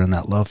culture and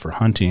that love for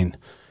hunting.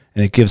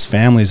 And it gives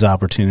families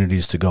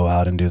opportunities to go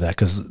out and do that.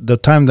 Because the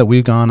time that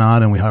we've gone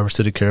out and we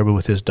harvested a caribou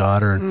with his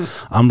daughter, and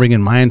I'm bringing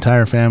my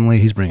entire family,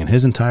 he's bringing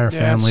his entire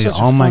family,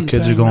 all my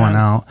kids are going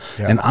out.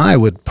 Yeah. And I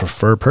would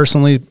prefer,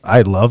 personally,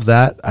 I'd love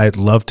that. I'd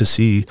love to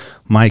see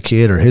my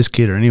kid or his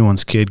kid or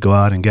anyone's kid go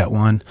out and get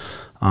one,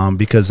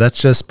 because that's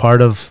just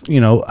part of,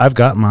 I've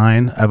got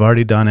mine. I've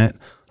already done it.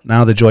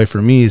 Now the joy for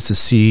me is to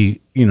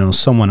see,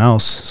 someone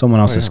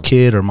else's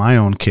kid or my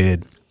own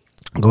kid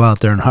go out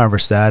there and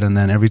harvest that, and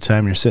then every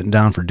time you're sitting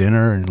down for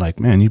dinner and like,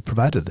 man, you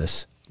provided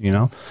this,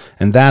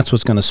 and that's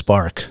what's going to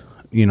spark,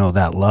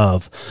 that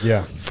love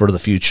for the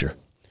future.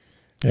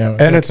 Yeah,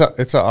 and it's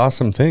an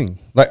awesome thing.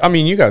 Like, I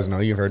mean, you guys know,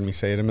 you've heard me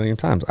say it a million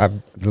times.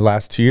 The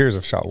last 2 years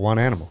I've shot one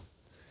animal,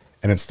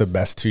 and it's the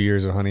best 2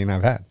 years of hunting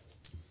I've had.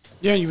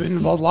 Yeah, you've been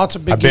involved lots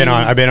of big. I've been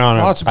on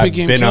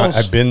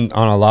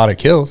a lot of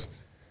kills.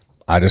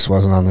 I just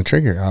wasn't on the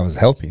trigger. I was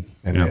helping,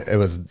 and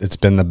it's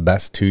been the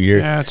best 2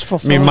 years. Yeah, it's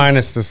fulfilling. I mean,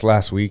 minus this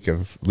last week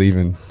of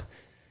leaving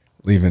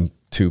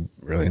 2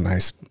 really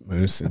nice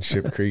moose in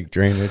Ship Creek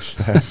drainage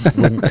that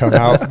wouldn't come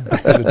out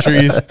of the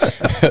trees.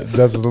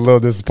 That's a little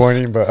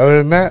disappointing, but other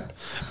than that,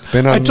 it's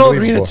been unbelievable. I told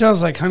Rena, I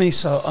was like, honey,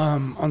 so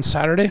on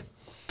Saturday,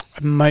 I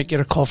might get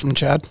a call from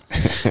Chad.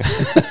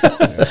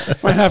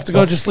 Might have to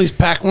go just at least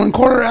pack 1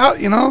 quarter out,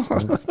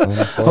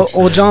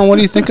 Well, John, what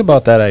do you think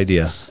about that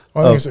idea?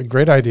 Well, I think it's a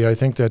great idea. I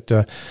think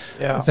that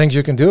things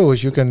you can do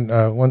is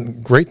one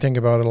great thing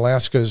about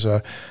Alaska's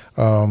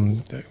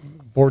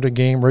Board of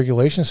Game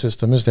regulation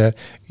system is that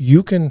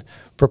you can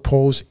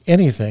propose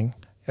anything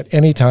at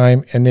any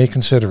time and they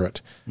consider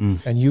it.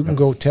 And you can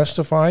go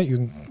testify,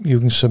 you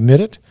can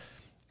submit it,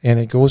 and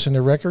it goes in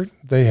the record.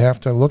 They have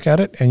to look at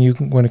it,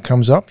 and when it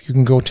comes up, you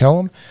can go tell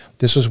them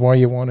this is why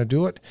you want to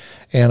do it.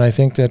 And I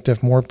think that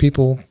if more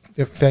people,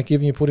 in fact,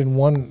 even you put in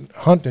one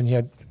hunt and you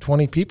had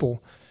 20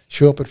 people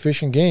show up at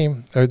Fish and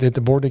Game or at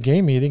the Board of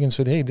Game meeting and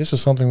said, hey, this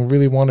is something we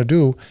really want to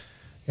do,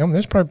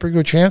 there's probably a pretty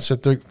good chance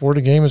that the Board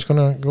of Game is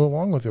going to go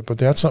along with it. But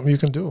that's something you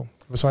can do.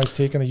 Besides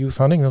taking a youth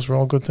hunting, those are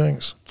all good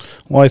things.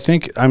 Well, I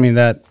think,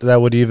 that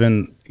would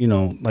even,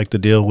 like the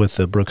deal with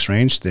the Brooks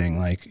Range thing,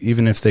 like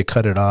even if they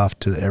cut it off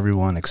to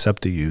everyone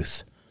except the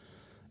youth,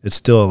 it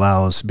still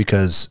allows,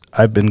 because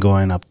I've been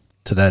going up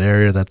to that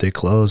area that they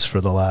closed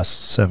for the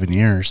last 7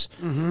 years.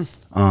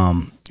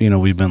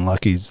 We've been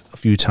lucky a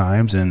few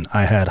times, and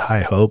I had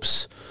high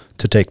hopes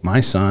to take my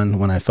son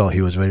when I felt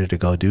he was ready to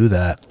go do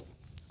that.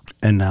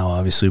 And now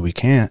obviously we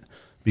can't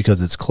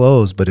because it's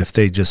closed. But if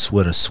they just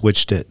would have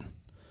switched it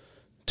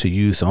to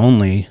youth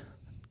only,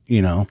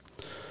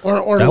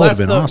 or that would have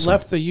been awesome.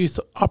 Left the youth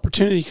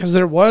opportunity, because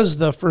there was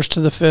the 1st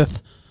to the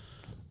 5th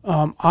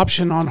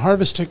option on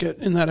harvest ticket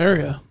in that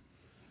area.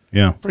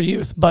 Yeah, for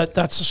youth, but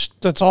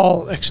that's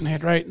all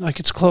ixnayed, right? Like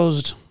it's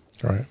closed,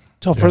 right,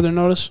 till further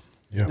notice.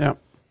 Yeah,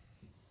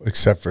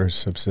 except for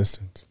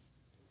subsistence.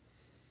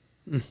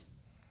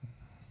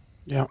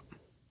 Yeah,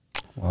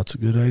 lots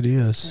of good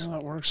ideas. Yeah,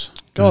 that works.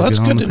 Oh, that's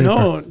good to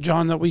know,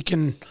 John. That we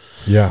can.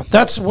 Yeah,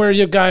 that's where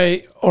your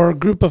guy or a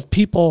group of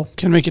people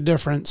can make a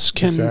difference.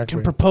 Can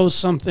propose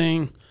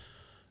something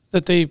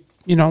that they,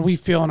 we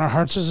feel in our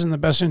hearts is in the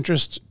best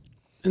interest,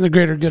 in the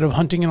greater good of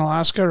hunting in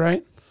Alaska,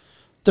 right?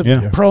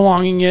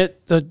 Prolonging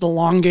it, the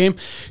long game.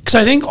 Because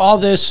I think all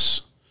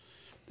this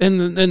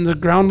in the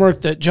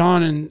groundwork that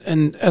John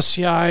and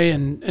SCI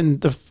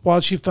and the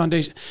Wild Sheep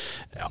Foundation,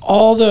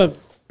 all the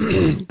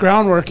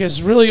groundwork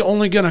is really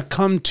only going to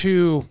come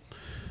to,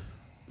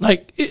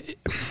 like,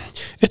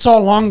 it's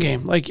all long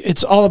game. Like,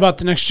 it's all about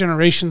the next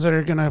generations that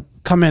are going to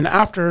come in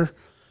after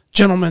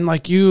gentlemen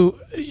like you,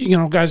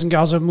 guys and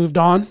gals have moved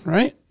on,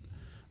 right?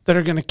 That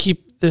are going to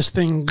keep this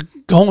thing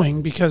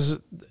going, because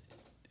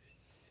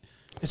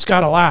it's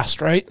got to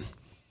last, right?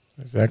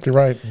 Exactly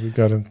right. We've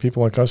got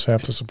people like us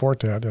have to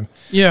support that and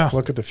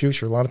look at the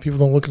future. A lot of people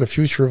don't look at the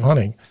future of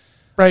hunting.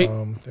 Right.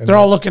 They're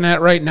all looking at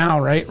right now,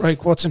 right?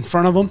 Like what's in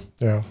front of them.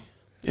 Yeah.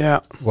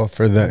 Yeah. Well,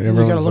 for the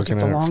everyone's look looking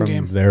at the at it long from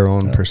game. their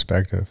own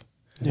perspective.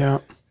 Yeah.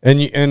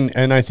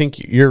 And I think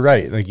you're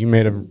right. Like, you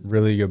made a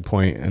really good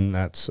point, and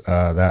that's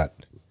that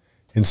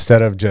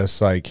instead of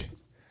just like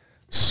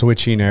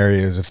switching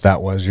areas, if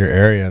that was your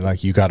area,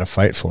 like, you got to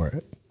fight for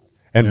it.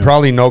 And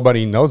probably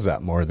nobody knows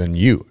that more than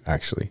you,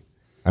 actually.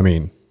 I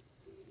mean,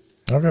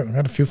 I've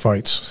got a few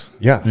fights.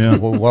 yeah.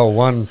 Well,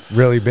 one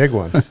really big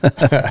one.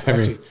 I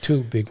mean,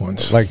 two big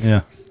ones. like,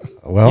 Yeah.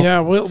 well,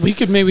 Yeah, we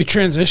could maybe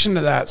transition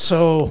to that.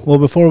 So, Well,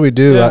 before we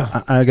do,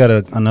 Yeah. I got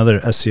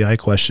another SCI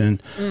question.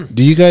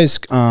 Do you guys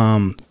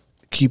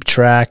keep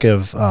track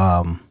of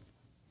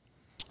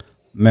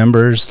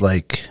members?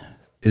 Like,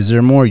 is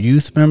there more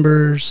youth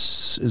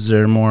members? Is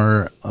there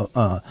more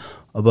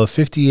above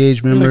 50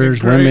 age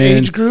members, gray women,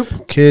 age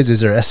group? kids? Is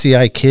there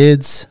SCI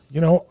kids?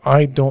 You know,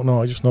 I don't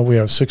know. I just know we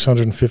have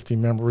 650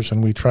 members,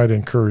 and we try to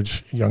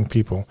encourage young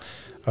people.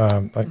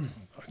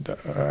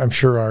 I'm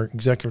sure our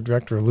executive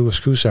director, Louis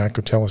Cusack,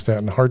 could tell us that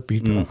in a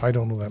heartbeat, but I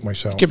don't know that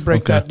myself. could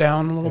break that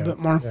down a little bit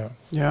more.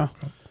 Yeah.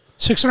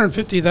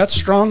 650, that's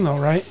strong though,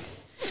 right?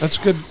 That's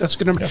good. That's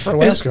good number. For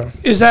Alaska.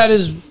 Is that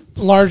as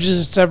large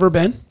as it's ever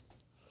been?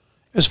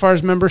 As far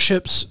as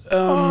memberships?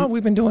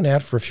 We've been doing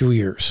that for a few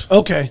years.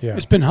 Okay. Yeah.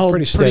 It's been held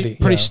Pretty steady,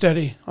 Pretty yeah.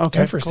 steady.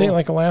 Okay. And for a cool. state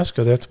like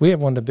Alaska, we have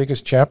one of the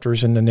biggest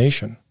chapters in the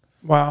nation.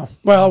 Wow.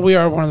 Well, we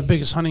are one of the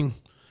biggest hunting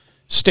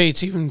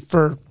states, even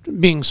for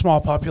being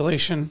small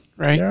population,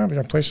 right? Yeah, we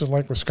got places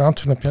like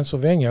Wisconsin and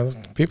Pennsylvania. Those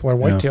people are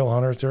whitetail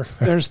hunters.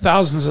 There's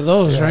thousands of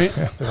those, right?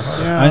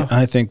 Yeah.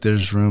 I think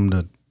there's room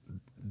to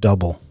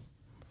double,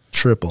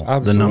 triple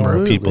the number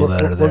of people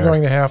that are there. We're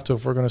going to have to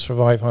if we're going to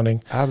survive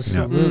hunting.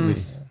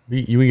 absolutely.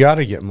 We got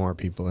to get more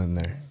people in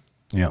there,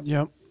 Yeah.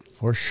 Yep.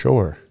 for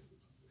sure.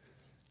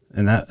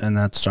 And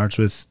that starts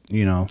with,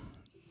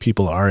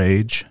 people our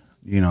age,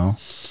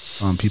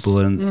 people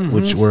in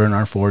which were in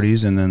our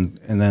 40s, and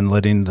then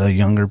letting the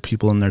younger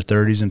people in their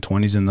 30s and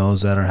 20s and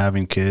those that are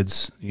having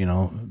kids,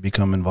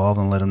 become involved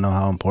and let them know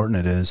how important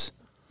it is.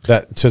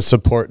 That to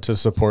support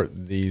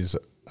these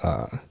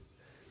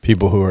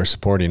people who are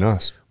supporting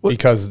us,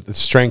 because the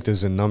strength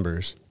is in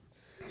numbers.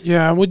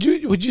 Yeah. Would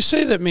you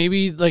say that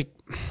maybe, like,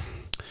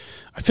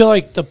 I feel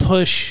like the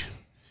push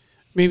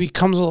maybe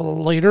comes a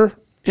little later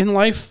in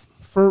life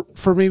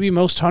for maybe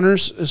most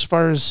hunters, as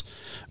far as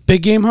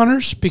big game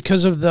hunters,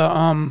 because of the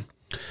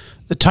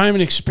time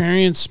and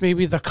experience,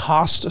 maybe the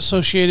cost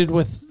associated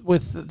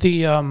with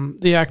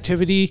the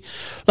activity.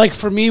 Like,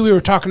 for me, we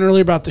were talking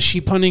earlier about the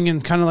sheep hunting,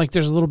 and kind of like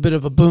there's a little bit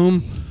of a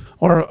boom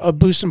or a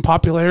boost in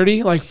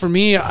popularity. Like, for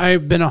me,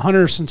 I've been a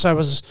hunter since I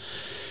was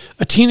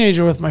a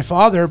teenager with my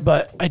father,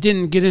 but I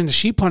didn't get into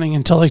sheep hunting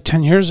until like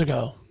 10 years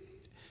ago.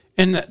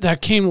 And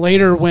that came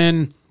later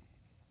when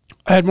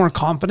I had more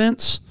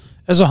confidence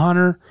as a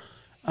hunter.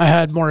 I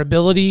had more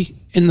ability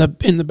in the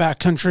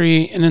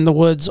backcountry and in the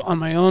woods on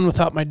my own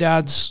without my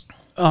dad's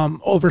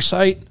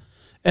oversight,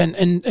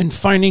 and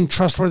finding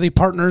trustworthy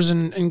partners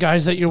and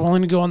guys that you're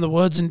willing to go in the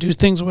woods and do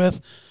things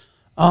with.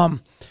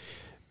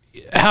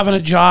 Having a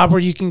job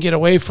where you can get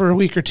away for a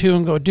week or two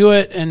and go do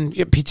it and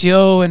get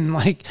PTO and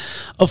like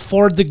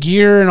afford the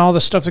gear and all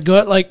the stuff to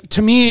go. Like,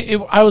 to me,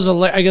 I was a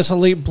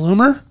late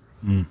bloomer.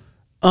 And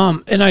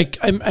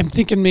I'm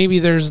thinking maybe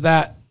there's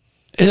that.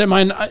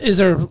 Is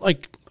there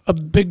like a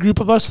big group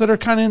of us that are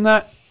kind of in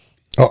that?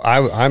 Oh,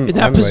 I'm in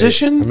that I'm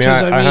position. Late.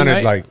 I mean, I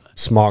hunted like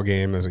small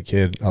game as a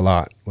kid a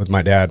lot with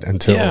my dad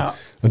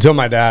until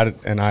my dad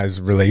and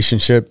I's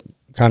relationship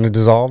kind of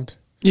dissolved.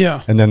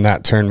 Yeah, and then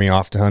that turned me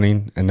off to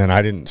hunting, and then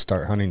I didn't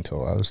start hunting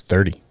till I was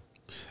 30.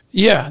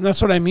 Yeah, and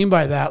that's what I mean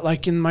by that.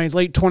 Like, in my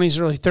late 20s,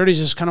 early 30s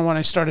is kind of when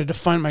I started to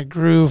find my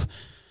groove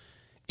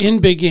in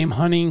big game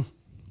hunting.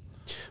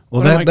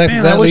 Well,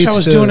 I wish I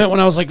was doing it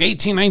when I was like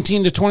 18,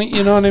 19 to 20.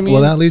 You know what I mean?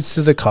 Well, that leads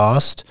to the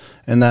cost,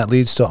 and that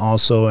leads to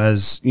also,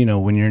 as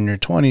when you're in your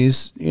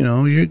 20s,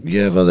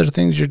 you have other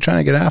things you're trying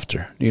to get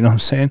after. You know what I'm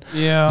saying?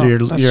 Yeah.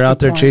 You're out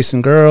there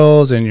chasing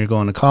girls, and you're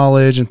going to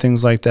college and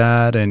things like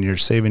that, and you're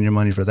saving your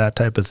money for that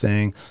type of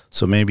thing.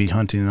 So maybe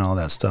hunting and all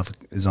that stuff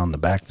is on the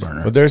back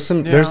burner. But there's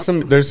some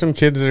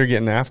kids that are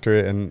getting after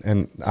it,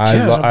 and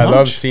I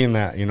love seeing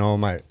that.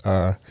 My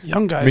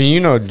young guys. I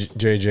mean,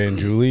 JJ and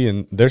Julie,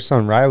 and their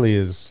son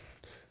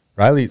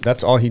Riley.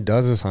 That's all he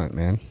does is hunt,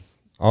 man.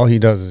 All he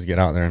does is get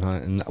out there and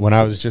hunt. And when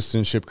I was just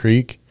in Ship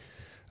Creek,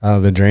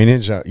 the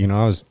drainage, I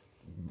was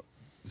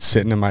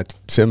sitting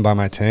by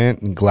my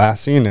tent and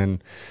glassing,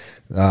 and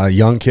a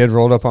young kid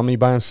rolled up on me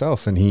by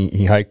himself, and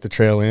he hiked the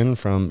trail in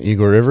from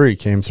Eagle River. He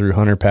came through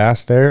Hunter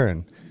Pass there,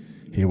 and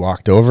he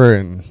walked over,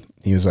 and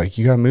he was like,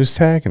 "You got moose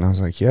tag?" And I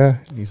was like, "Yeah."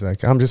 And he's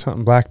like, "I'm just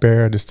hunting black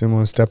bear. I just didn't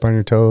want to step on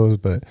your toes."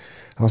 But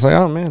I was like,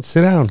 "Oh man,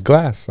 sit down,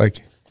 glass.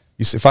 Like,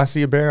 if I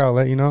see a bear, I'll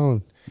let you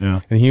know."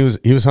 Yeah. And he was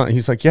hunting.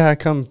 He's like, "Yeah, I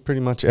come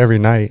pretty much every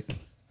night.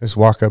 Just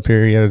walk up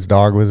here." He had his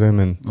dog with him,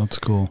 and that's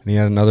cool. And he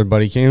had another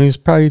buddy came. He's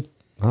probably,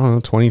 I don't know,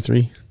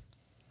 23.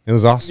 It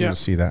was awesome to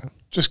see that.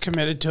 Just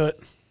committed to it.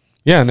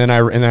 Yeah, and then I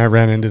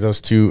ran into those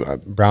two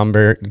brown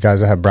bear guys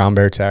that had brown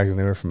bear tags, and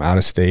they were from out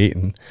of state,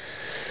 and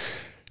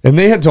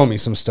they had told me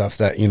some stuff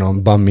that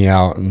bummed me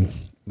out, and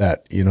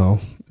that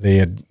they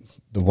had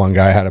the one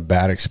guy had a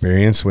bad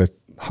experience with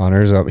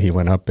hunters. He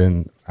went up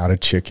and out of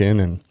chicken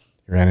and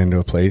ran into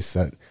a place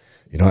that,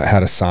 you know, it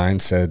had a sign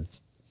said,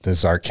 "This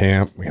is our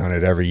camp. We hunt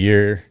it every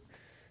year,"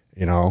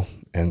 you know.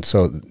 And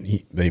so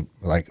they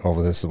were like,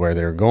 "Oh, this is where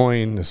they're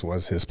going. This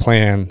was his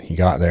plan." He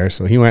got there.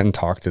 So he went and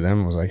talked to them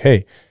and was like,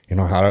 "Hey, you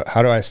know,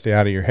 how do I stay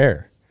out of your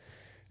hair?"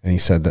 And he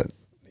said that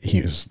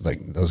he was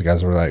like, those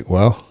guys were like,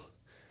 "Well,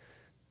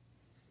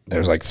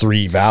 there's like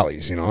 3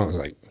 valleys, you know." It was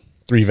like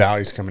 3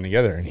 valleys coming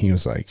together. And he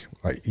was like,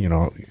 "You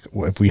know,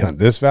 if we hunt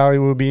this valley,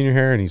 we'll be in your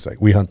hair." And he's like,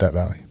 "We hunt that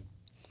valley."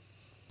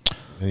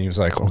 And he was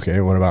like,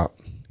 "Okay, what about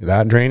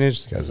that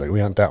drainage?" The guy's like,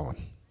 "We hunt that one."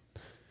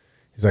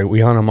 He's like,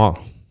 "We hunt them all."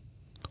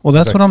 Well,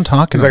 that's what I'm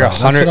talking about.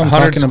 It's like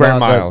 100 square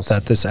miles.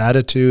 That this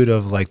attitude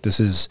of like, this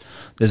is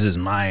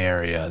my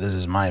area, this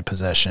is my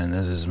possession,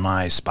 this is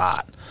my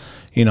spot.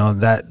 You know,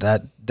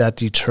 that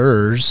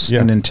deters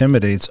and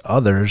intimidates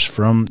others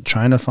from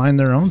trying to find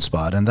their own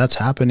spot, and that's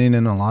happening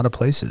in a lot of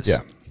places.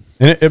 Yeah,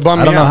 and it bummed me out.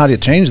 I don't know how to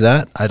change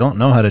that. I don't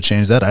know how to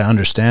change that. I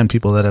understand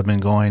people that have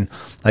been going.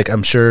 Like,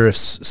 I'm sure if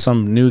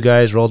some new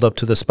guys rolled up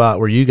to the spot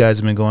where you guys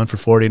have been going for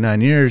 49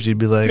 years, you'd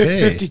be like,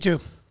 "Hey,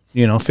 52."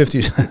 You know,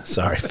 50.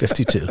 Sorry,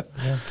 52.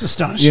 It's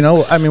astonishing. You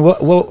know, I mean,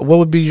 what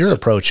would be your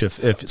approach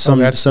if some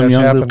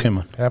young group came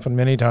on? Happened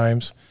many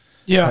times.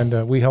 Yeah,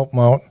 and we help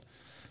them out.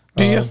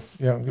 Do you?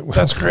 Yeah,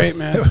 that's great,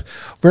 man.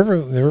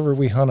 The river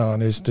we hunt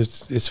on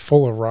it's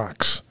full of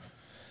rocks.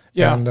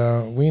 Yeah,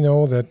 and we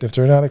know that if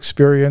they're not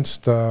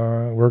experienced,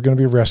 we're going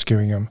to be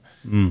rescuing them.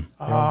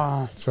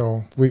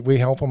 So we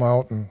help them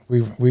out, and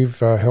we've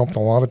helped a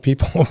lot of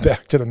people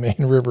back to the main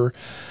river,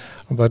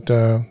 but.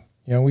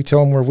 You know, we tell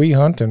them where we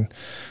hunt, and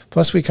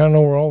plus we kind of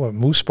know where all the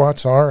moose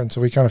spots are, and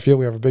so we kind of feel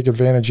we have a big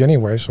advantage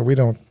anyway, so we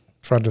don't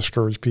try to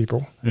discourage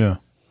people. Yeah.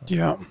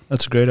 Yeah.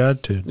 That's a great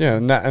attitude. Yeah,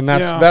 and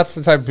that's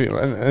the type of people,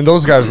 and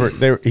those guys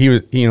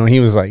he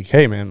was like,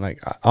 "Hey, man, like,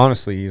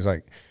 honestly," he's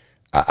like,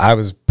 I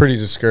was pretty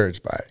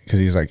discouraged by it, because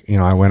he's like, you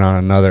know, I went on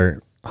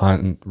another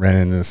hunt and ran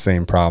into the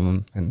same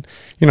problem, and,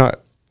 you know,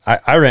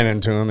 I ran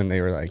into him, and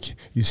they were like,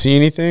 "You see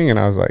anything?" And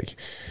I was like,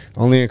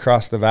 "Only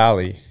across the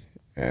valley."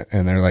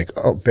 And they're like,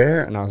 "Oh,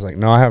 bear?" And I was like,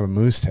 "No, I have a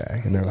moose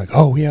tag." And they're like,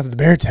 "Oh, we have the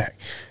bear tag."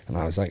 And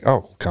I was like,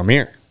 "Oh, come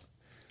here."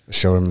 I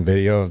showed him the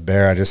video of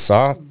bear I just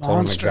saw, told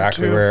him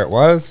exactly where it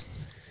was.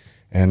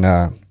 And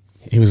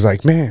he was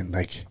like, "Man,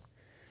 like,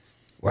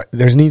 what?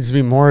 There needs to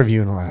be more of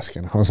you in Alaska."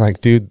 And I was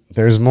like, "Dude,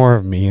 there's more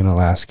of me in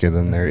Alaska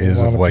than there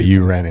is of what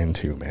you ran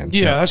into, man."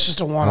 Yeah, that's just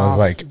a one-off.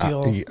 I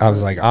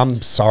was like,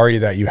 "I'm sorry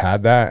that you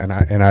had that."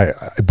 And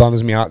it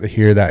bums me out to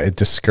hear that it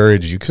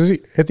discouraged you, because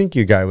I think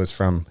you guy was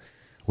from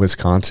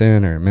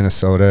Wisconsin or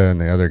Minnesota, and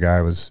the other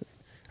guy was,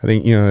 I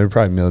think, you know, they're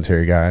probably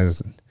military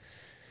guys.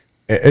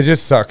 It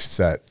just sucks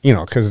that, you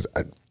know, because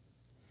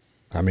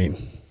I mean,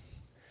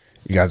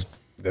 you guys,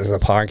 this is a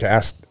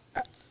podcast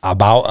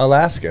about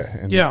Alaska,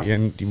 and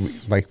and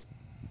like,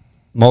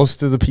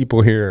 most of the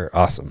people here are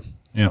awesome.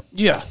 Yep.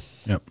 Yeah.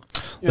 Yep.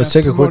 Let's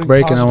take a quick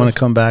break, and I want to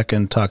come back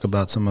and talk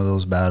about some of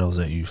those battles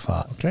that you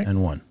fought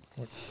and won.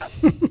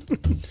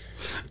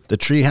 The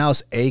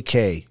Treehouse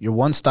AK, your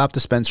one-stop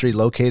dispensary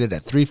located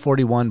at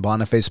 341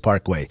 Boniface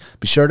Parkway.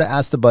 Be sure to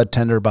ask the bud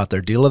tender about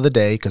their deal of the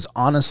day, because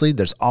honestly,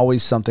 there's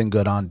always something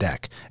good on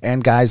deck.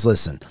 And guys,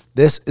 listen,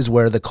 this is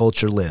where the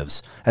culture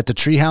lives. At the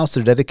Treehouse,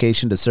 their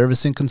dedication to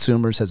servicing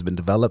consumers has been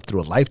developed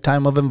through a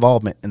lifetime of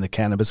involvement in the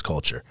cannabis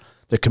culture.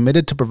 They're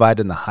committed to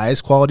providing the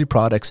highest quality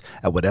products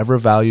at whatever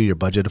value your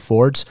budget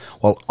affords,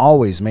 while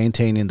always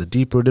maintaining the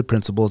deep-rooted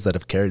principles that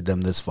have carried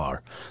them this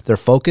far. Their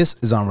focus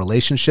is on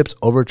relationships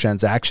over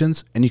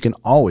transactions, and you can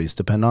always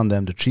depend on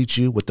them to treat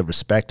you with the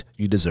respect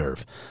you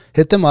deserve.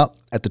 Hit them up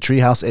at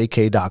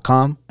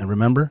thetreehouseak.com, and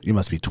remember, you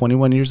must be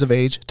 21 years of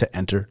age to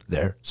enter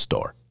their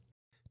store.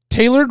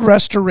 Tailored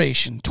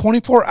Restoration,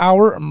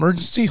 24-hour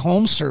emergency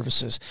home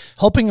services,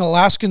 helping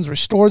Alaskans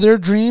restore their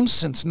dreams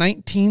since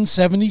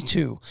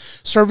 1972.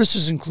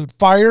 Services include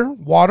fire,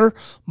 water,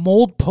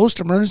 mold,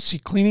 post-emergency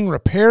cleaning,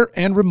 repair,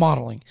 and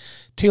remodeling.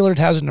 Tailored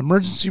has an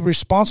emergency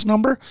response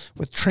number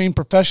with trained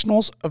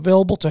professionals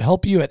available to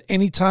help you at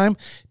any time,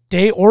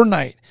 day or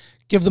night.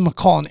 Give them a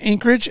call in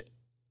Anchorage,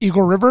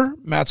 Eagle River,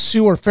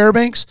 Matsu, or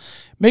Fairbanks.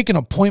 Make an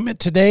appointment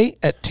today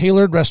at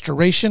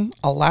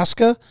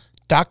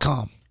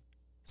tailoredrestorationalaska.com.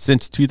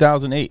 Since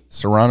 2008,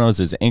 Serrano's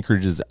is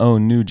Anchorage's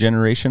own new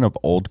generation of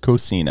old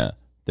cocina.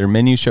 Their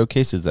menu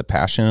showcases the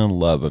passion and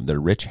love of their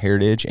rich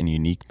heritage and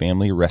unique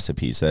family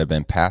recipes that have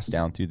been passed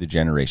down through the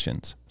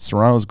generations.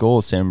 Serrano's goal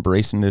is to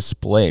embrace and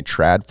display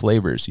trad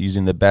flavors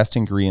using the best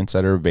ingredients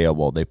that are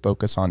available. They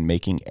focus on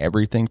making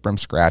everything from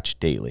scratch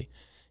daily.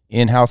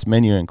 In-house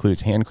menu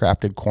includes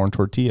handcrafted corn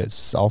tortillas,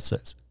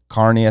 salsas,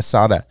 carne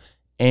asada,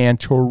 and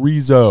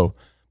chorizo.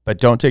 But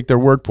don't take their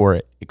word for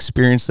it.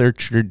 Experience their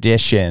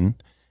tradition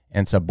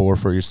and sabor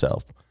for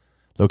yourself.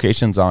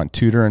 Locations on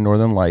Tudor and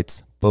Northern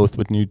Lights, both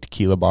with new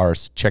tequila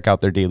bars. Check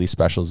out their daily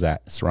specials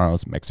at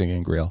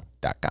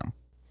serranosmexicangrill.com.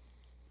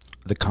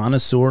 The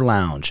Connoisseur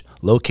Lounge,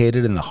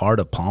 located in the heart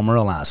of Palmer,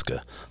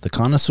 Alaska. The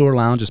Connoisseur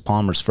Lounge is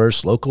Palmer's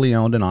first locally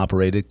owned and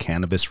operated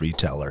cannabis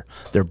retailer.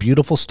 Their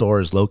beautiful store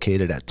is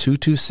located at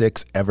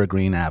 226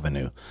 Evergreen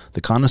Avenue.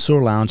 The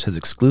Connoisseur Lounge has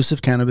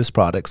exclusive cannabis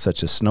products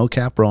such as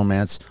Snowcap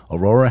Romance,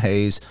 Aurora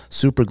Haze,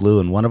 Super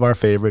Glue, and one of our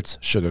favorites,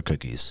 Sugar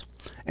Cookies.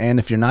 And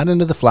if you're not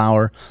into the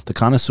flower, the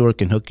Connoisseur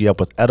can hook you up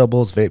with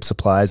edibles, vape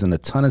supplies, and a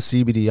ton of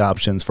CBD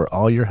options for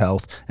all your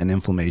health and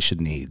inflammation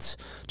needs.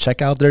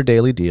 Check out their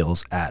daily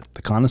deals at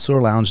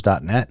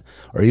theconnoisseurlounge.net,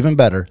 or even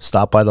better,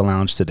 stop by the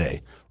lounge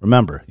today.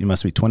 Remember, you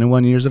must be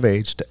 21 years of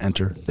age to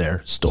enter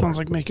their store. Sounds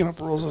like making up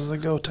rules as they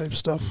go type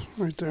stuff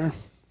right there.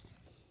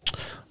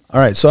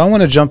 All right, so I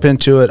want to jump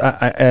into it.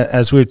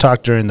 As we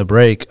talked during the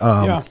break,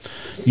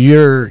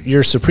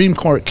 your Supreme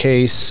Court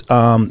case,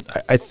 I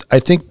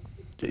think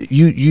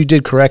you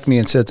did correct me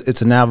and said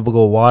it's a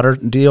navigable water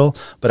deal,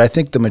 but I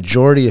think the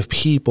majority of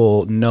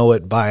people know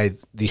it by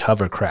the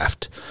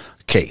hovercraft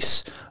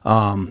case.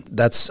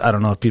 That's, I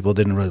don't know if people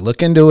didn't really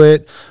look into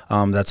it.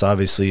 That's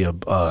obviously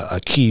a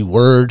key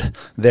word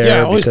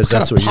there, because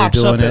that's what you're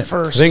doing it.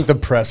 I think the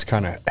press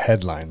kind of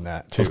headlined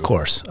that too. Of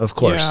course.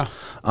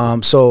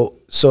 Yeah. So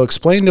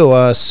explain to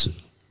us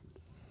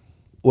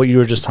what you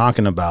were just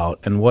talking about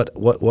and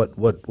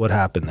what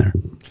happened there.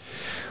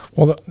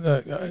 Well,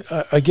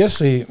 I guess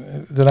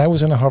that I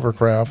was in a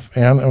hovercraft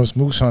and I was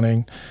moose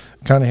hunting,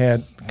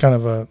 had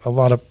a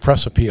lot of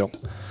press appeal.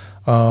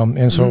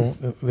 And so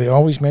they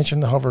always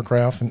mentioned the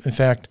hovercraft. And in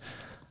fact,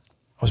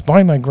 I was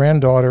buying my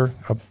granddaughter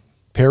a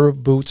pair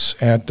of boots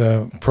at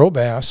Pro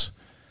Bass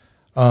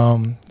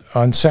on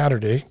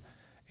Saturday,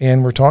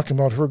 and we're talking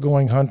about her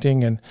going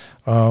hunting, and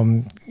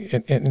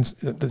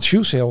the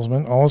shoe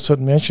salesman all of a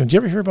sudden mentioned, "Did you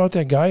ever hear about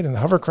that guy in the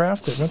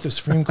hovercraft that went to the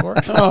Supreme Court?"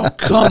 Oh,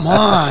 come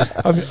on.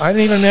 I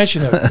didn't even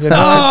mention it.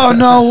 Oh,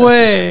 no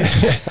way.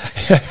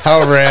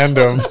 How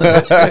random.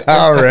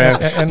 How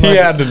random. He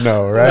had to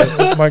know,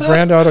 right? My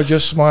granddaughter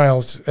just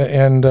smiles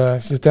and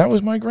says, "That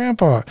was my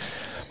grandpa."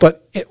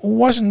 But it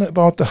wasn't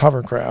about the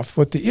hovercraft.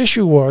 What the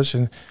issue was,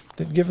 and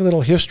to give a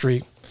little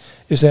history,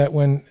 is that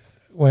when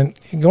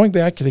going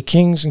back to the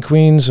kings and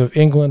queens of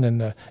England and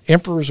the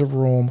emperors of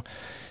Rome,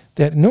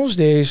 that in those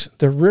days,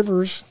 the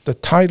rivers, the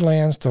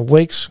tidelands, the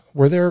lakes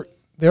were their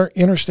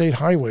interstate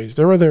highways.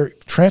 They were their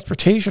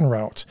transportation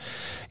routes.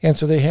 And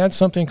so they had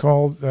something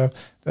called,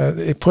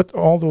 they put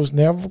all those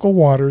navigable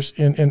waters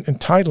in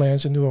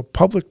tidelands into a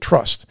public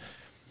trust.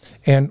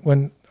 And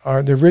when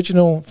the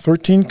original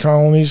 13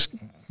 colonies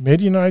made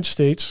the United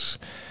States,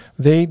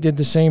 they did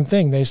the same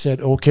thing. They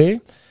said, okay,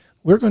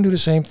 we're going to do the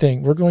same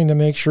thing. We're going to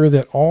make sure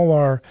that all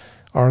our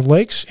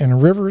lakes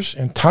and rivers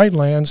and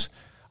tidelands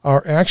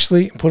are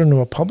actually put into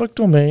a public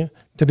domain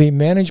to be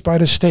managed by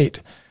the states.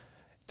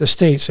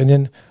 And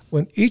then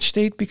when each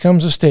state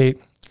becomes a state,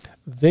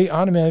 they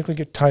automatically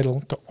get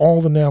title to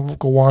all the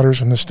navigable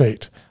waters in the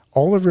state.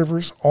 All the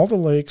rivers, all the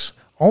lakes,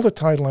 all the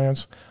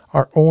tidelands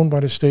are owned by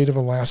the state of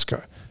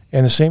Alaska.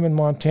 And the same in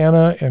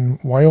Montana and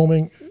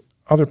Wyoming,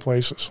 other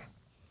places.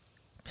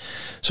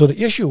 So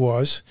the issue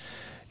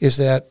is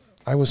that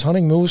I was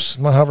hunting moose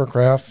in my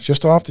hovercraft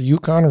just off the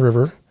Yukon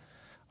River,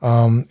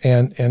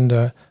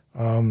 and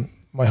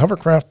my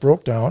hovercraft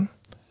broke down,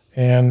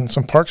 and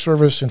some Park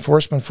Service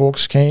enforcement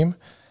folks came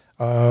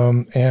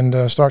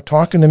and started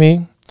talking to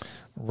me,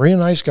 really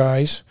nice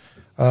guys,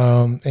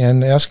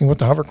 and asking what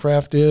the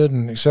hovercraft did,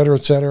 and et cetera,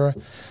 et cetera.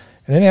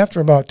 And then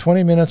after about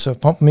 20 minutes of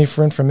pumping me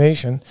for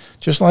information,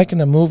 just like in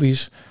the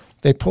movies,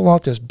 they pull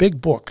out this big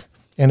book,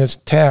 and it's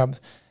tabbed.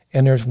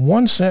 And there's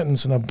one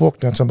sentence in a book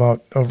that's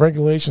of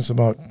regulations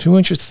about 2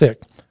 inches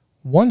thick.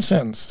 One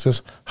sentence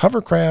says,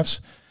 hovercrafts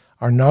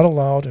are not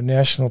allowed in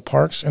national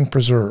parks and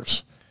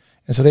preserves.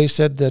 And so they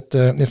said that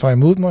if I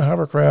moved my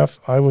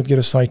hovercraft, I would get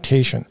a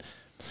citation.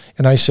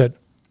 And I said,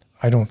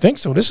 I don't think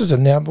so. This is a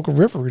navigable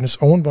river, and it's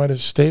owned by the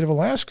state of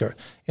Alaska.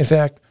 In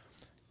fact,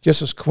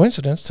 just as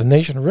coincidence, the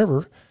Nation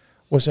River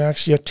was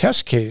actually a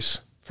test case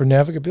for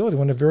navigability,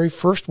 one of the very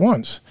first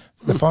ones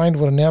defined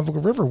what a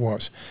navigable river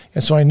was.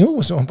 And so I knew it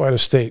was owned by the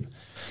state.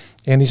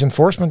 And these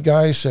enforcement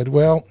guys said,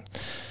 well,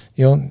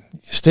 the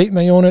state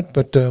may own it,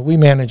 but we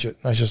manage it.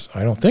 And I said,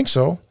 I don't think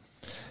so.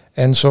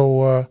 And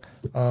so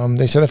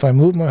they said if I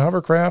moved my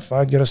hovercraft,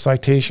 I'd get a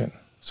citation.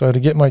 So I had to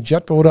get my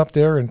jet boat up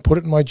there and put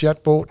it in my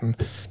jet boat and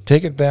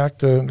take it back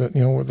to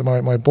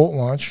my boat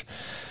launch.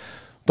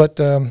 But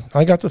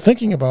I got to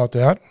thinking about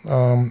that.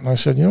 I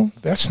said,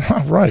 that's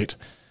not right.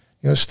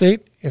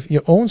 State, if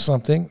you own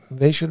something,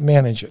 they should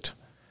manage it.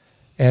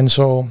 And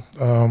so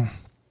I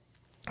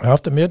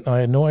have to admit, I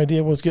had no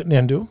idea what I was getting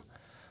into.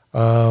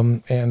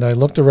 And I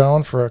looked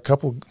around for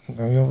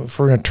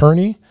for an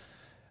attorney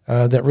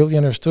that really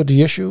understood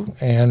the issue,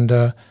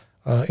 and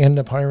ended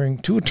up hiring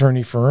 2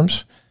 attorney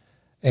firms.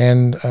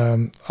 And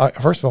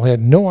first of all, I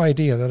had no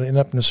idea that I'd end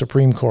up in the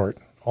Supreme Court.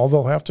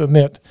 Although I have to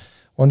admit,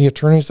 one of the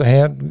attorneys I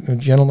had, a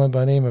gentleman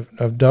by the name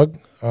of Doug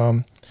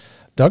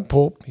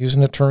Pope, he was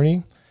an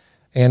attorney.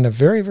 And the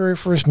very, very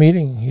first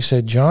meeting, he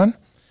said, John,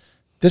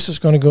 this is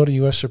going to go to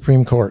U.S.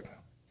 Supreme Court.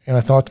 And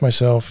I thought to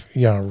myself,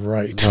 yeah,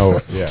 right. No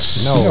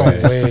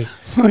way.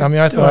 I mean,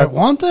 I Do I thought,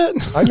 want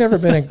that? I'd never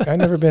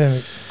been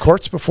in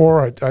courts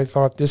before. I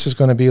thought this is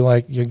going to be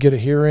like you get a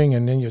hearing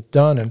and then you're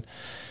done. And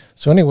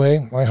so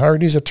anyway, I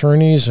hired these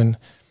attorneys, and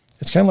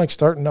it's kind of like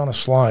starting down a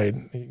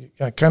slide.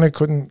 I kind of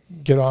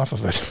couldn't get off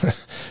of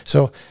it.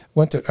 So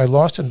I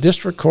lost in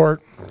district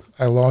court.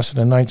 I lost in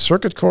the Ninth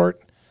Circuit Court,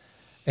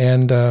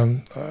 and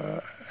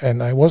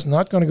I was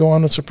not going to go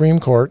on the Supreme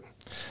Court,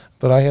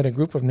 but I had a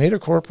group of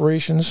Native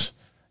corporations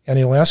and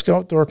the Alaska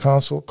Outdoor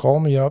Council call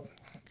me up,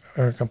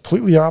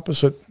 completely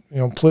opposite,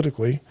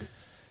 politically.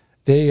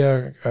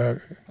 They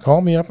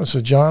called me up and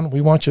said, "John, we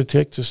want you to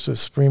take this to the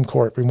Supreme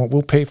Court.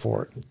 We'll pay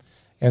for it."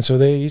 And so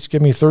they each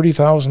give me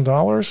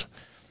 $30,000.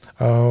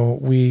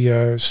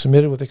 We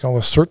submitted what they call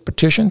a cert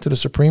petition to the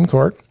Supreme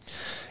Court.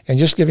 And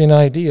just to give you an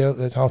idea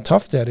that how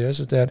tough that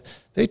is that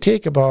they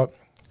take about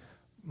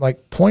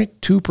like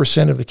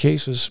 0.2% of the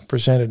cases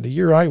presented. The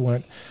year I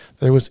went,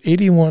 there was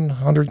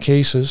 8,100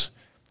 cases,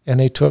 and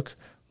they took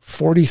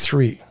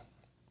 43.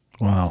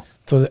 Wow.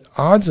 So the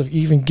odds of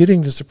even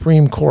getting to the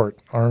Supreme Court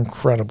are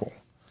incredible.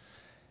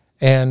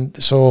 And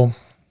so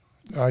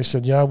I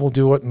said, "Yeah, we'll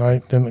do it." And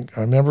I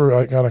remember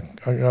I got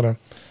a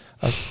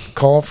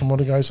call from one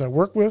of the guys I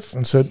work with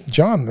and said,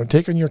 "John, they're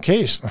taking your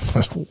case." I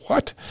said,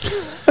 "What?"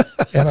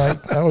 And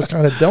I was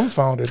kind of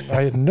dumbfounded.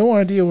 I had no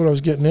idea what I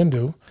was getting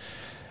into.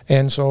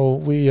 And so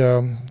we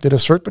did a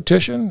cert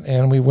petition,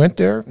 and we went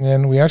there,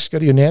 and we actually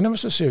got a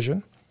unanimous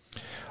decision,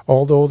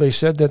 although they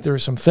said that there were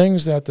some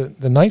things that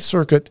the Ninth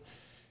Circuit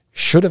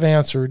should have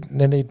answered,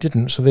 and then they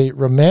didn't. So they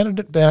remanded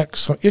it back,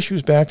 some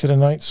issues back to the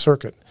Ninth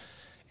Circuit.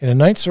 And the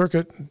Ninth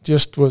Circuit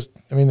just was,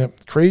 the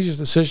craziest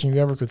decision you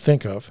ever could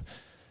think of.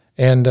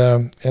 And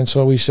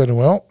so we said,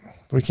 well,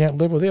 we can't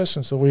live with this.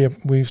 And so we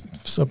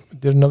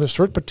did another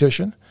cert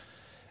petition.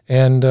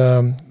 And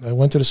I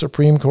went to the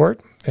Supreme Court,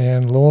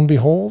 and lo and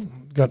behold,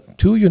 got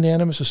 2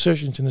 unanimous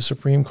decisions in the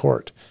Supreme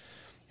Court.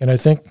 And I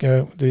think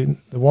the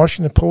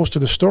Washington Post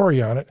did a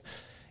story on it.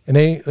 And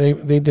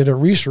they did a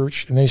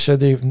research, and they said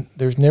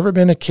there's never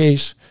been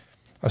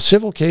a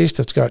civil case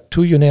that's got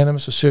 2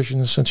 unanimous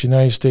decisions since the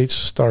United States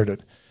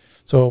started.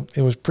 So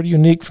it was pretty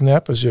unique from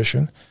that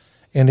position.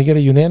 And to get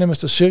a unanimous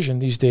decision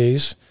these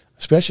days,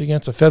 especially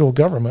against the federal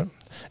government,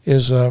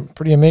 is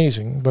pretty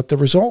amazing. But the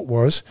result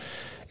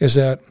is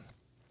that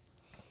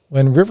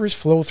when rivers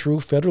flow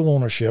through federal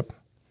ownership,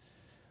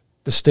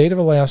 the state of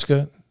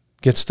Alaska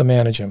gets to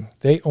manage them.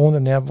 They own the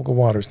navigable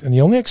waters. And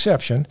the only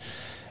exception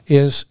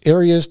is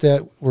areas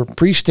that were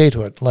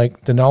pre-statehood,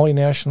 like Denali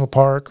National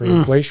Park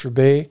or Glacier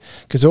Bay,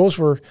 because those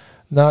were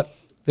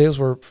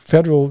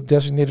federal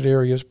designated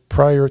areas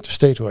prior to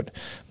statehood.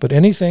 But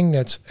anything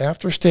that's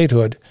after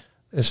statehood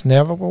is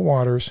navigable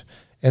waters,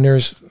 and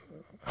there's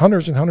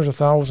hundreds and hundreds of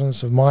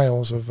thousands of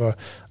miles of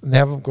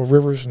navigable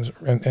rivers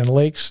and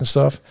lakes and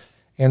stuff.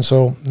 And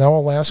so now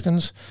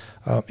Alaskans,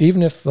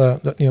 even if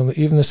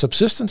even the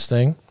subsistence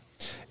thing,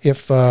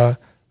 if the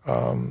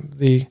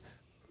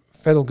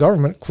federal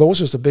government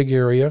closes a big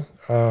area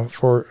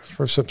for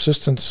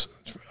subsistence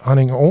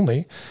hunting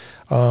only,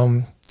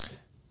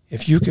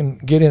 if you can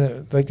get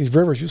in like these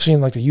rivers, you've seen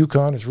like the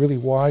Yukon is really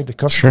wide. The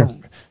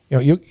custom,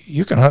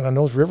 you can hunt on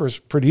those rivers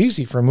pretty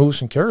easy for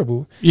moose and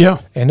caribou. Yeah,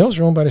 and those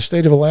are owned by the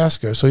state of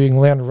Alaska, so you can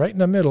land right in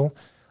the middle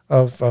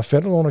of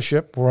federal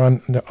ownership. Where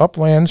on the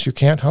uplands you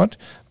can't hunt,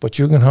 but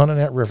you can hunt on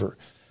that river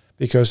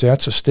because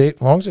that's a state.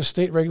 As long as the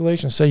state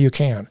regulations say you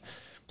can.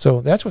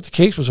 So that's what the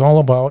case was all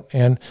about.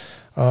 And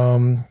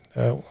when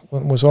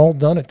it was all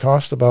done, it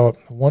cost about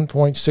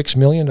 $1.6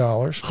 million.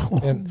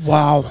 And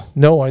wow.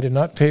 No, I did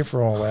not pay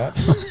for all that.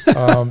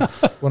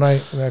 When I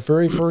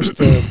very first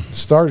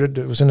started,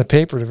 it was in the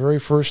paper, the very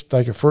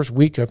first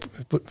week I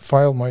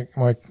filed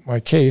my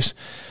case.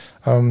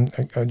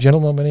 A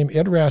gentleman named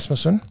Ed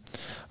Rasmussen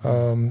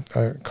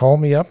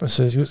called me up and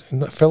says, he was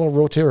a fellow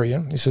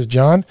Rotarian. He says,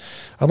 "John,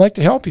 I'd like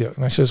to help you."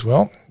 And I says,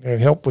 "Well, I'd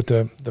help with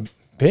the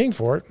paying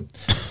for it."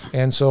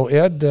 And so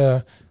Ed,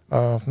 the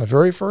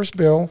very first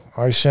bill,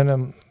 I sent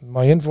him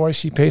my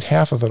invoice. He paid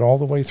half of it all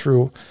the way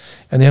through.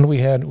 And then we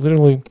had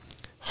literally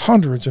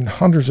hundreds and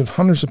hundreds and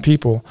hundreds of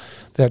people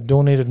that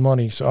donated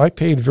money. So I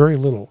paid very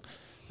little.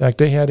 In fact,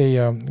 they had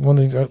one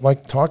thing I'd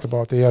like to talk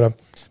about, the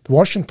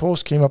Washington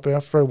Post came up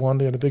after I won.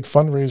 They had a big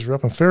fundraiser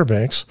up in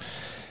Fairbanks.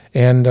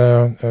 And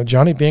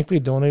Johnny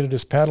Binkley donated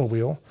his paddle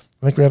wheel.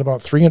 I think we had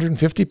about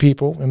 350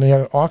 people, and they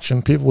had an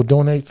auction. People would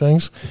donate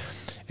things.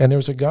 And there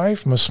was a guy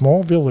from a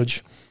small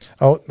village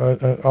out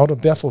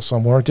of Bethel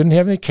somewhere, didn't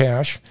have any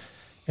cash,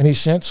 and he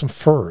sent some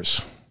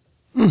furs.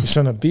 He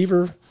sent a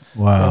beaver,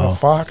 and a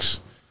fox,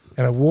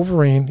 and a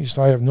wolverine. He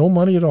said, "I have no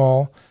money at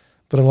all,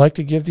 but I'd like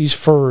to give these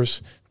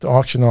furs to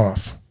auction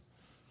off."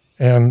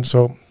 And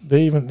so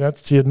he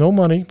had no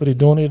money, but he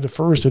donated the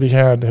furs that he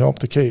had to help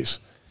the case.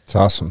 It's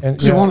awesome.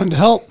 And he wanted to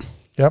help.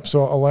 Yep.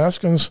 So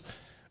Alaskans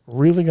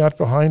really got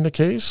behind the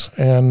case,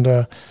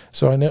 and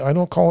so I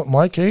don't call it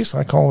my case.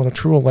 I call it a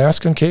true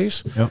Alaskan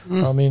case. Yep.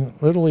 I mean,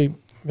 literally,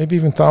 maybe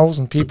even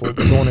 1,000 people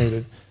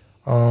donated.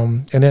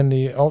 And then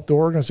the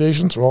outdoor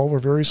organizations all were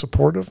very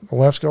supportive.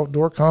 Alaska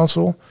Outdoor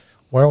Council,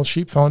 Wild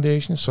Sheep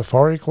Foundation,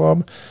 Safari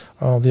Club,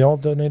 they all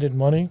donated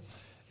money.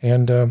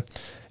 And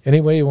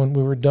anyway, when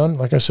we were done,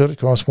 like I said, it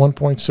cost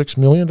 $1.6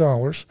 million.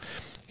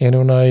 And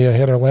when I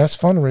had our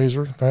last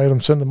fundraiser, I had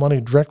them send the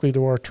money directly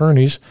to our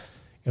attorneys,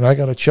 and I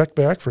got a check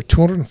back for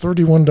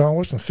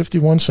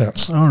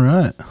 $231.51. All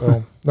right.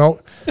 So, now,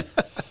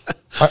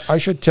 I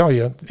should tell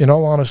you, in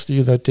all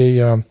honesty, that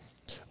they,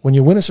 when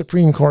you win a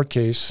Supreme Court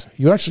case,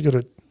 you actually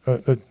get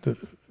the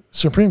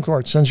Supreme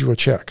Court sends you a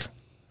check.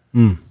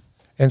 Mm.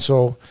 And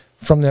so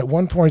from that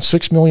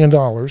 $1.6 million,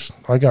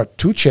 I got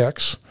 2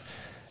 checks.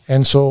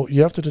 And so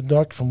you have to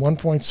deduct from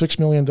 $1.6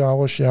 million,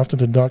 you have to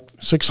deduct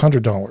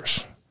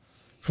 $600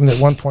 from that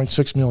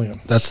 $1.6 million.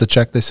 That's the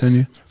check they send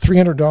you?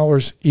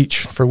 $300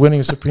 each for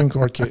winning a Supreme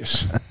Court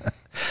case.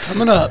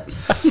 Coming up.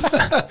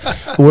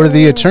 Were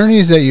the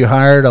attorneys that you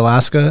hired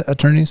Alaska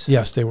attorneys?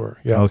 Yes, they were.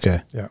 Yeah.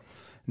 Okay. Yeah.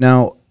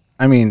 Now,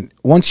 I mean,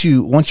 once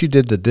you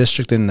did the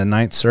district in the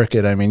Ninth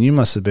Circuit, I mean, you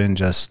must have been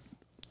just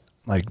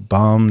like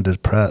bummed,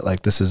 depressed,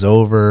 like this is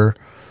over.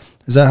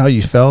 Is that how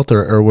you felt,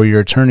 or were your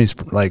attorneys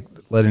like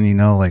letting you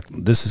know like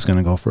this is going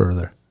to go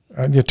further?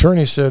 The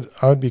attorney said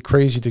I would be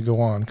crazy to go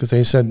on because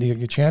they said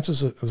your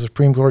chances of the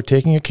Supreme Court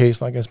taking a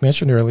case, like I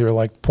mentioned earlier, are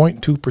like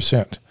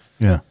 0.2%.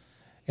 Yeah.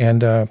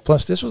 And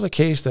plus, this was a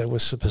case that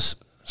was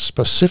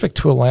specific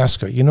to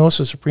Alaska. You notice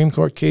the Supreme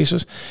Court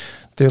cases,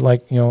 they're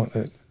like,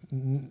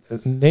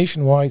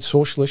 nationwide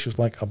social issues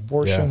like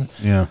abortion,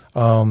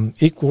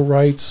 equal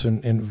rights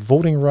and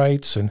voting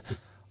rights, and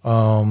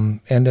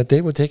that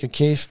they would take a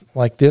case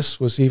like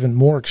this was even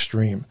more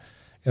extreme.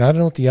 And I don't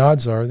know what the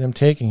odds are of them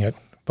taking it,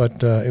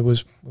 but it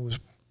was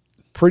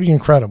pretty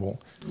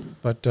incredible.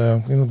 But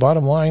in the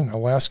bottom line,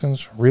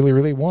 Alaskans really,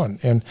 really won.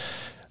 And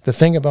the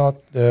thing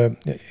about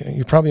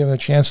you probably haven't a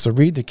chance to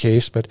read the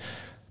case, but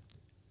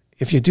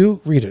if you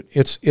do read it,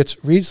 it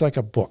reads like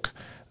a book.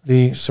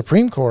 The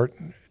Supreme Court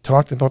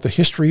talked about the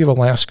history of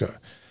Alaska.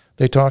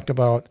 They talked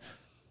about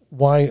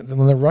why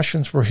when the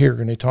Russians were here,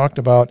 and they talked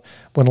about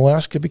when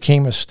Alaska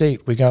became a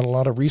state, we got a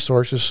lot of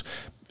resources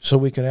so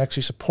we could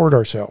actually support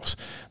ourselves.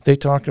 They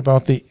talked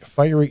about the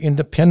fiery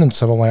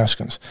independence of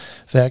Alaskans.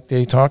 In fact,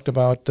 they talked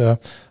about,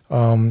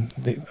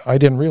 I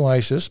didn't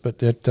realize this, but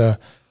that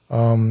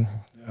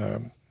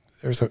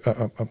there's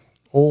a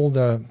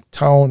old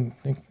town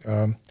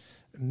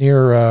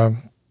near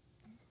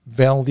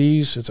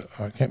Valdez. It's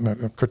I can't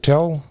remember,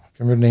 Kertel. I can't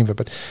remember the name of it,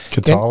 but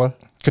Katala.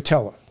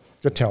 Katella.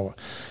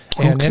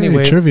 And okay,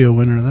 anyway, trivia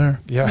winner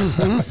there.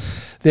 Yeah.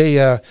 They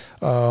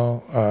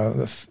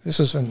this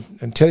is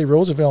in Teddy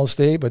Roosevelt's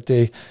day, but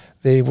they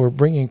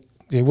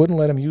wouldn't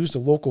let them use the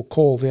local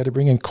coal. They had to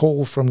bring in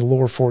coal from the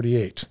lower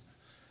 48,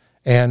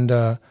 and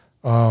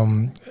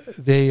when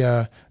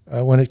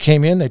it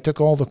came in, they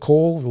took all the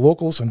coal, the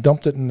locals, and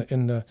dumped it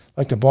in the,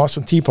 like the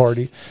Boston Tea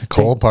Party.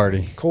 Coal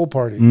party.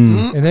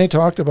 Mm. And they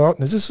talked about,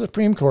 and this is a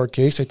Supreme Court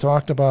case, they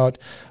talked about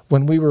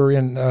when we were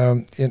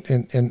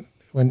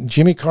when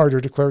Jimmy Carter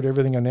declared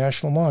everything a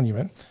national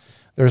monument,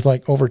 there's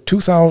like over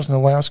 2,000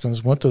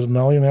 Alaskans went to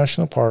Denali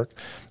National Park,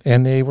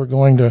 and they were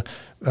going to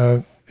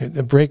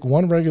break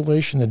one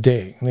regulation a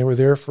day, and they were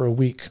there for a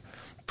week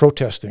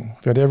protesting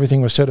that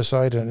everything was set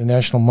aside in a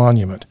national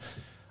monument.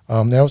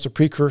 That was a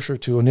precursor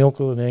to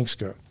Anilka and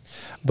Angska.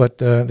 But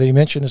they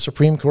mentioned the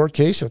Supreme Court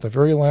case. At the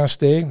very last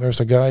day,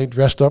 there's a guy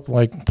dressed up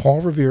like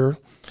Paul Revere,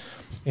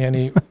 and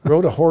he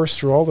rode a horse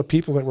through all the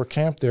people that were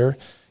camped there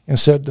and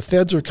said, "The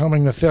feds are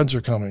coming, the feds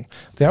are coming."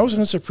 That was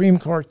in a Supreme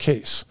Court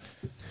case.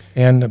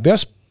 And the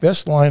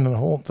best line in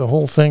the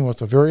whole thing was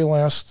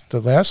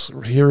the last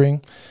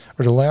hearing,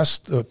 or the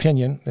last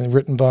opinion,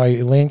 written by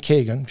Elaine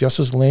Kagan,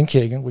 Justice Elaine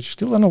Kagan, which is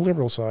still on the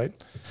liberal side.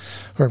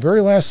 Her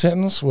very last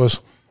sentence was,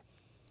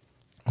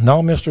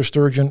 "Now, Mr.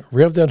 Sturgeon,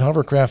 rev that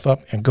hovercraft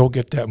up and go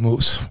get that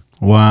moose."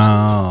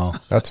 Wow.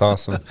 That's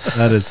awesome.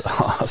 That is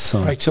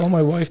awesome. I tell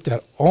my wife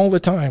that all the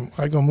time.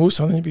 I go moose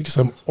hunting because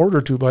I'm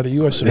ordered to by the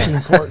U.S.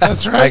 Supreme Court.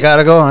 That's right. I got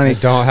to go, honey.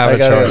 Don't have a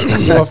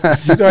choice. So if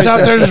you guys He's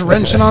out there just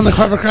wrenching on the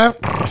hovercraft.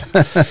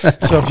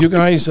 So if you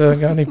guys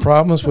got any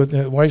problems with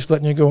the wife's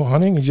letting you go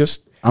hunting, you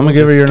just... I'm going to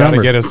give her your number.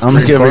 I'm going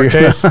to give her your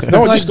case.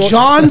 No, like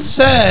John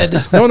said.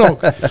 No,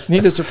 need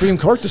the Supreme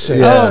Court to say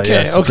Yeah,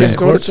 that. Okay. Just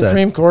go to the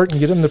Supreme Court and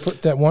get them to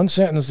put that one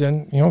sentence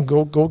in,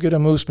 go get a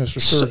moose,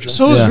 Mr. Sturgeon.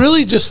 So it's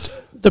really just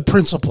the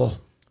principle.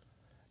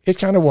 It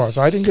kind of was.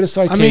 I didn't get a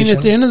citation. I mean,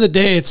 at the end of the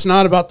day, it's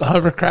not about the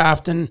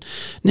hovercraft and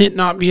it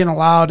not being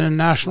allowed in a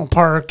national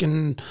park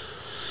and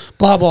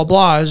blah, blah,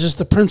 blah. It's just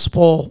the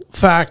principal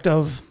fact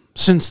of,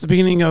 since the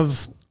beginning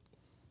of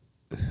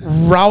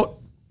route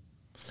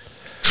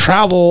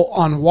travel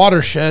on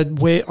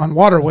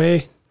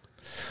waterway,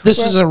 this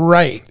is a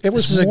right.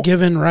 This is a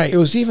given right. It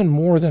was even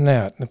more than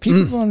that. The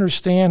people don't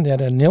understand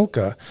that in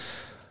Anilka,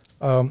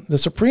 the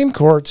Supreme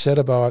Court said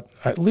about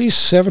at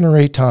least 7 or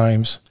 8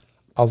 times,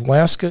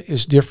 Alaska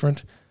is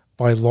different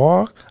by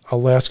law.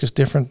 Alaska is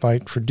different by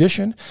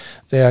tradition.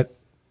 That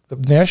the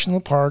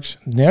national parks,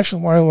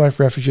 national wildlife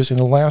refuges in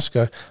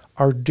Alaska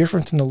are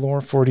different than the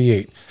lower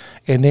 48.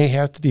 And they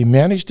have to be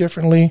managed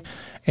differently.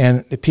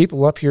 And the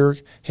people up here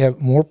have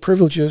more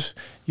privileges.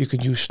 You can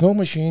use snow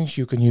machines.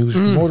 You can use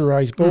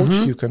motorized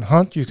boats. You can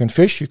hunt. You can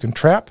fish. You can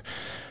trap.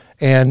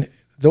 And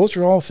those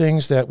are all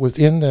things that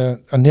within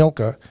the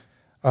ANILCA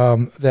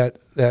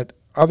that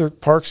other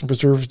parks and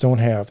preserves don't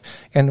have.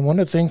 And one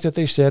of the things that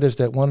they said is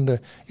that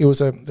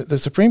the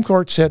Supreme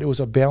Court said it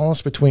was a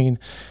balance between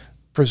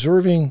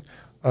preserving,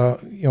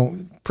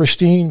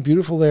 pristine,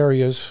 beautiful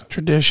areas,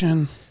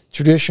 Tradition,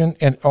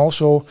 and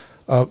also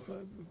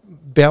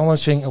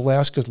balancing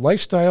Alaska's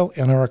lifestyle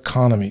and our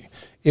economy.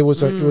 They went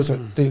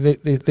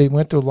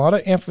to a lot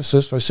of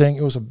emphasis by saying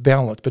it was a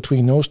balance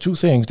between those two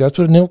things. That's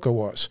what ANILCA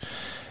was,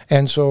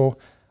 and so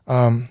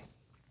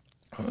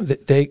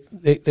they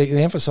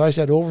emphasized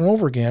that over and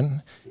over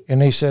again.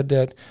 And they said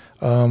that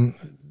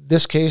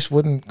this case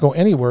wouldn't go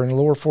anywhere in the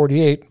lower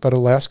 48, but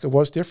Alaska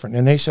was different.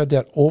 And they said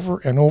that over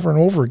and over and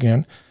over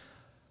again.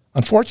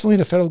 Unfortunately,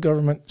 the federal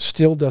government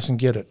still doesn't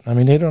get it. I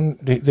mean, they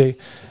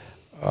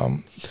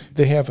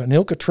have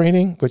ANILCA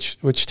training,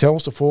 which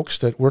tells the folks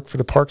that work for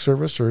the Park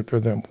Service or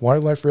the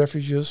wildlife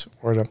refuges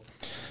or the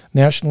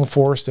National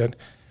Forest that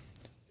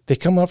they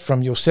come up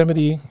from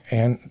Yosemite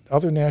and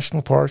other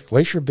national parks,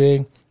 Glacier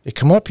Bay. They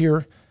come up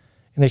here,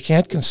 and they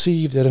can't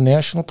conceive that a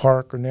national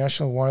park or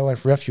national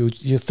wildlife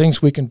refuge,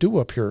 things we can do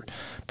up here.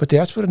 But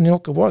that's what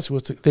ANILCA was.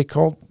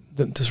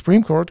 The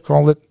Supreme Court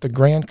called it the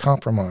Grand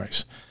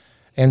Compromise.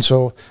 And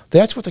so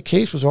that's what the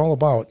case was all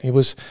about. It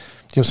was,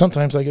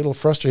 sometimes I get a little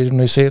frustrated when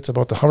they say it's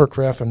about the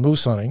hovercraft and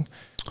moose hunting.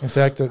 In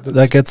fact,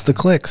 that gets the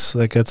clicks.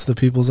 That gets the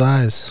people's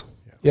eyes.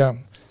 Yeah,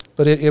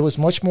 but it was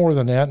much more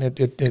than that. And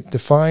it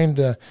defined,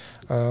 it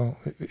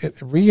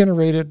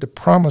reiterated the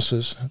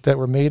promises that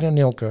were made in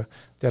ANILCA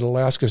that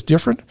Alaska's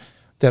different,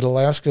 that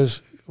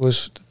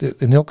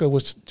ANILCA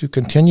was to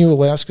continue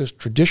Alaska's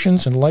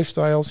traditions and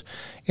lifestyles,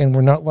 and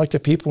we're not like the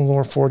people in the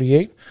lower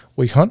 48.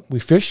 We hunt, we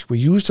fish, we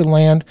use the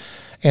land,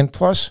 and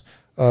plus,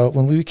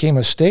 when we became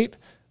a state,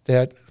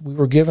 that we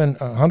were given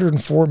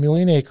 104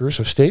 million acres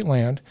of state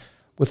land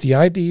with the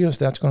idea is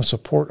that's going to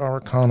support our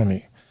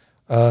economy.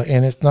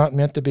 And it's not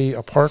meant to be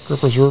a park or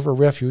preserve or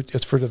refuge.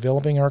 It's for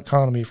developing our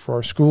economy, for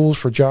our schools,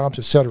 for jobs,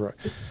 etc.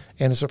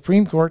 And the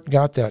Supreme Court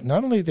got that.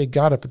 Not only they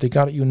got it, but they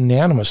got it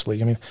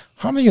unanimously. I mean,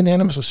 how many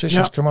unanimous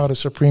decisions come out of the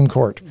Supreme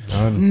Court?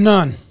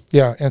 None.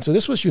 Yeah, and so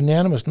this was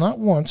unanimous not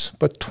once,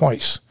 but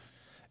twice.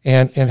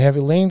 And have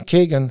Elaine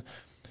Kagan,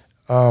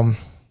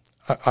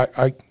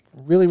 I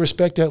really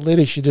respect that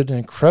lady. She did an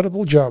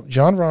incredible job.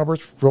 John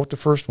Roberts wrote the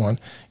first one.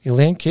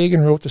 Elaine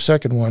Kagan wrote the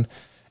second one.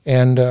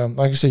 And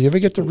like I said, you ever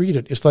get to read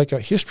it, it's like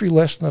a history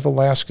lesson of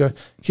Alaska,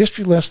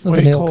 history lesson of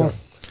ANILCA. Cool.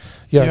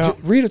 Yeah,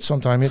 read it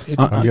sometime. I'm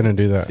going to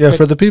do that. Yeah,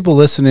 for the people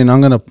listening, I'm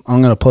gonna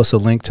post a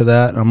link to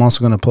that. I'm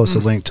also gonna post a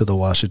link to the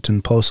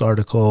Washington Post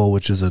article,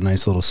 which is a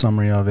nice little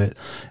summary of it.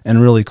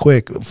 And really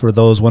quick, for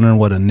those wondering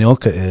what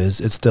ANILCA is,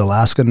 it's the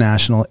Alaska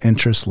National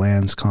Interest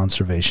Lands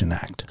Conservation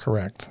Act.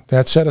 Correct.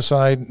 That set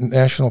aside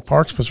national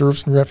parks,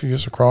 preserves, and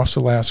refuges across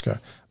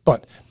Alaska,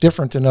 but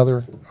different than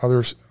other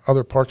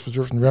parks,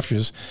 preserves, and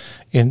refuges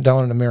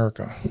down in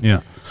America.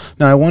 Yeah.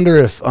 Now, I wonder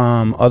if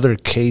other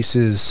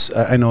cases,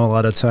 I know a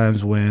lot of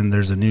times when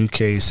there's a new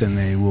case and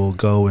they will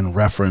go and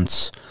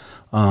reference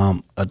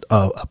a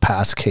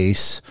past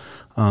case,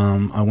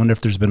 I wonder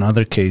if there's been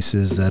other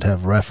cases that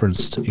have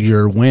referenced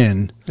your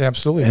win.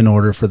 Absolutely. In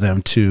order for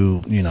them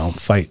to,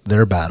 fight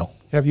their battle.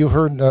 Have you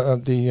heard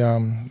of the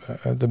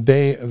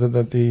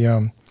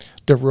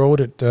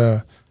road at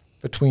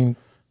between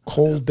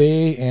Cold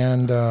Bay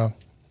and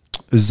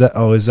is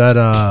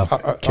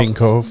that King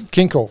Cove?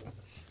 King Cove.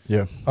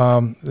 Yeah.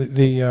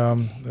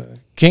 The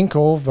King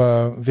Cove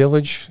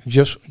village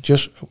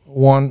just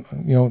won.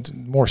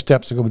 More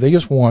steps to go, but they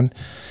just won,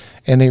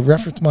 and they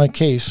referenced my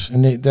case,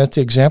 and that's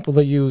the example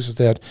they use is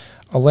that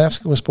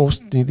Alaska was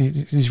supposed to,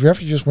 these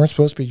refuges weren't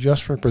supposed to be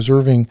just for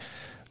preserving,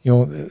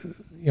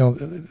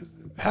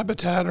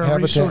 habitat or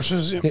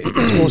resources.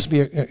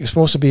 It's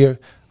supposed to be a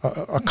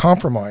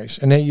compromise,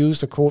 and they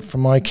used a quote from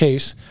my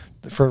case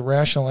for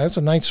rational. That's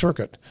a Ninth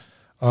Circuit.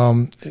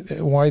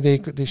 Why they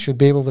should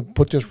be able to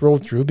put this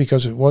road through,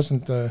 because it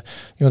wasn't the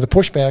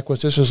pushback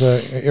was this is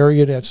a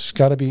area that's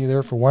got to be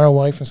there for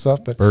wildlife and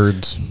stuff, but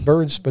birds.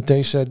 But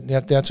they said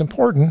that's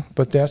important,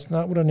 but that's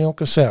not what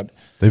ANILCA said.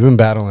 They've been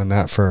battling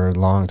that for a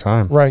long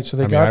time, right?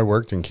 So I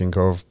worked in King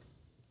Cove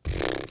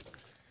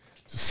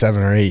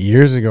 7 or 8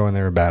 years ago, and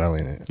they were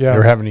battling it. Yeah. They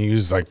were having to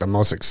use like the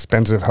most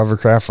expensive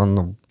hovercraft on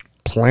the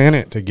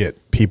planet to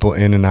get people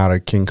in and out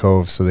of King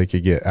Cove so they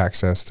could get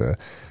access to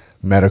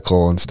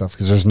medical and stuff,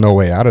 because there's no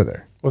way out of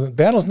there. Well, the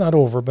battle's not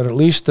over, but at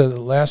least the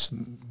last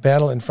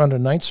battle in front of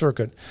the Ninth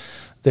Circuit,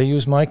 they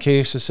used my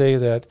case to say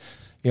that,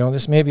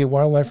 this may be a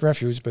wildlife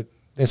refuge, but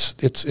it's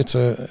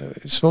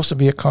supposed to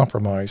be a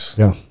compromise.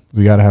 Yeah,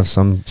 we got to have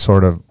some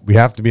sort of. We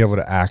have to be able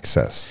to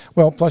access.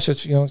 Well, plus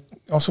it's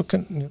also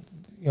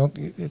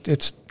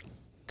it's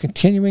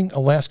continuing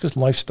Alaska's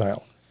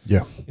lifestyle.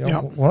 Yeah.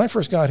 When I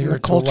first got here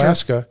to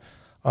Alaska,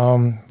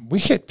 we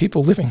had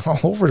people living all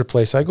over the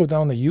place. I go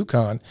down the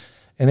Yukon,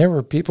 and there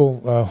were people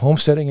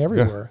homesteading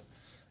everywhere.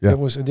 Yeah. It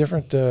was a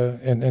different,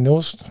 and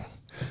those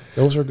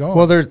are gone.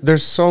 Well,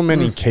 there's so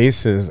many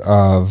cases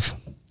of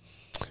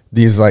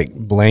these like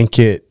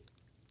blanket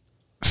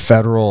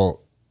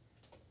federal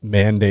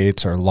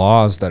mandates or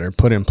laws that are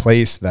put in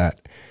place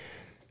that,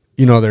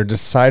 you know, they're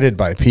decided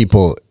by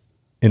people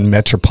in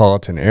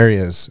metropolitan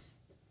areas.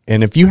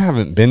 And if you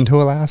haven't been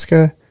to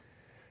Alaska,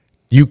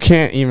 you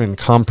can't even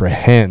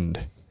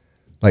comprehend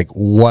like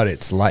what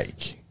it's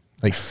like.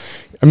 Like,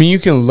 I mean, you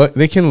can look,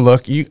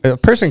 a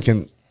person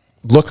can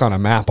look on a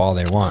map all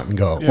they want and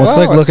go, well, it's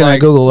like looking at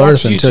Google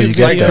Earth until you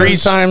get like there. 3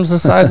 times the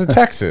size of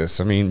Texas.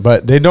 I mean,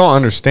 but they don't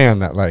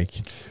understand that,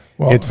 like,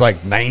 it's like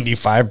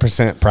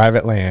 95%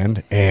 private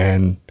land,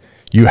 and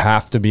you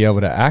have to be able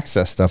to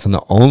access stuff. And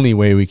the only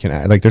way we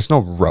can, like, there's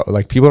no road.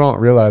 Like, people don't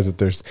realize that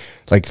there's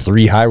like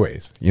 3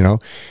 highways, you know,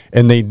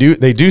 and they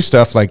do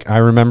stuff. Like, I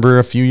remember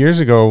a few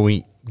years ago,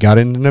 we got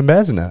into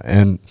Nebezna,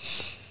 and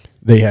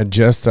they had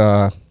just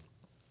made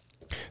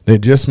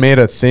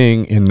a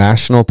thing in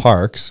national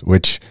parks,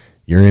 which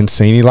you're in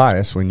St.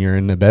 Elias when you're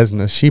in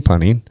Nebezna sheep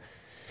hunting.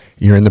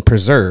 You're in the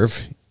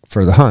preserve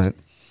for the hunt,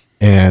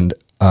 and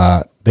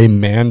they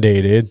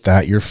mandated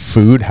that your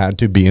food had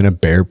to be in a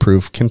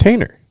bear-proof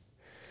container.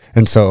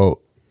 And so,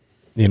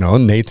 you know,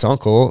 Nate's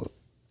uncle,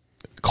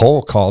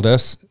 Cole, called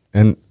us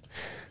and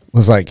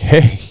was like,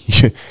 hey,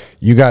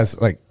 you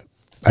guys, like,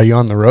 are you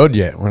on the road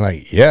yet? And we're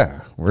like,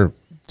 yeah, we're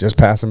just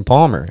passing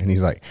Palmer. And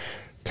he's like,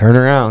 turn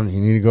around.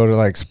 You need to go to,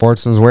 like,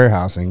 Sportsman's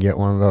Warehouse and get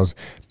one of those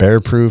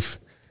bear-proof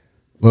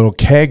little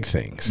keg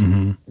things.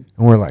 And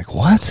we're like,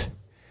 what?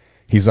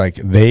 He's like,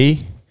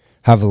 they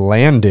have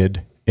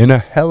landed in a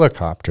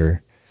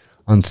helicopter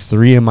on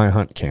 3 of my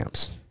hunt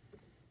camps.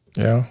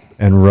 Yeah.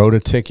 And wrote a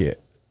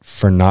ticket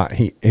for not,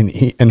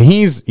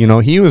 he's, you know,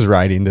 he was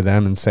writing to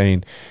them and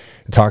saying,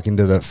 talking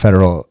to the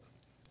federal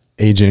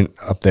agent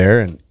up there,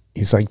 and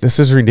he's like, this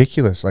is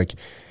ridiculous. Like,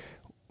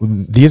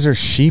 these are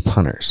sheep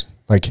hunters.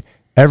 Like,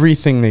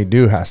 everything they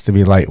do has to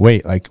be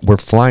lightweight. Like, we're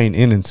flying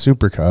in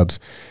Super Cubs.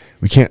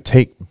 We can't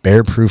take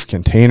bear-proof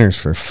containers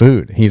for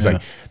food. He's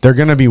like, they're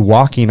going to be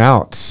walking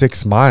out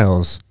 6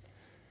 miles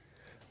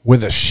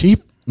with a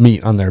sheep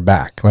meat on their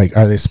back. Like,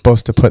 are they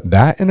supposed to put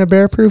that in a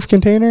bear-proof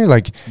container?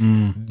 Like,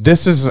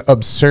 this is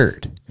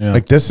absurd.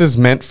 Like, this is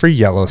meant for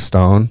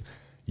Yellowstone,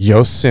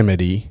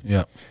 Yosemite.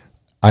 Yeah.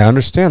 I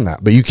understand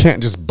that, but you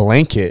can't just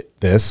blanket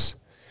this.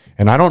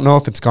 And I don't know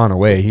if it's gone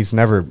away. He's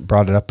never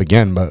brought it up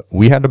again, but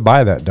we had to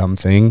buy that dumb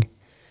thing.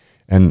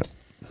 And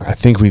I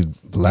think we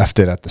left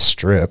it at the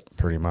strip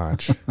pretty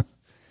much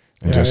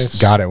and just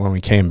got it when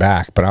we came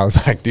back. But I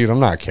was like, dude, I'm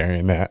not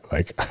carrying that.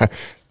 Like,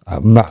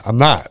 I'm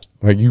not.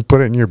 Like, you put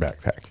it in your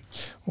backpack.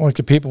 Well, like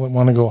the people that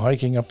want to go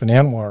hiking up in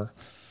Anwar,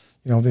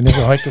 you know, they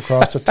never hiked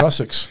across the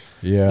tussocks.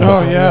 Yeah.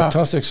 Oh, yeah.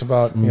 Tussocks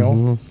about, you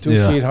know, 2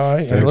 feet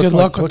high. And it Good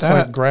luck with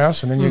that. like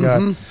grass. And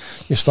then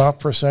you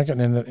stop for a second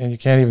and you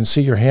can't even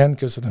see your hand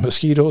because of the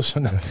mosquitoes.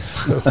 And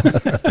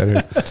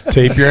Better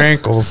tape your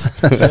ankles.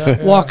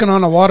 Walking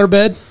on a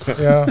waterbed.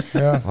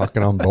 Yeah.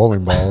 Walking on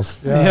bowling balls.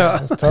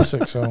 Yeah. It's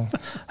tussock. So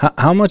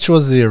How much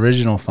was the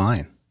original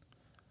fine?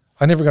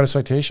 I never got a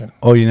citation.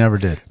 Oh, you never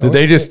did? Did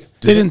they just...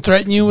 They didn't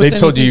threaten you with They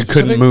told you anything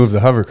couldn't specific? move the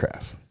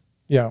hovercraft.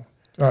 Yeah.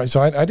 All right.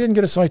 So I didn't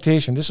get a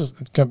citation. This is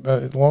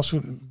a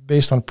lawsuit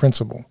based on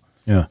principle.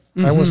 Yeah.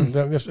 I wasn't.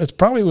 It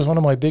probably was one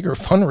of my bigger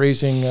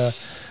fundraising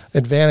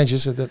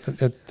advantages.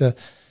 That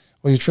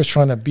you're just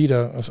trying to beat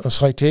a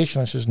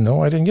citation. I says,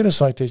 no, I didn't get a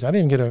citation. I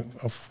didn't get a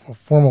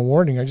formal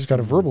warning. I just got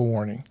a verbal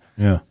warning.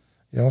 Yeah.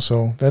 You know,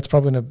 so that's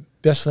probably the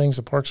best things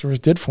the Park Service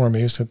did for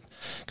me, is that,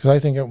 because I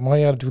think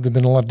my attitude would have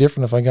been a lot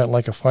different if I got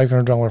like a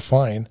 $500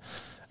 fine.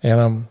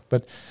 And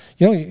but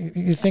you know,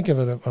 you think of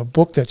it, a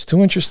book that's 2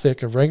 inches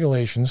thick of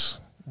regulations,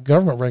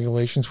 government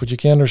regulations, which you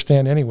can't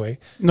understand anyway.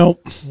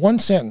 Nope. One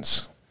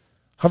sentence: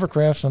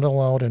 hovercrafts not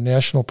allowed in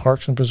national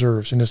parks and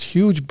preserves, in this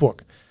huge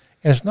book.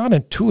 And it's not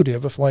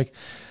intuitive. If, like,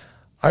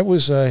 I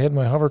was had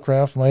my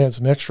hovercraft and I had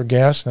some extra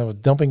gas and I was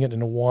dumping it in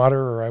the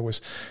water, or I was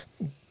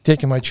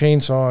taking my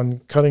chainsaw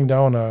and cutting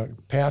down a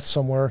path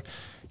somewhere,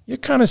 you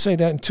kind of say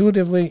that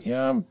intuitively,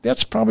 yeah,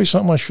 that's probably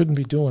something I shouldn't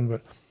be doing.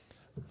 But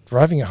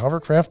driving a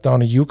hovercraft down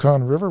the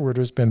Yukon River, where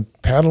there's been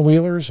paddle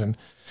wheelers and,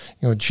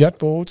 you know, jet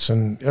boats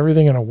and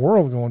everything in the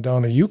world going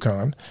down the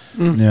Yukon.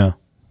 Yeah.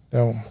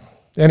 So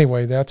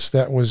anyway,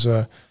 that was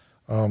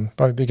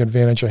probably a big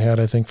advantage I had,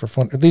 I think, for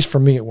fun. At least for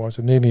me it was.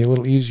 It made me a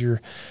little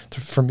easier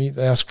for me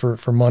to ask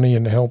for money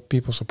and to help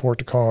people support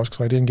the cause,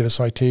 because I didn't get a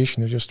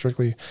citation. It was just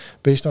strictly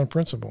based on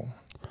principle.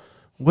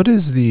 What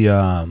is the,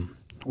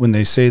 when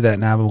they say that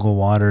navigable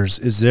waters,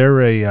 is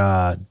there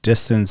a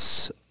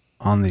distance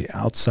on the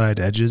outside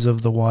edges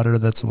of the water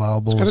that's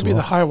allowable? It's got to be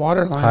the high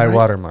water line. High right?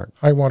 water mark.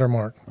 High water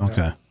mark.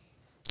 Okay.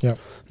 Yeah.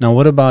 Now,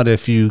 what about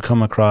if you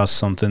come across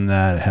something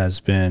that has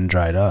been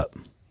dried up?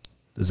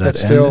 Does that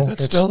That's end still, it?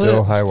 That's it's still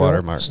it. High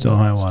water mark. Still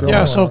high water. Yeah,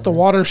 high so if the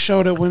water. water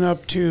showed it went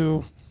up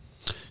to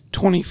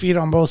 20 feet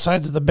on both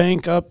sides of the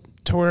bank, up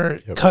to where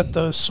it cut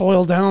the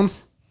soil down,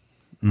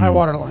 high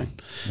water line.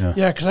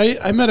 Yeah, because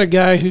I met a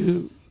guy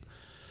who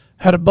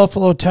had a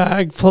buffalo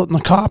tag floating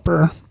the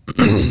copper.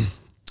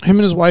 Him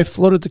and his wife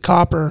floated the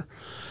copper,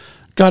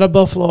 got a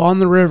buffalo on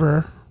the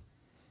river,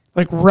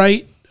 like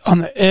right on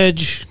the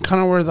edge,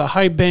 kind of where the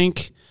high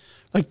bank,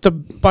 like the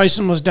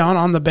bison was down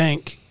on the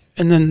bank,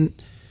 and then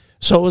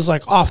So it was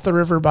like off the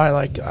river by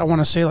like, I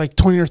want to say like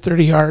 20 or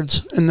 30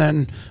 yards. And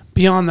then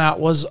beyond that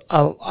was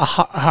a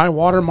high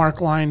water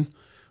mark line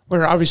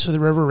where obviously the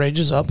river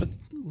rages up at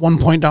one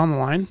point down the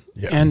line.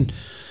 Yeah. And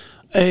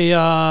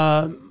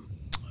a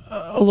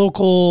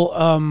local,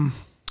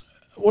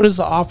 what is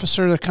the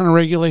officer that kind of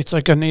regulates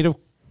like a native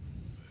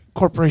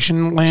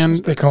corporation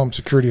land? They call them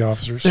security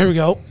officers. There we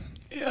go.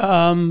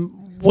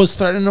 Was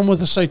threatening him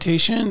with a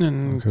citation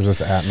and Because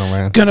it's at no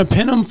land. gonna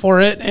pin him for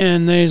it,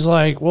 and he's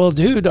like, "Well,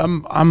 dude,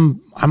 I'm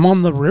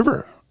on the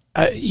river.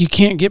 You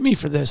can't get me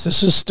for this.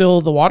 This is still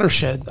the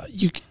watershed."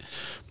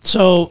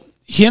 So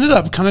he ended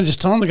up kind of just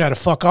telling the guy to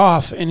fuck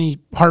off, and he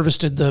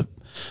harvested the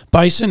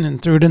bison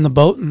and threw it in the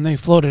boat, and they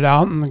floated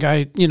out. And the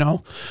guy,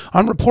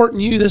 I'm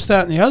reporting you this,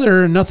 that, and the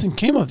other, and nothing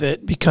came of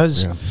it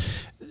because,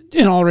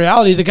 in all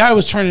reality, the guy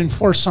was trying to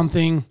enforce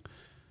something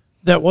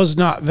that was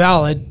not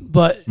valid,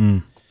 but.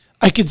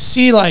 I could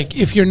see, like,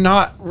 if you're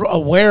not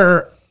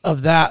aware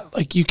of that,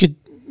 like, you could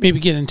maybe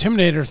get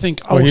intimidated or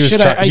think, "Oh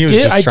shit, I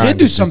did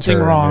do something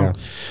wrong." Yeah.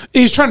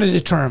 He was trying to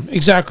deter him.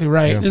 Exactly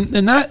right, yeah.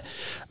 And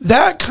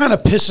that kind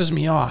of pisses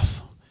me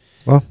off.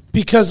 Well,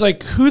 because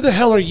like, who the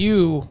hell are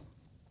you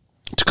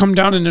to come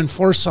down and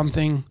enforce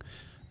something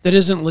that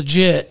isn't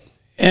legit?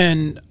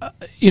 And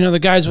the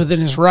guy's within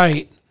his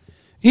right.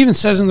 He even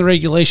says in the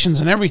regulations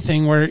and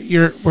everything where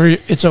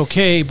it's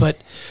okay, but.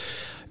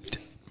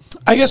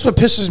 I guess what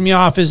pisses me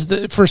off is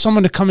that for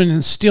someone to come in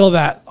and steal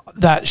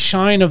that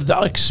shine of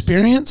the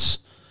experience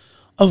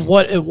of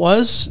what it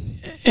was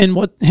and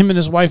what him and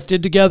his wife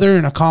did together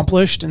and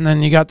accomplished, and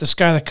then you got this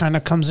guy that kind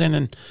of comes in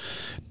and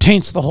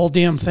taints the whole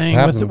damn thing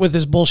with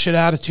his bullshit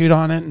attitude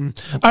on it.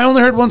 And I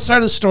only heard one side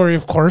of the story,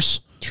 of course,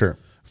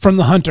 from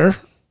the hunter.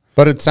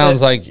 But it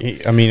sounds like,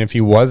 if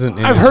he wasn't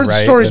in I've heard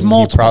stories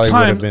multiple times. He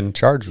probably would have been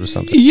charged with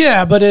something.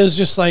 Yeah, but it was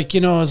just like,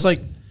 it was like,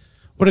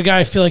 would a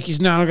guy feel like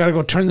he's now got to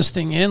go turn this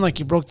thing in, like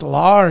he broke the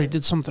law or he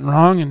did something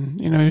wrong,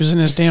 and he was in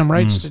his damn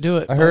rights to do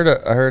it? I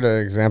heard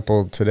an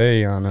example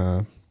today on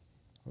I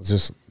was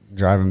just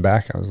driving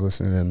back. I was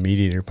listening to the Meat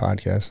Eater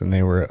podcast, and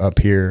they were up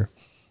here.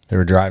 They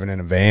were driving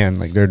in a van,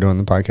 like they're doing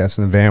the podcast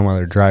in the van while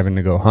they're driving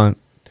to go hunt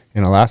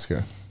in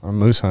Alaska on a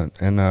moose hunt,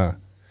 and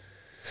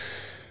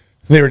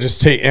they were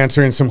just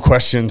answering some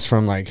questions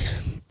from like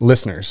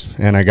listeners,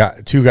 and I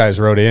got two guys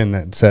wrote in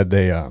that said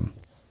they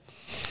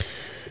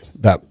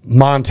that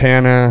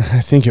Montana,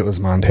 I think it was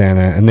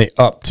Montana, and they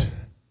upped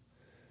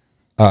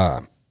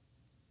the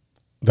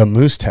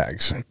moose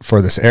tags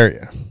for this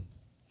area.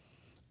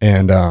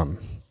 And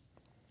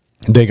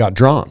they got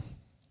drawn.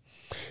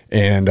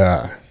 And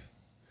a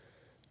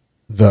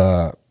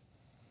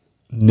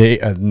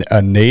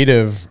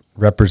native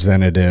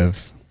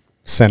representative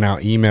sent out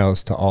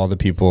emails to all the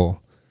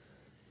people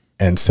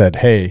and said,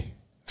 "Hey,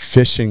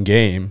 Fish and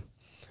Game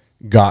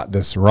got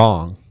this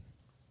wrong.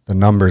 Their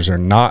numbers are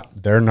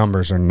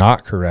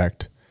not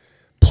correct.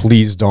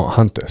 Please don't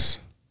hunt this."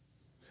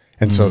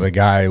 And so the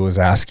guy was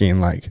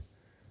asking, like,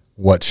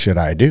 what should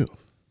I do?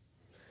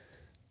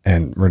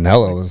 And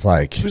Ranella was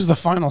like, who's the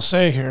final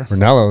say here?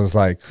 Ranella was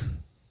like,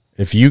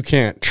 if you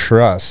can't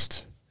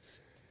trust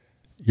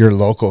your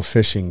local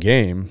Fish and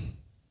Game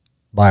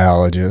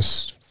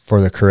biologist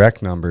for the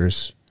correct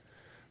numbers,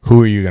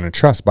 who are you going to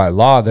trust? By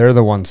law, they're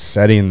the ones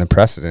setting the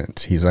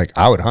precedent. He's like,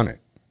 I would hunt it.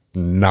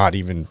 Not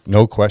even,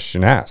 no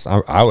question asked.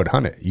 I would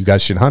hunt it. You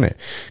guys should hunt it.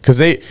 Because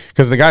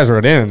the guys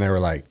wrote in and they were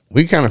like,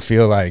 we kind of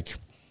feel like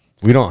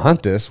we don't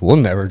hunt this, we'll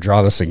never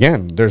draw this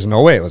again. There's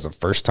no way. It was the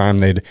first time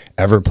they'd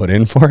ever put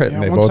in for it,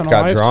 and they both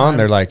got drawn.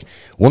 They're like,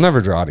 we'll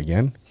never draw it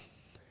again.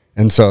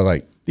 And so,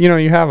 like,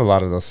 you have a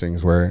lot of those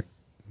things where,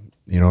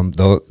 they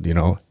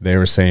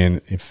were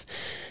saying if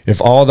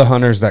all the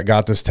hunters that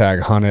got this tag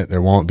hunt it,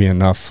 there won't be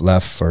enough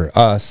left for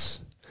us.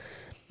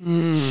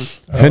 And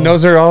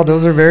those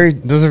are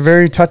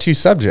very touchy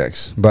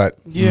subjects,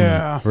 but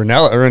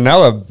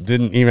Ranella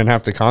didn't even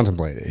have to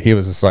contemplate it. He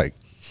was just like,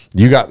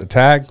 you got the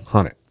tag,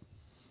 hunt it.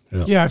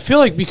 Yeah, I feel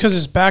like because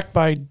it's backed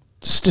by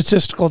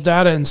statistical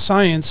data and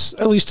science,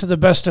 at least to the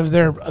best of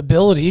their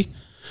ability,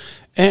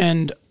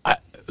 and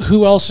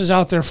who else is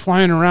out there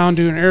flying around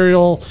doing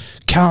aerial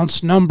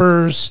counts,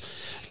 numbers,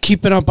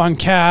 keeping up on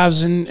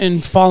calves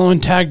and following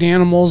tagged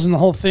animals and the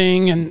whole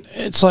thing, and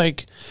it's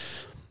like,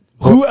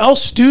 who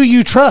else do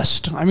you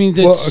trust? I mean,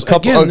 a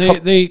couple of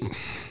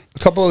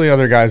the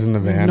other guys in the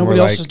van were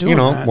like,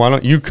 why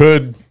don't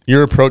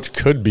your approach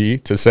could be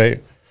to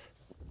say,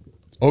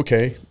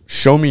 okay,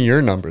 show me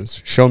your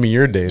numbers, show me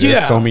your data,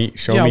 show me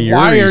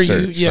your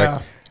research.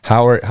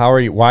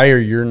 Why are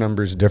your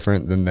numbers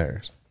different than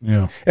theirs?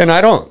 Yeah. And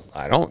I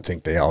don't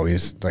think they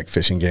always, like,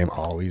 Fish and Game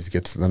always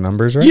gets the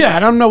numbers right. Yeah,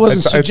 I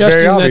wasn't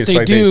suggesting that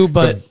they do,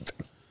 but it's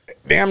a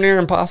damn near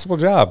impossible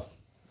job.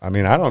 I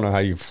mean, I don't know how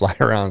you fly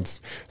around.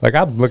 Like,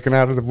 I'm looking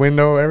out of the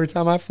window every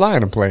time I fly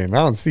in a plane. I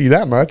don't see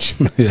that much.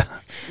 Yeah.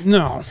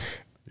 No.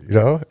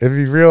 It'd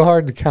be real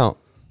hard to count.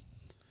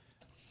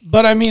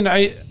 But I mean,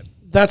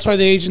 that's why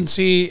the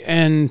agency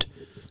and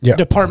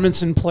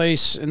departments in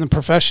place and the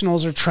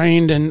professionals are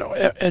trained and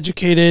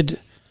educated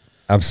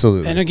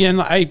Absolutely. And again,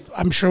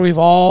 I'm sure we've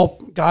all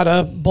got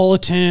a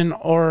bulletin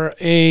or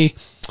a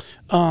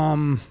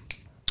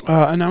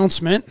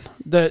announcement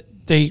that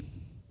they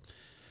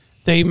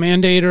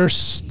mandate or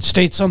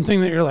state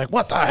something that you're like,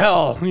 what the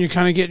hell? And you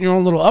kind of get in your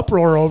own little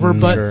uproar over,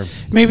 but Sure.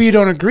 maybe you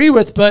don't agree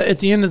with. But at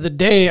the end of the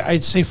day,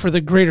 I'd say for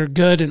the greater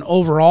good and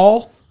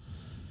overall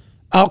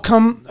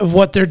outcome of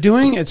what they're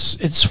doing,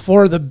 it's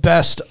for the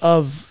best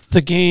of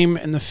the game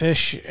and the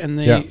fish and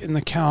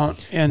the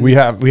count. And we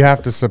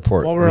have to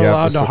support what we're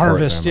allowed to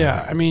harvest. Them.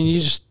 Yeah. I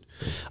mean,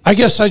 I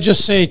guess I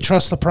just say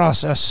trust the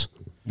process.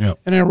 Yeah.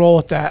 And I roll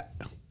with that.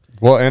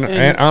 Well,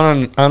 and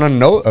on a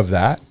note of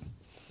that,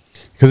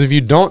 because if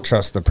you don't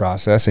trust the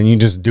process and you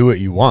just do what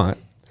you want,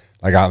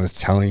 like I was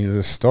telling you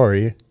this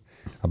story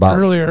about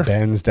earlier,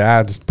 Ben's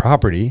dad's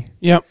property,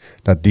 yep,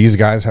 that these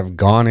guys have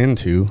gone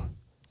into,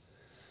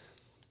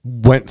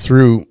 went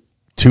through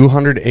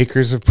 200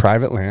 acres of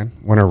private land,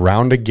 went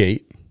around a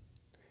gate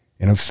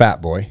in a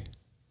fat boy,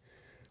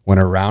 went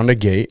around a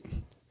gate.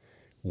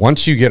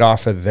 Once you get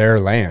off of their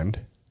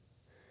land,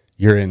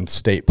 you're in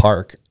state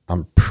park.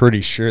 I'm pretty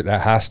sure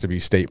that has to be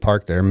state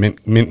park there,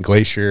 Mint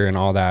Glacier and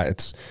all that.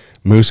 It's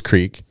Moose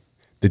Creek.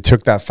 They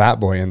took that fat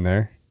boy in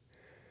there.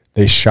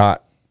 They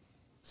shot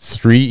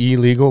 3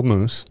 illegal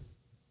moose.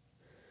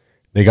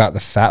 They got the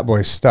fat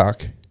boy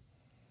stuck.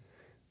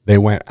 They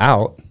went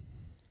out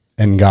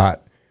and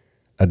got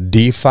a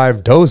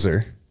D5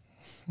 dozer,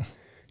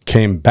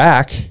 came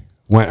back,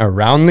 went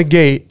around the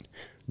gate,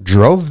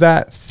 drove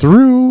that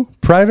through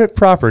private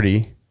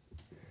property,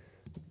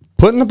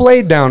 putting the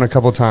blade down a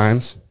couple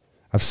times.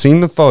 I've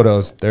seen the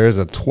photos. There is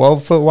a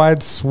 12-foot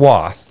wide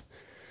swath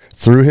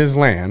through his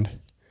land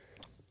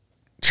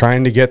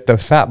trying to get the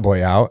fat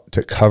boy out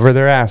to cover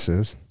their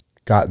asses.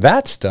 Got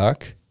that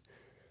stuck.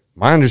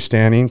 My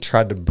understanding,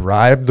 tried to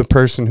bribe the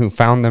person who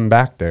found them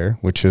back there,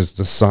 which is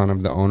the son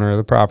of the owner of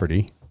the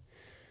property.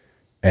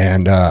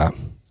 And,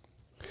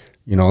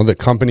 the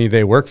company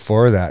they work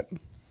for that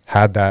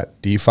had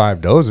that D5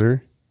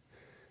 dozer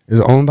is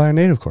owned by a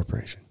native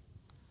corporation.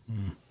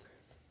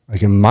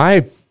 Like in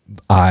my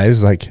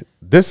eyes, like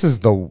that's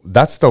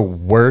the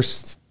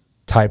worst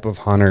type of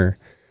hunter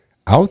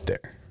out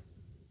there.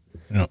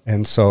 Yeah.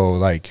 And so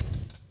like,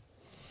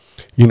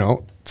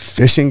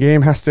 fishing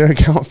game has to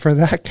account for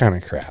that kind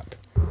of crap.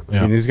 Yeah.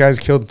 I mean, these guys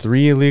killed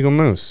 3 illegal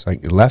moose,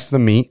 like left the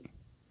meat,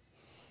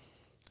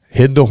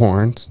 hid the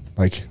horns.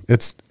 Like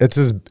it's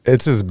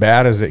as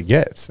bad as it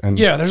gets. And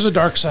yeah, there's a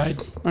dark side.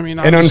 I mean,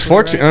 and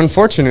right?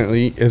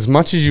 unfortunately, as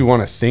much as you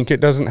want to think it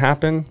doesn't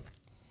happen,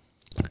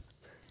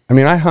 I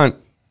mean, I hunt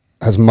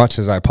as much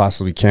as I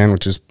possibly can,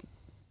 which is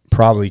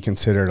probably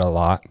considered a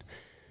lot.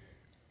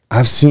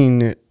 I've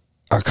seen it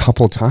a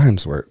couple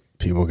times where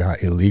people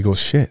got illegal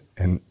shit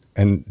and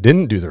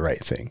didn't do the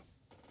right thing.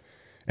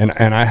 And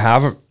I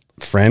have a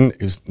friend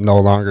who's no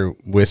longer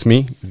with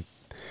me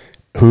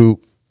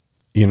who,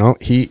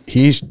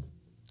 he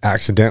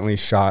accidentally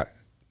shot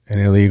an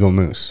illegal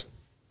moose.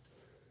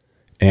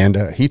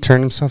 And he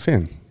turned himself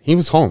in. He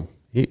was home.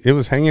 It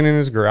was hanging in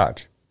his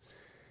garage.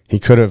 He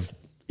could have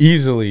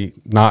easily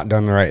not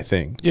done the right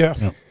thing. Yeah.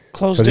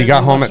 Closed Because it he got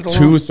and home left at it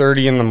alone.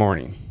 2:30 in the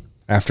morning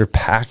after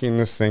packing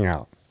this thing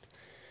out.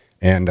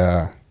 And,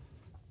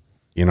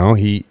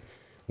 he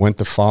went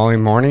the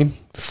following morning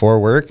before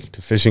work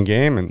to Fish and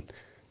Game and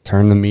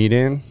turned the meat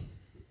in,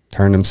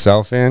 turned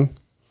himself in,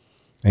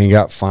 and he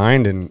got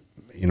fined. And,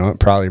 it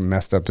probably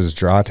messed up his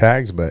draw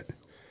tags, but,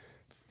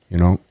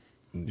 You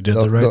did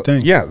the right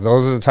thing. Yeah,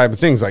 those are the type of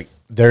things. Like,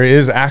 there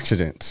is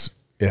accidents.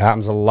 It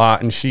happens a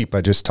lot in sheep. I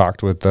just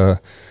talked with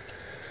the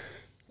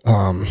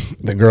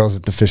girls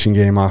at the Fish and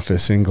Game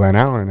office in Glen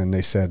Allen, and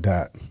they said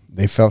that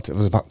they felt it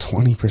was about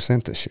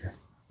 20% this year.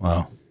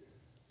 Wow.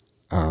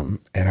 And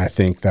I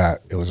think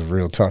that it was a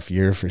real tough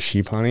year for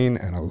sheep hunting,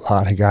 and a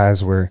lot of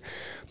guys were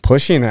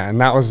pushing that. And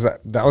that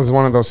was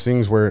one of those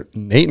things where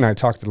Nate and I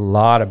talked a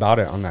lot about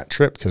it on that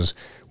trip because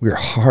we were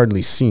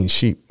hardly seeing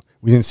sheep.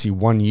 We didn't see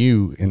one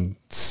ewe in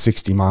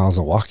 60 miles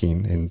of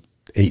walking in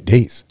 8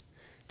 days.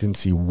 Didn't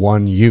see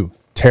one ewe.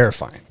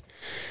 Terrifying.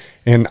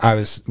 And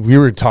we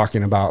were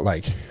talking about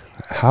like,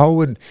 how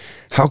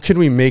could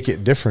we make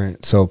it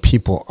different so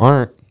people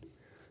aren't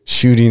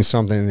shooting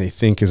something they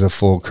think is a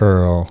full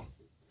curl?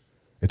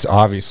 It's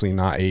obviously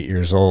not 8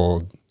 years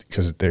old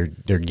because they're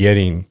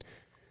getting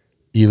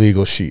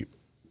illegal sheep,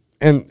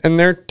 and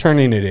they're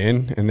turning it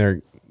in and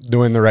they're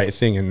doing the right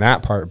thing in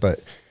that part. But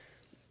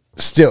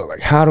still, like,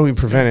 how do we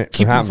prevent it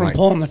Keep from them happening? from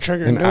pulling the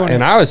trigger and doing it.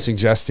 And I was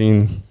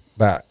suggesting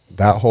that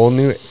whole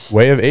new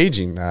way of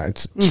aging that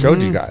it's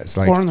showed you guys,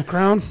 like, Four in the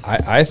crown.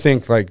 I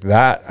think like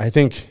that. I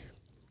think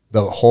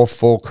the whole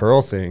full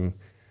curl thing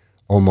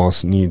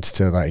almost needs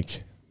to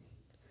like,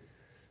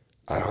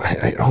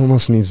 it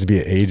almost needs to be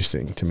an age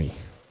thing to me.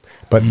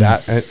 But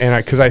that,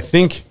 because I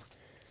think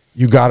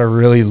you got to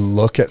really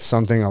look at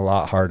something a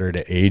lot harder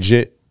to age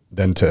it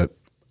than to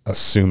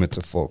assume it's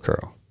a full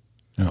curl.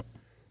 Yeah.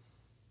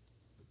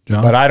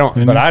 John, But I don't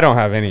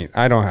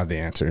have the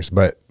answers,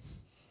 but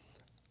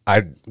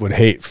I would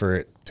hate for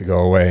it to go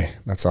away.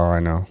 That's all I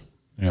know.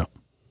 Yeah.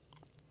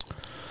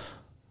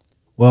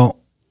 Well,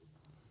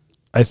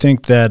 I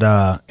think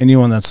that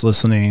anyone that's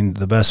listening,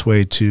 the best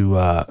way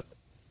to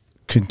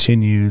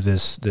continue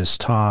this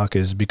talk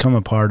is become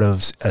a part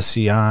of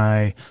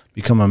SCI,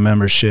 become a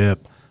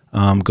membership,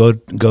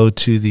 go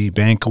to the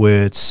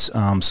banquets,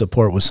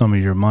 support with some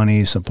of your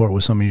money, support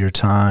with some of your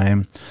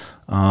time.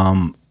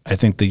 I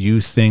think the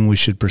youth thing, we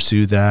should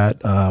pursue that,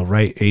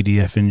 write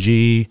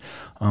ADF&G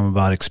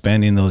about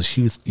expanding those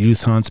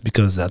youth hunts,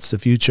 because that's the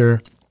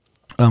future.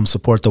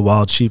 Support the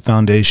Wild Sheep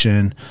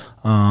Foundation,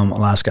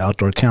 Alaska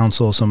Outdoor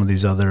Council, some of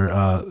these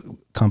other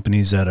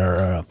companies that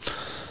are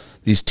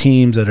these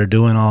teams that are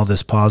doing all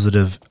this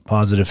positive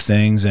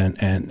things.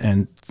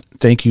 And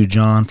thank you,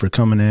 John, for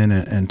coming in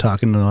and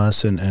talking to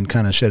us and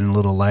kind of shedding a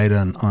little light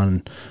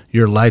on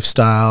your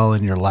lifestyle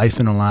and your life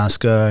in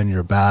Alaska and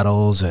your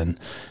battles and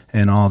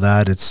all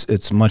that.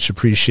 It's much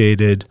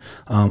appreciated.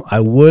 I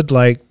would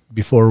like,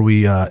 before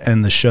we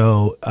end the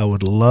show, I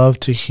would love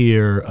to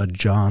hear a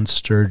John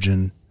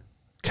Sturgeon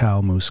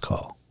cow moose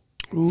call.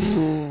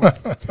 Ooh.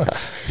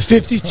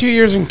 52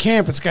 years in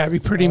camp, it's got to be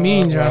pretty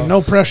mean, John.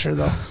 No pressure,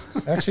 though.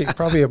 Actually,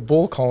 probably a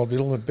bull call would be a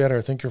little bit better.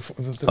 I think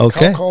the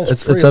okay. cow call's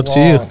It's pretty up to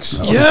you. long,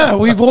 so. Yeah,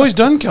 we've always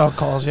done cow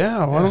calls.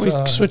 Yeah, why don't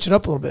we switch it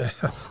up a little bit?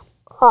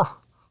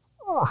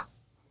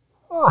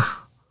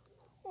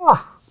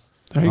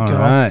 There you go.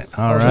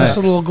 All right. Just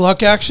a little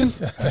Gluck action.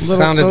 That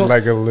sounded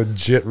like a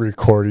legit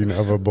recording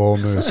of a bull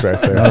moose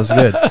right there. That was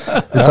good.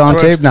 It's on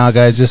tape now,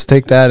 guys. Just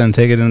take that and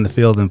take it in the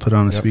field and put it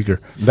on a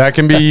speaker. That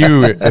can be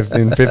you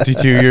in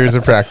 52 years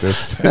of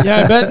practice.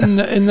 Yeah, I bet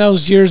in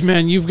those years,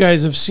 man, you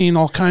guys have seen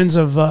all kinds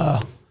of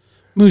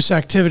moose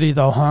activity,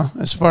 though, huh?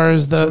 As far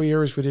as 2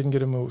 years, we didn't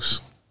get a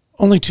moose.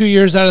 Only 2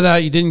 years out of that,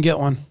 you didn't get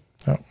one.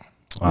 Oh. Wow,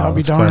 I'll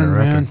be that's quite a darned,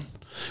 record. man.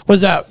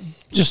 Was that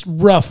just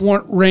rough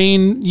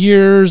rain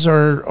years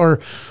or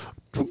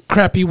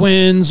crappy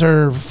winds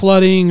or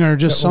flooding or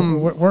just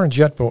some? We're in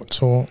jet boat,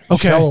 so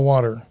Okay. shallow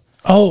water.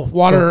 Oh,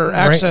 water So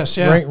access,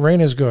 rain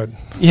is good.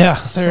 Yeah,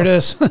 there it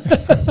is.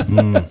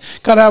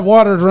 Got to have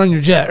water to run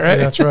your jet, right?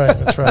 Yeah, that's right.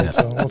 That's right.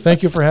 So, well,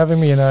 thank you for having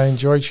me, and I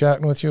enjoyed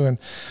chatting with you. And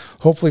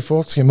hopefully,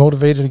 folks get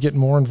motivated to get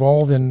more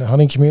involved in the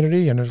hunting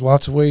community. And there's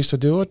lots of ways to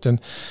do it.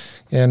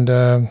 And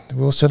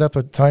we'll set up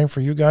a time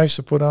for you guys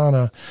to put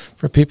on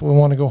for people who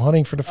want to go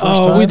hunting for the first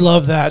time. Oh, we'd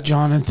love that,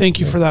 John, and thank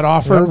you for that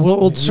offer. Yeah,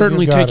 We'll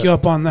certainly take you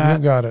up on that.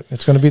 You got it.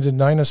 It's going to be the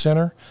Nina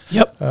Center.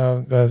 Yep.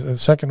 The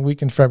second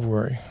week in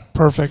February.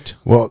 Perfect.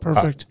 Well,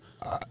 Perfect.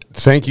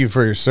 Thank you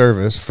for your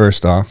service,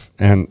 first off,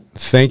 and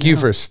thank you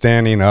for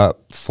standing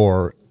up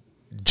for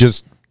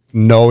just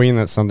knowing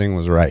that something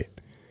was right.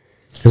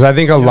 Because I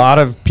think a lot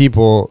of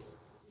people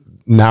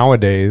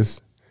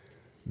nowadays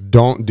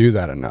don't do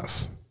that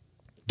enough.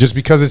 Just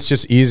because it's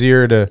just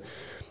easier to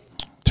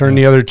turn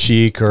the other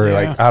cheek, or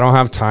like, I don't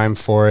have time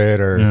for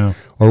it, or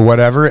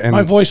whatever. And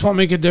my voice won't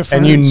make a difference.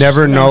 And you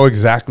never know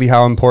exactly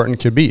how important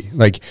it could be.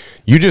 Like,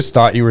 you just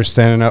thought you were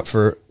standing up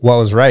for what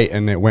was right,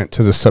 and it went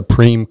to the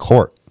Supreme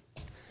Court,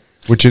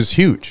 which is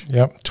huge.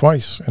 Yep,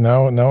 twice. And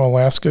now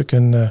Alaska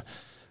can,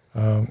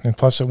 and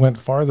plus it went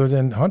farther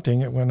than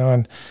hunting. It went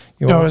on.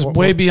 It was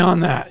way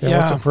beyond that. Yeah.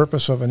 What's the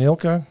purpose of an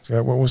ILCA?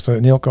 What was the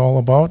ILCA all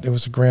about? It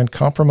was a grand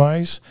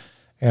compromise.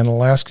 And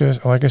Alaska,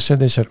 like I said,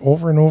 they said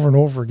over and over and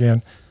over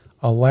again,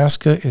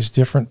 Alaska is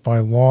different by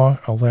law.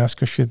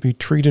 Alaska should be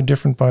treated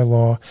different by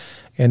law.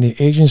 And the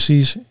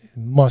agencies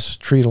must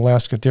treat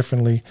Alaska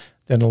differently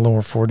than the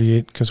lower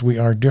 48, because we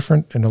are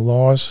different in the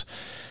laws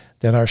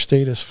that our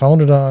state is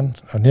founded on.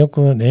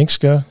 ILCA and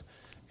INCSCA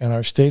and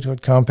our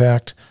statehood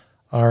compact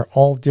are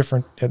all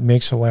different. It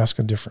makes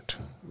Alaska different.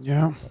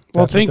 Yeah.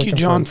 Well, thank you,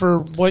 John, for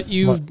what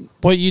you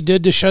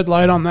did to shed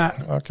light on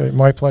that. Okay,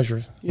 my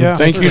pleasure. Yeah.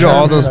 Thank you to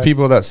all those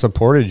people that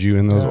supported you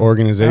in those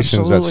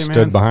organizations that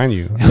stood behind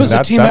you. It was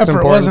a team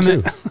effort, wasn't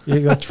it? Yeah,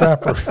 that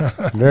trapper.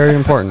 Very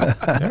important.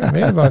 Yeah,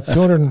 made about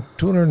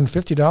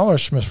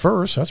 $250 from his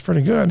first. That's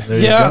pretty good.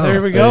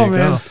 There we go,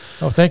 man.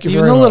 Oh, thank you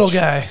Even very much. the little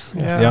guy.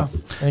 Yeah.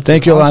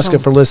 Thank you, Alaska,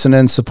 for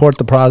listening. Support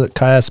the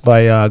podcast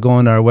by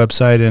going to our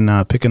website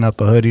and picking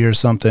up a hoodie or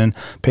something.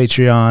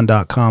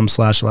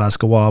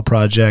 Patreon.com/Alaska Wild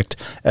Project,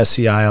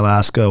 SCI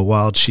Alaska,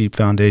 Wild Sheep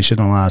Foundation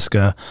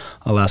Alaska,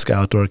 Alaska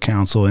Outdoor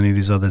Council, any of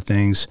these other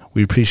things.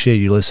 We appreciate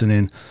you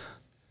listening.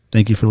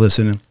 Thank you for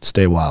listening.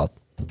 Stay wild.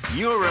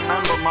 You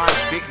remember my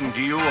speaking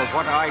to you of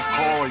what I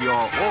call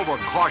your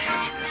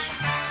overcautiousness.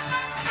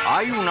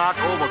 Are you not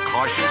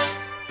overcautious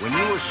when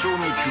you assume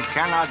that you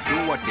cannot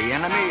do what the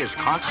enemy is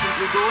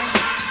constantly doing?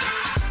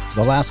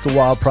 The Alaska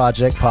Wild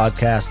Project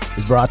podcast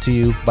is brought to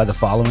you by the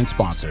following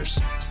sponsors.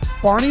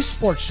 Barney's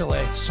Sports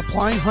Chalet,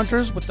 supplying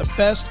hunters with the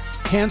best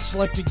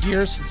hand-selected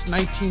gear since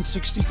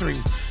 1963.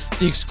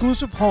 The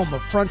exclusive home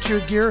of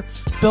frontier gear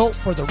built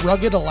for the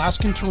rugged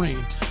Alaskan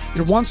terrain.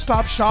 Your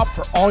one-stop shop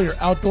for all your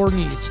outdoor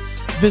needs.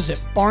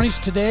 Visit Barney's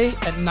today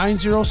at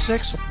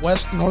 906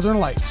 West Northern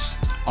Lights.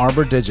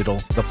 Arbor Digital,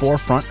 the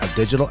forefront of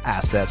digital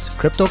assets,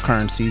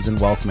 cryptocurrencies, and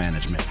wealth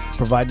management,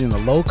 providing a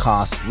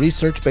low-cost,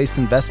 research-based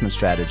investment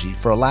strategy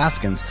for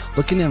Alaskans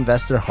looking to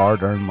invest their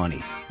hard-earned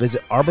money.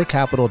 Visit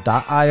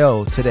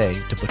arborcapital.io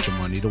today to put your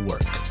money to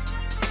work.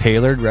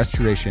 Tailored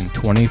Restoration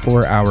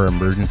 24-hour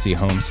emergency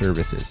home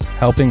services,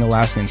 helping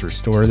Alaskans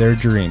restore their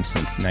dreams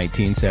since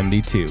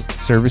 1972.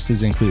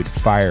 Services include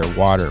fire,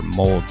 water,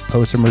 mold,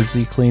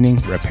 post-emergency cleaning,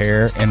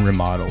 repair, and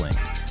remodeling.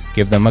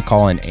 Give them a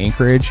call in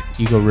Anchorage,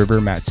 Eagle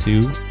River,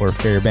 Matsu, or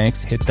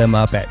Fairbanks. Hit them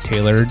up at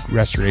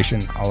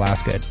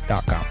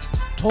tailoredrestorationalaska.com.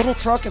 Total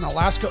Truck and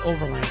Alaska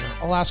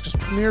Overlander, Alaska's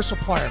premier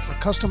supplier for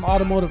custom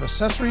automotive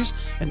accessories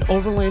and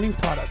overlanding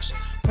products,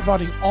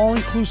 providing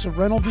all-inclusive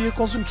rental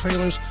vehicles and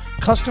trailers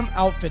custom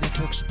outfitted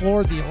to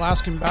explore the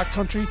Alaskan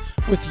backcountry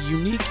with a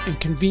unique and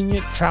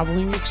convenient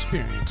traveling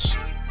experience.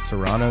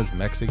 Serrano's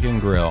Mexican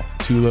Grill,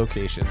 2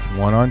 locations,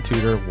 one on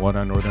Tudor, one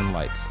on Northern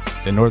Lights.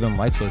 The Northern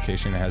Lights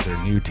location has their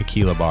new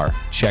tequila bar.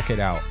 Check it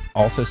out.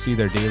 Also see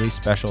their daily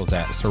specials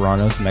at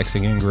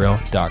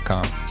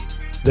serranosmexicangrill.com.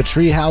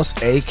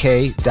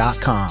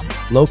 TheTreehouseAK.com,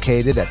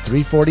 located at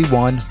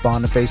 341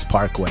 Boniface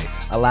Parkway,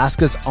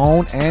 Alaska's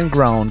own and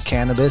grown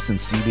cannabis and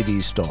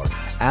CBD store.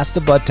 Ask the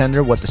bud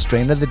tender what the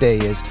strain of the day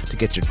is to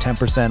get your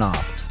 10%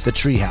 off. The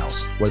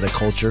Treehouse, where the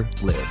culture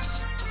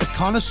lives. The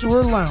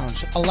Connoisseur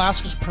Lounge,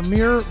 Alaska's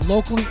premier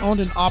locally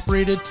owned and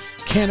operated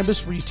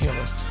cannabis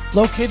retailer,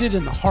 located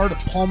in the heart of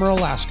Palmer,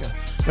 Alaska.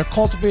 Their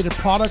cultivated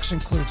products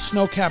include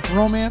Snowcap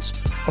Romance,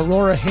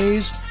 Aurora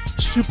Haze,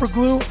 Super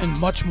Glue, and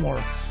much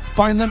more.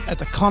 Find them at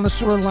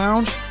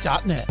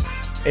theconnoisseurlounge.net.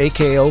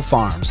 AKO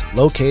Farms,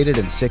 located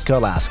in Sitka,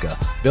 Alaska,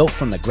 built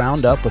from the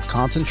ground up with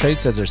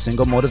concentrates as their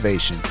single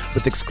motivation,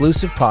 with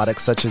exclusive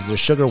products such as their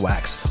sugar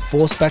wax,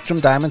 full spectrum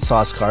diamond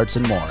sauce cards,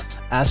 and more.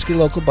 Ask your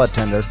local bud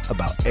tender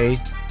about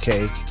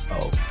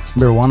AKO.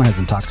 Marijuana has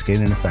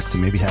intoxicating effects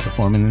and may be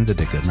habit-forming and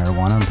addictive.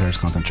 Marijuana impairs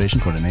concentration,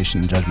 coordination,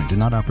 and judgment. Do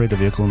not operate a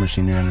vehicle or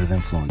machinery under the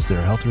influence. There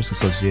are health risks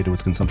associated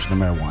with consumption of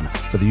marijuana.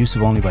 For the use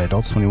of only by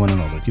adults 21 and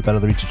older. Keep out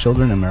of the reach of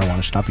children, and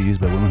marijuana should not be used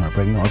by women who are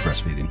pregnant or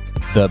breastfeeding.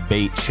 The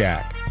Bait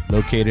Shack,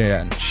 located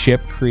on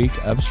Ship Creek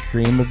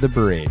upstream of the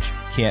bridge.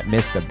 Can't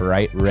miss the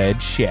bright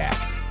red shack.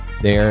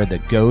 They are the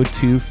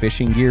go-to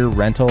fishing gear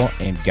rental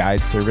and guide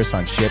service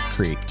on Ship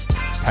Creek.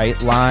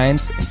 Tight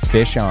lines and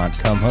fish on.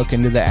 Come hook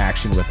into the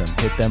action with them.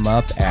 Hit them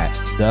up at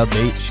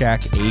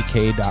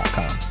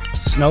thebaitshackak.com.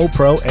 Snow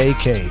Pro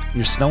AK,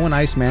 your snow and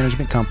ice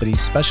management company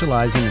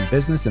specializing in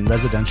business and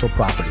residential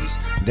properties.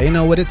 They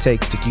know what it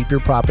takes to keep your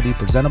property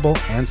presentable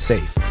and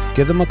safe.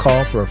 Give them a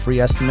call for a free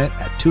estimate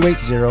at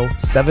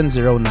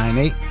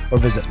 280-7098 or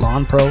visit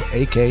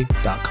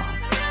lawnproak.com.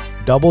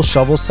 Double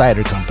Shovel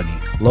Cider Company,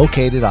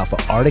 located off of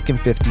Arctic and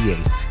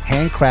 58th,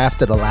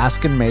 handcrafted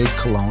Alaskan-made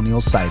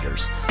colonial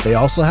ciders. They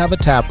also have a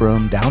tap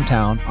room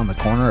downtown on the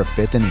corner of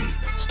 5th and E.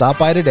 Stop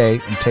by today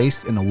and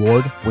taste an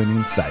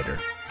award-winning cider.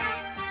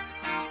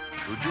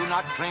 Should you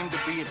not claim to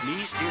be at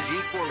least his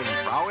equal in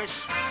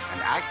prowess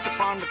and act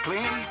upon the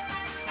claim?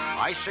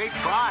 I say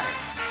try.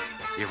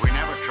 If we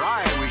never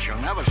try, we shall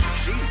never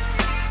succeed.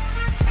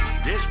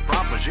 This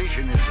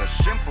proposition is a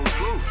simple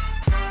truth,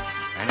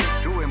 and it's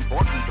too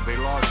important to be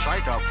lost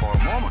sight of for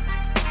a moment.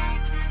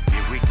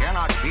 If we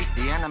cannot beat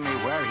the enemy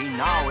where he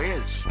now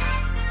is,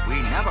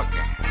 we never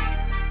can.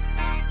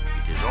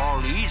 It is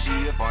all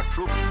easy if our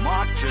troops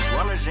march as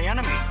well as the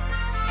enemy,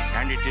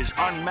 and it is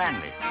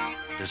unmanly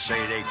to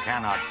say they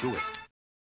cannot do it.